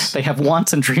feelings, Yes. they have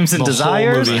wants and dreams and The whole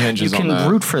desires, movie you hinges on can that.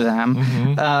 root for them.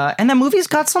 And the movie's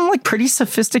got some like pretty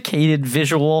sophisticated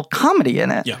visual comedy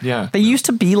in it. Yeah. Yeah. They used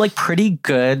to be like pretty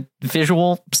good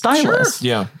visual stylists.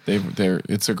 Yeah.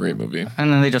 It's a great movie.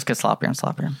 And then they just get sloppier and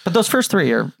sloppier. But those first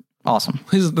 3 are awesome.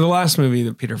 The last movie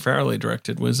that Peter Farrelly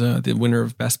directed was the winner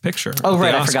of Best Picture. Oh, at the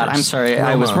right. I forgot. Oscars. I'm sorry.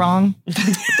 I was wrong.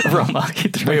 Roma.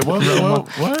 Wait,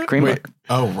 what? Green Wait. Book.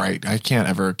 Oh, right. I can't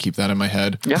ever keep that in my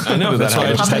head. Yeah. I know. That's why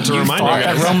I just had to remind you Thought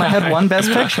that guys. Roma had won Best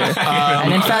Picture.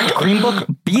 And in fact, Green Book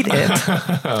beat it.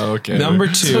 Oh, okay. Number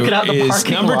 2 Took it out the is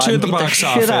parking number lot 2 at and the beat the box shit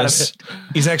out of office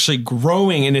is actually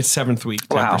growing in its 7th week.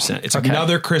 10%. Wow. It's Okay.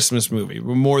 another Christmas movie.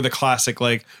 More the classic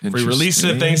like we released it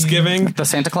at Interesting. Thanksgiving. The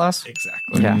Santa Claus?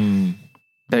 Exactly. Yeah.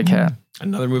 Big hit.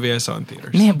 Another movie I saw in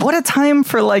theaters. Man, what a time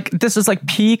for like, this is like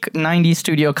peak 90s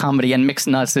studio comedy, and Mixed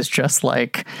Nuts is just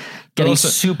like getting Also-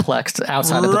 suplexed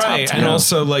outside of the top 10. and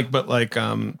also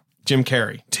Jim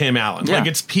Carrey, Tim Allen. Yeah. Like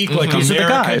it's peak. Like These are the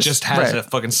America guys. just has Right. a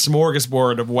fucking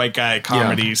smorgasbord of white guy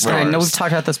comedy stars. I know we've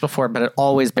talked about this before, but it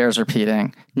always bears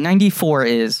repeating. 94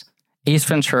 is Ace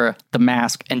Ventura, The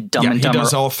Mask, and Dumb Yeah, and he Dumber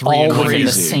does all three in within the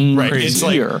crazy. same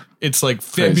Right. year. It's like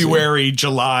February,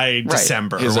 July,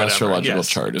 December. His or whatever. astrological Yes.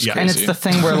 chart is Yeah. crazy. And it's the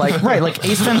thing where like, right, like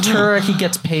Ace Ventura, he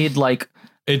gets paid like,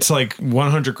 It's like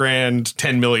 100 grand,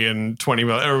 10 million, 20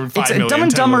 million, or 5 million. Dumb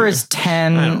and 10 Dumber million. is I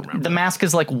 10, don't remember. The Mask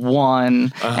is like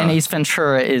 1, and Ace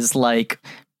Ventura is like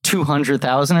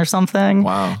 200,000 or something.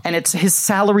 Wow. And it's his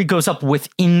salary goes up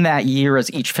within that year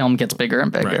as each film gets bigger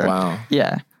and bigger. Right. Wow.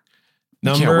 Yeah.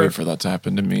 I can't wait for that to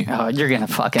happen to me. Oh, you're gonna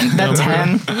fucking that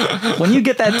 10. When you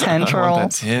get that 10, I want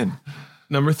Charles. that 10.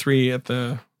 Number 3 at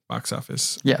the box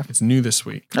office. Yeah. It's new this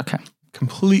week. Okay.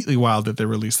 Completely wild that they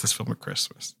released this film at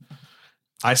Christmas.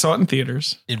 I saw it in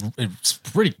theaters. It's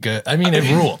pretty good. I mean, it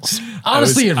rules.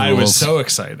 Honestly, it rules. I was so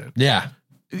excited. yeah.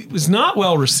 It was not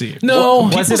well received. No. Was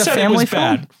People it a said family was film?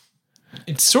 bad.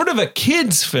 It's sort of a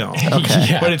kid's film, Okay.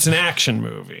 Yeah. but it's an action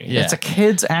movie. Yeah. It's a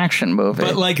kid's action movie.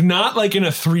 But like not like in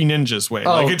a Three Ninjas way.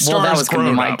 Oh, like it well, stars that was gonna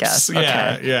be my grown-ups. guess.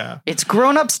 Yeah, Okay. yeah. it's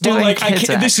grown-ups But doing like kids this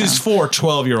action. is for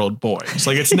 12-year-old boys.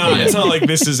 Like it's not. It's not like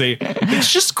this is a.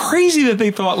 It's just crazy that they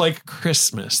thought like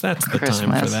Christmas. That's the time for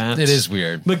Christmas. that. It is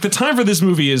weird. Like the time for this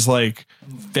movie is like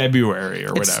February or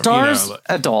It whatever. stars you know?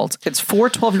 adults. It's for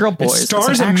 12-year-old It boys. stars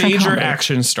it's a an action major comedy.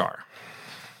 action star.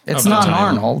 It's of the not time.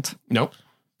 Arnold. Nope.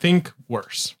 Think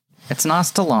worse. It's not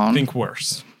Stallone. Think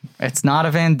worse. It's not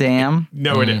a Van Damme.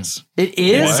 No, it is. It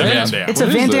is. It's a Van Damme. It's a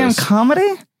What Van is Damme this? comedy.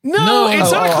 No,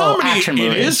 it's not a oh, action comedy. It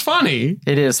movie. is funny.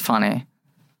 It is funny.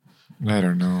 I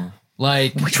don't know.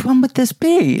 Like, Which one would this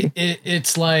be?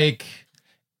 it's like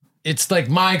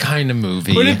my kind of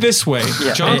movie. Put it this way: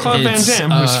 Jean-Claude Van It's,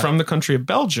 Damme, who's from the country of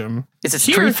Belgium, Is it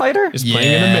here Street Fighter? is playing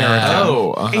in Yeah. America.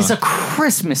 Oh, It's a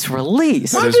Christmas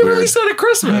release. Why is did they weird. release that at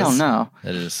Christmas? I don't know.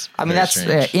 That is. I mean, very that's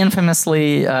strange.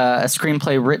 infamously a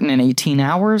screenplay written in 18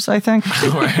 hours, I think.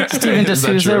 Steven Is that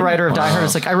D'Souza, true? writer of Die Hard, Wow.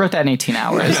 is like, I wrote that in 18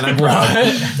 hours. And I'm proud.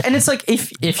 And it's like,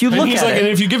 if you And look he's at like, it, and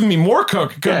if you give me more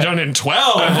coke, it could have Yeah. done it in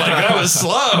 12. Like that was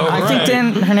slow. I think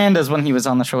Dan Hernandez, when he was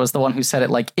on the show, was the one who said it.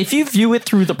 Like, if you view it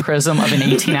through the prism prism of an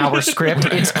 18-hour script,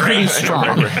 it's pretty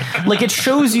strong. Like, it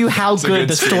shows you how good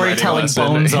the storytelling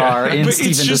bones are in But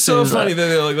Steven it's just so D'Souza. funny that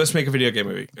they're like, let's make a video game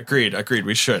movie. Agreed,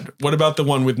 we should. What about the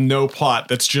one with no plot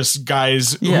that's just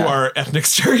guys who are ethnic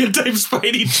stereotypes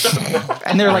fight each other?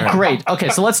 And they're like, great. Okay,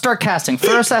 so let's start casting.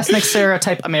 First ethnic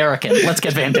stereotype, American. Let's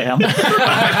get Van Damme.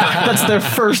 That's their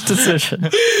first decision.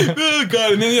 Oh,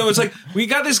 God. And then it's like, we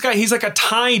got this guy. He's like a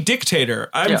Thai dictator.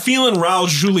 I'm feeling Raul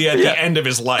Julia at the end of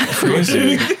his life.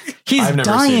 He's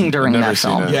dying during that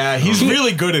film. Yeah, he's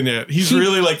really good in it. He's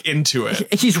really like into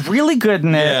it. He's really good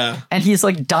in it. Yeah. And he's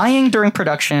like dying during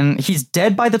production. He's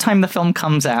dead by the time the film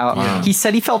comes out. Yeah. He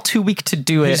said he felt too weak to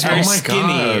do it. He's very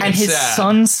skinny. And his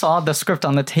son saw the script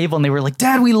on the table and they were like,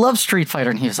 Dad, we love Street Fighter.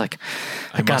 And he was like,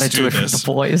 I gotta do it for the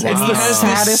boys. Wow. It's the He has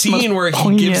saddest, this scene where he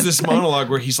poignant gives this thing. monologue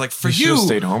where he's like, for You you, should've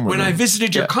stayed home with when I him.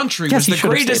 visited your country, Yes, was he the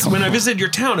should've stayed greatest, home when I with him. visited your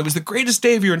town, it was the greatest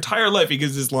day of your entire life. He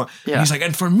gives this long, and he's like,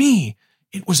 and for me,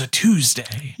 it was a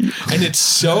Tuesday. And it's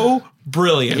so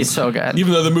brilliant. He's so good.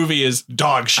 Even though the movie is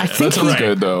dog shit. I think That's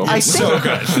good though. I It's think so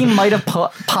good. he might have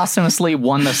posthumously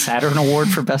won the Saturn Award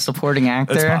for Best Supporting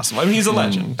Actor. That's possible. I mean, he's a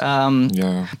legend.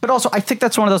 Yeah. But also, I think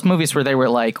that's one of those movies where they were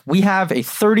like, we have a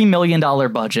 $30 million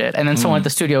budget. And then someone at the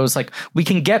studio was like, we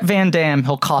can get Van Damme,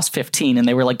 he'll cost 15. And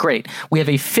they were like, great, we have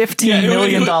a $15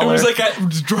 million. It was like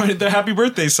the happy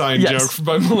birthday sign Yes. joke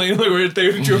by Mulaney where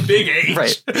they drew a big H.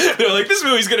 Right. They're like, this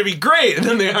movie's going to be great. And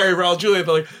then they hired Raul Julia.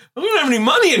 They're like, we don't have any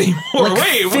money anymore.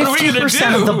 Wait, what are we going to do?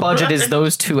 50% of the budget is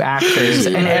those two actors,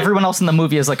 and everyone else in the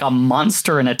movie is like a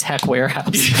monster in a tech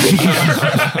warehouse.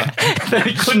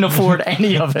 They couldn't afford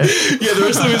any of it. Yeah, the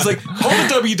rest of it is like, call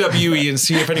the WWE and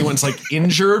see if anyone's like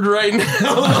injured right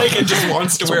now, like, and just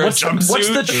wants to wear a jumpsuit. What's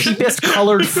the cheapest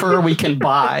colored fur we can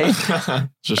buy?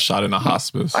 Just shot in a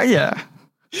hospice. Yeah.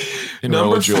 In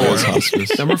Number Raul Julia's 4.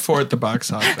 hospice. Number 4 at the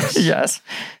box office Yes.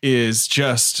 is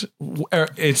just,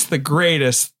 it's the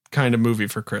greatest kind of movie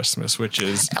for Christmas, which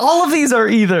is All of these are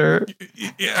either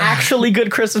actually good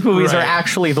Christmas movies or Right.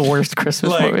 actually the worst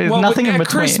Christmas movies. well, Nothing in at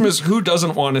between. Christmas, who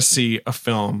doesn't want to see a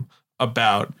film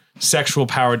about sexual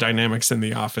power dynamics in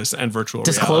the office and virtual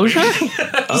Disclosure? reality?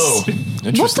 Oh, What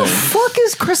interesting. the fuck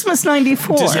is Christmas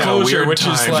 94? Disclosure, weird which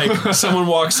is time. like someone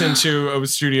walks into a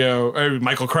studio, or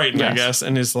Michael Crichton, I Yes. guess,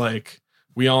 and is like,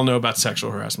 we all know about sexual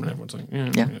harassment. Everyone's like,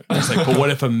 Yeah. It's like, but what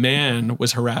if a man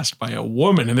was harassed by a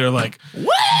woman? And they're like,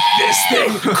 what? This thing,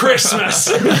 Christmas.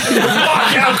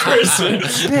 Walk out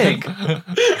Christmas. Big.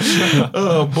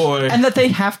 Oh, boy. And that they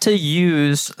have to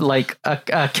use like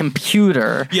a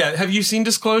computer. Yeah, have you seen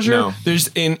Disclosure? No. There's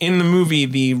in the movie,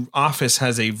 the office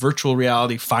has a virtual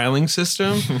reality filing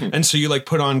system, and so you like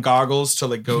put on goggles to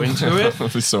like go into it.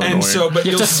 That'd be so and annoying. so, but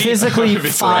You you'll have to see physically It'd be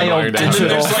so file annoying to and then digital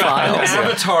there's like files. an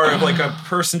avatar of like a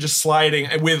person just sliding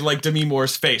with like Demi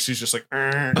Moore's face, who's just like,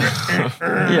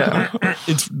 Yeah.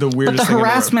 it's the But weirdest the thing in the world.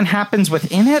 harassment happens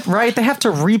within it, right? They have to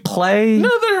replay. No,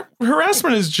 the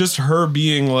harassment is just her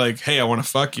being like, "Hey, I want to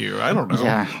fuck you." I don't know.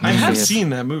 Yeah, I have maybe it's- seen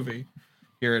that movie.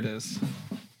 Here it is.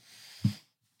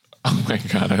 Oh my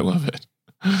God, I love it.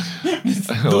 I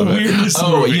The love it. weirdest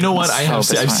Oh, movie. you know what? So I've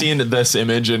bizarre. seen this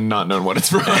image and not known what it's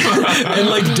from. And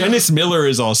like Dennis Miller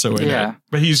is also in Yeah. it,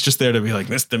 but he's just there to be like,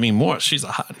 "This Demi Moore, she's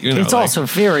a hot." You know, It's like, also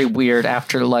very weird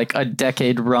after like a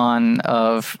decade run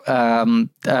of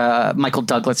Michael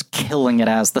Douglas killing it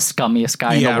as the scummiest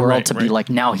guy in Yeah, the world right, to be right. like,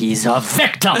 now he's a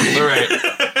victim. Right.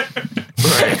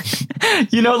 Right.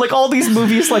 You know, like all these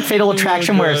movies like Fatal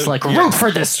Attraction where it's like, root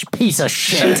for this piece of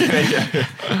shit.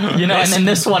 You know, and then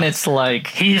this one it's like,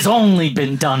 he's only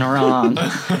been done wrong.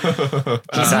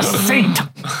 He's a saint.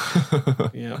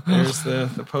 yeah. There's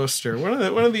the poster. One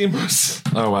of the most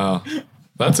Oh wow.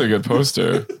 That's a good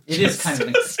poster. It is kind of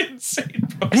insane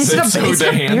And is It's so it a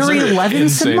the hands Barry are Levinson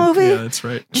insane. movie? Yeah, that's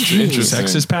right. Jeez.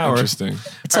 Sex is power. Interesting.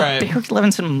 It's All a right. Barry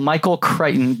Levinson, Michael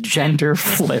Crichton, gender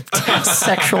flipped,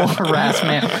 sexual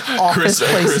harassment, office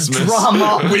place Christmas.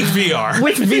 drama With VR.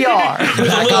 with VR.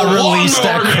 That got released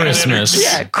at Christmas.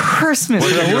 Yeah, Christmas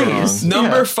What did I do release.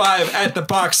 Number Yeah. 5 at the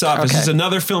box office Okay. is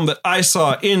another film that I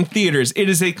saw in theaters. It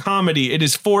is a comedy. It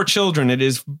is for children. It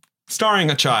is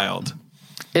starring a child.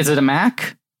 Is it a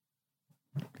Mac?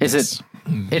 Is it?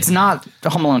 It's not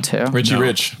Home Alone 2. Richie No.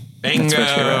 Rich. Bingo. It's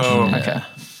Richie Rich. Okay.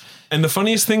 And the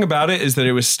funniest thing about it is that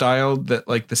it was styled that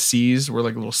like the C's were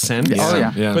like little cents. Oh,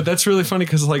 yeah. Yeah. But that's really funny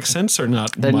because like cents are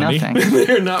not They're money. nothing.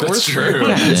 They're not That's worth true. very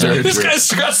much. Yeah. Very This true.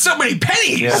 guy's got so many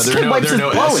pennies. Yeah, This there kid are no, wipes there are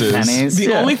his no blow with S's. pennies. The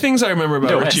Yeah. only things I remember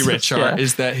about No Richie S's, Rich are yeah.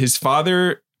 is that his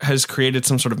father has created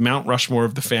some sort of Mount Rushmore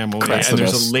of the family, That's and the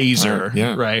there's best a laser, part,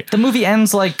 yeah. right? The movie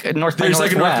ends like North by There's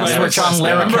like Northwest, a where John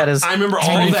Larroquette is. I remember all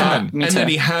turning that, fun. Me and too. that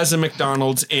he has a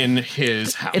McDonald's in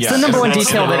his house. It's the number one it's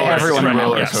detail a that roller- everyone it's a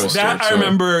roller remembers. coaster, That I too.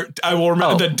 remember. I will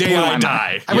remember the day blew my I mind.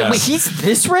 die. I went, Yes. wait, he's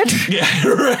this rich? Yeah,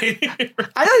 right.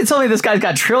 I know they told me this guy's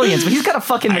got trillions, but he's got a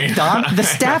fucking McDonald's. The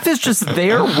staff is just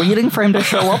there waiting for him to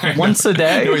show up once a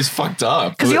day. No, he's fucked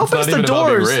up. Because he It's opens not the even about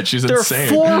being doors. Rich. He's there insane.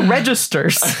 are 4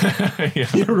 registers.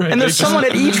 Right. And there's someone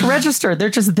at each register. They're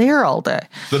just there all day.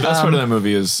 The best part of that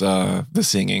movie is the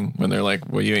singing when they're like,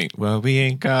 we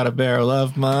ain't got a barrel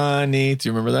of money. Do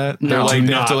you remember that? They're like,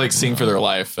 they have to like sing for their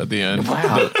life at the end.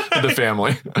 Wow. The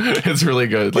family. It's really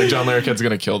good. Like John Larroquette's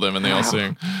going to kill them and they all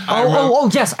sing. Oh,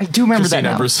 yes, I do remember Christine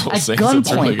that now. Ebersole At sings. gunpoint,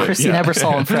 It's really good. Christine Yeah.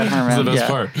 Ebersole and Fred Herman. It's the best yeah.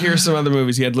 part. Here's some other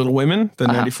movies. You had Little Women, the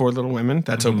 94 Little Women.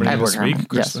 That's opening Edward this week, Herman,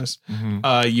 yes. Christmas.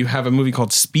 You have a movie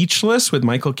called Speechless with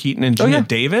Michael Keaton and Gina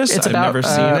Davis. It's I've about never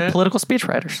seen it. political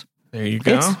speechwriters. There you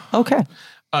go. It's okay.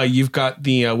 You've got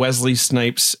the Wesley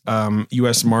Snipes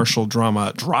U.S. Marshal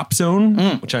drama Drop Zone,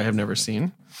 which I have never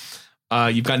seen.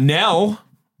 You've got Nell,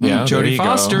 Yeah, there Jodie you go.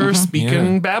 Foster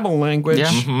speaking Yeah. Babel language.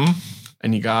 Yeah.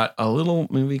 And you got a little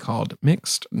movie called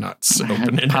Mixed Nuts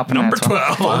opening at Popping number that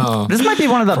one. 12 Wow. This might be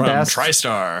one of the from best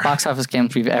TriStar. box office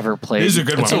games we've ever played. These are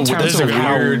good It's ones. In terms This is of a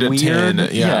how weird 10,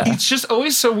 yeah. It's just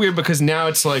always so weird because now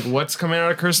it's like what's coming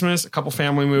out of Christmas? A couple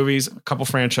family movies, a couple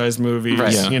franchise movies,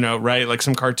 Right. Yeah. you know, right? Like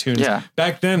some cartoons. Yeah.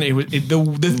 Back then,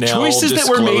 the Nell, choices that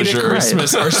were made at Disclosure.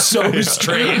 Christmas are so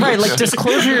strange. Right, like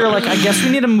Disclosure, you're like, I guess we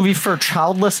need a movie for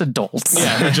childless adults.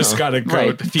 Yeah, they just got to go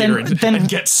Right. to the theater Then- and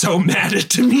get so mad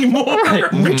at me more. Right.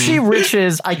 Richie Rich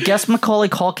is, I guess Macaulay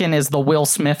Culkin is the Will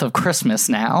Smith of Christmas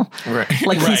now. Right.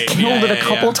 Like he's Right. killed Yeah, it a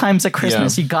couple yeah. times at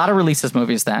Christmas. Yeah. You got to release his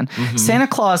movies then. Santa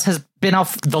Claus has been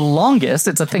off the longest.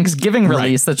 It's a Thanksgiving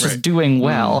release that's just right. doing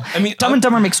well. I mean, Dumb and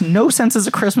Dumber makes no sense as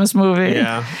a Christmas movie.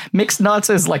 Yeah. Mixed Nuts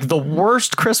is like the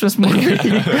worst Christmas movie.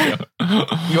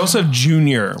 You also have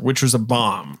Junior, which was a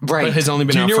bomb. Right. But has only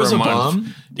been Junior out for was a a month.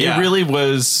 bomb. Yeah. It really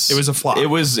was. It was a flop. It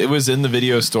was in the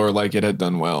video store like it had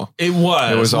done well. It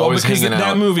was. It was always because hanging that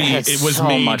out. movie, It had it was so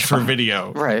made much for fun.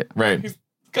 video. Right. Right.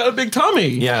 Got a big tummy.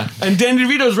 Yeah. And Danny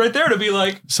DeVito's right there to be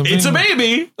like, Something- it's a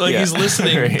baby. Like Yeah. he's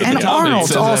listening. Right. to And the tummy. Arnold's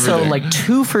says also everything. like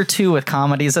 2 for 2 with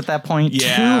comedies at that point.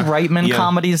 Yeah. 2 Reitman Yeah.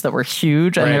 comedies that were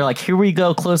huge. And Right. they're like, here we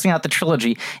go, closing out the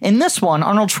trilogy. In this one,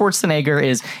 Arnold Schwarzenegger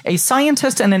is a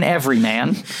scientist and an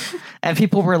everyman. And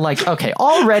people were like, okay,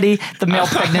 already the male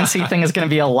pregnancy thing is going to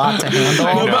be a lot to handle.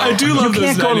 No, but I do You love those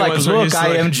can't go 90 like, ones where look, he's I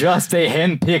like, am just a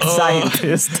henpicked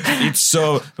scientist. It's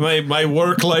so my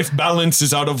work-life balance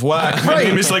is out of whack. My Right.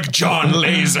 name is like John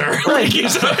Laser. Right.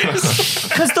 He's like,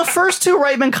 Because the first 2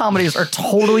 Reitman comedies are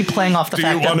totally playing off the do you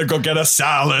fact want that to go get a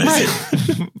salad?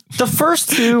 the first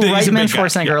 2 He's a Reitman big guy.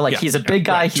 Schwarzenegger Yeah, are like, yeah, he's a yeah, big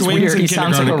guy, right. he's Twins weird, in he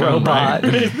sounds like a kindergarten, robot.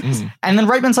 right. And then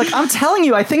Reitman's like, I'm telling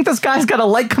you, I think this guy's got a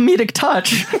light comedic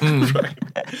touch.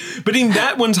 But in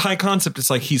that one's high concept, it's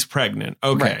like he's pregnant.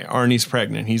 Okay, Right. Arnie's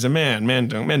pregnant. He's a man. Men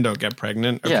don't get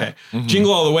pregnant. Okay. Yeah.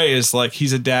 Jingle All the Way is like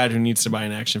he's a dad who needs to buy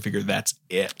an action figure. That's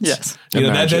it. Yes. You know,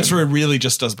 Imagine. that's where it really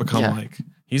just does become Yeah. like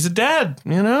he's a dad.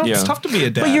 You know, it's Yeah. tough to be a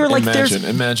dad. But you're like,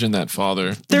 Imagine that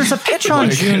father. there's a pitch on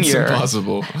Like, it's Junior.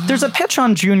 impossible. There's a pitch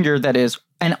on Junior that is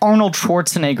an Arnold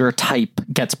Schwarzenegger type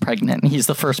gets pregnant. And he's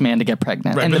the first man to get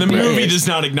pregnant. right, And but the bit movie is- does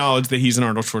not acknowledge that he's an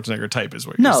Arnold Schwarzenegger type, is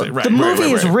what you're No, saying. Right, the movie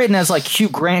right, is right. written as like Hugh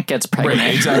Grant gets pregnant.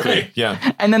 Right, exactly. Yeah.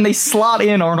 And then they slot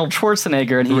in Arnold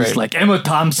Schwarzenegger, and he's Right. like, Emma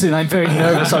Thompson, I'm very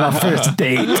nervous on our first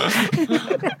date.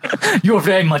 You're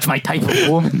very much my type of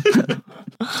woman.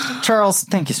 Charles,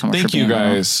 thank you so much Thank for you being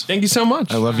here. guys. Thank you so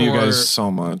much. I love you for- guys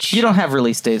so much. You don't have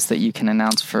release dates that you can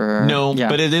announce for... No, Yeah.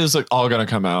 but it is like all gonna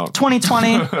come out.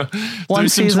 2020, one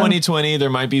There's some season. 2020. There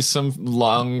might be some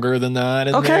longer than that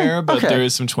in Okay, there, but okay. there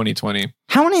is some 2020.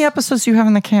 How many episodes do you have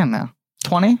in the can now?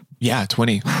 20? Yeah,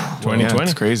 20. 2020. Yeah,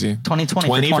 it's crazy. 2020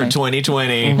 20 for for 20.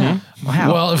 2020.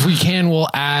 Wow. Well, if we can, we'll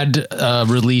add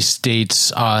release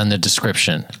dates in the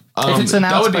description. If it's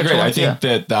announced that would by be great. I 12,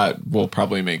 think that will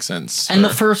probably make sense. and the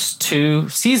first 2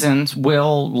 seasons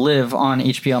will live on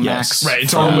HBO Max. Yes. Right,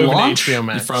 it's all from moving to launch. HBO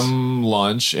Max. from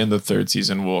launch, and the 3rd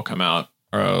season will come out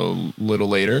a little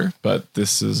later, but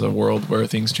this is a world where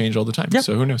things change all the time. Yep.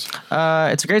 So who knows?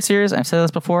 It's a great series. I've said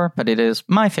this before, but it is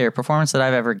my favorite performance that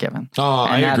I've ever given. Oh,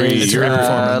 And I that agree. is, Your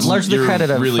performance. largely You're credit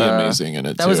of really amazing in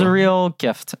it. That was too. a real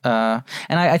gift. And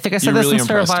I think I said You this really when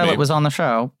Sarah impressed Violet me. was on the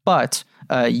show, but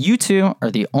you two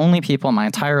are the only people in my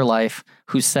entire life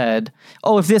who said,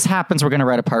 oh, if this happens, we're going to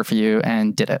write a part for you,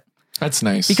 and did it. That's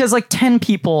nice. Because like 10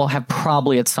 people have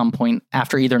probably at some point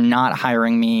after either not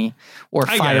hiring me or I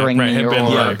get it, firing right, me have or been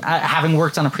like, having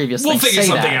worked on a previous we'll thing. figure say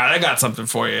something that. out. I got something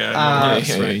for you.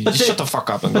 But shut the fuck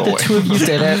up and go But the away. two of you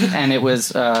did it, and it was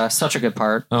such a good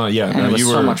part. Oh yeah, and no, it was you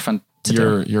so were much fun to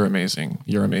do. You're amazing.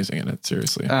 You're amazing in it.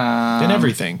 Seriously, in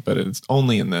everything, but it's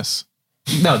only in this.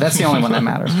 No, that's the only one that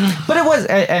matters. But it was,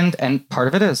 and part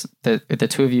of it is that the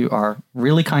two of you are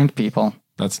really kind people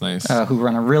That's nice. who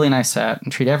run a really nice set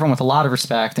and treat everyone with a lot of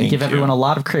respect and Thank give you. everyone a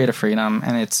lot of creative freedom.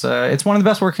 And it's one of the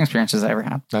best working experiences I ever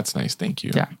had. That's nice. Thank you.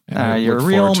 Yeah. And I You're look a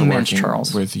real forward to mensch, working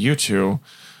Charles. with you two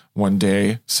one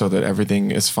day so that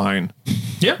everything is fine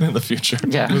Yeah. in the future.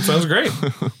 Yeah. That sounds great.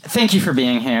 Thank you for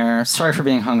being here. Sorry for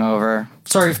being hungover.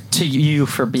 Sorry to you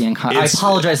for being hungover. I It's-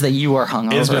 apologize that you are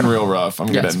hungover. It's been real rough. I'm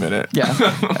going to Yes. admit it.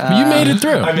 Yeah. You made it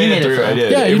through. I made it through. I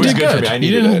did. Yeah, it you was did good good. for me. I You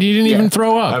needed didn't it. even Yeah.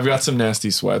 throw up. I've got some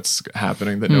nasty sweats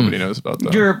happening that nobody knows about,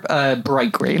 though. You're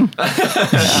bright green.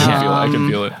 I can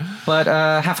feel it. But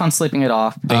have fun sleeping it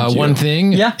off. Thank you. One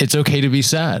thing, Yeah. it's okay to be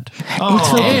sad. It's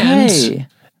okay. And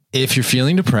if you're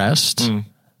feeling depressed,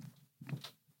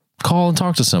 call and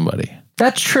talk to somebody.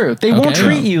 That's true. They won't Okay.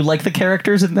 treat you like the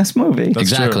characters in this movie.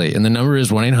 Exactly. And the number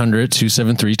is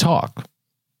 1-800-273-TALK.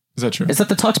 Is that true? Is that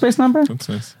the Talkspace number? That's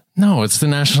nice. No, it's the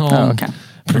National Oh, okay.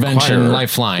 Prevention Require-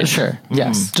 Lifeline. Sure.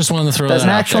 Yes. Just wanted to throw There's that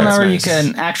an out actual there. number nice. you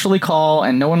can actually call,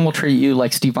 and no one will treat you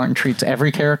like Steve Martin treats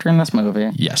every character in this movie.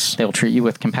 Yes. They will treat you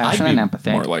with I'd compassion be and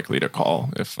empathy. more likely to call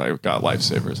if I got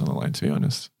lifesavers on the line, to be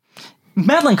honest.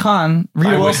 Madeline Kahn, I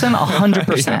Rita would- Wilson,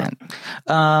 100%.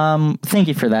 Thank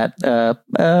you for that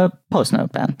post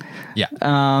note, Ben. Yeah.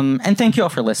 And thank you all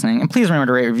for listening. And please remember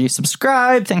to rate, review,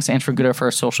 subscribe. Thanks to Andrew Goodo for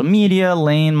our social media,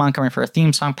 Lane Montgomery for our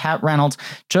theme song, Pat Reynolds,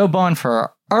 Joe Bowen for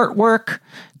our artwork.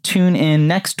 Tune in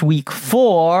next week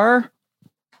for,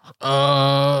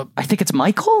 I think it's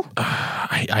Michael?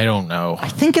 I don't know. I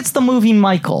think it's the movie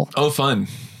Michael. Oh, fun.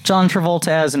 John Travolta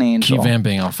as an angel. Keep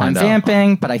vamping. I'll find I'm out.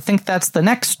 vamping, but I think that's the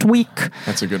next week.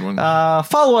 That's a good one.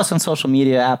 Follow us on social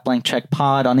media at Blank Check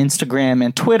Pod on Instagram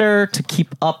and Twitter to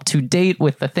keep up to date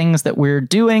with the things that we're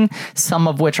doing, some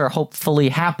of which are hopefully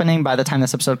happening by the time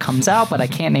this episode comes out, but I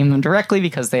can't name them directly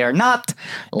because they are not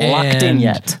locked in And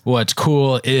yet. What's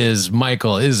cool is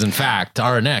Michael is, in fact,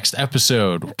 our next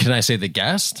episode. Can I say the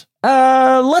guest?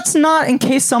 Let's not, in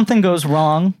case something goes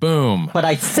wrong, Boom. but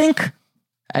I think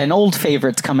an old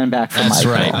favorite's coming back from That's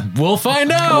Michael. right. We'll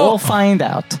find out. We'll find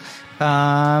out.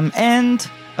 And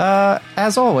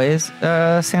as always,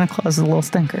 Santa Claus is a little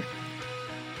stinker.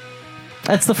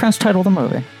 That's the French title of the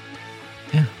movie.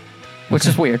 Yeah. Which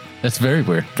is weird. That's very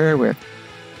weird. Very weird.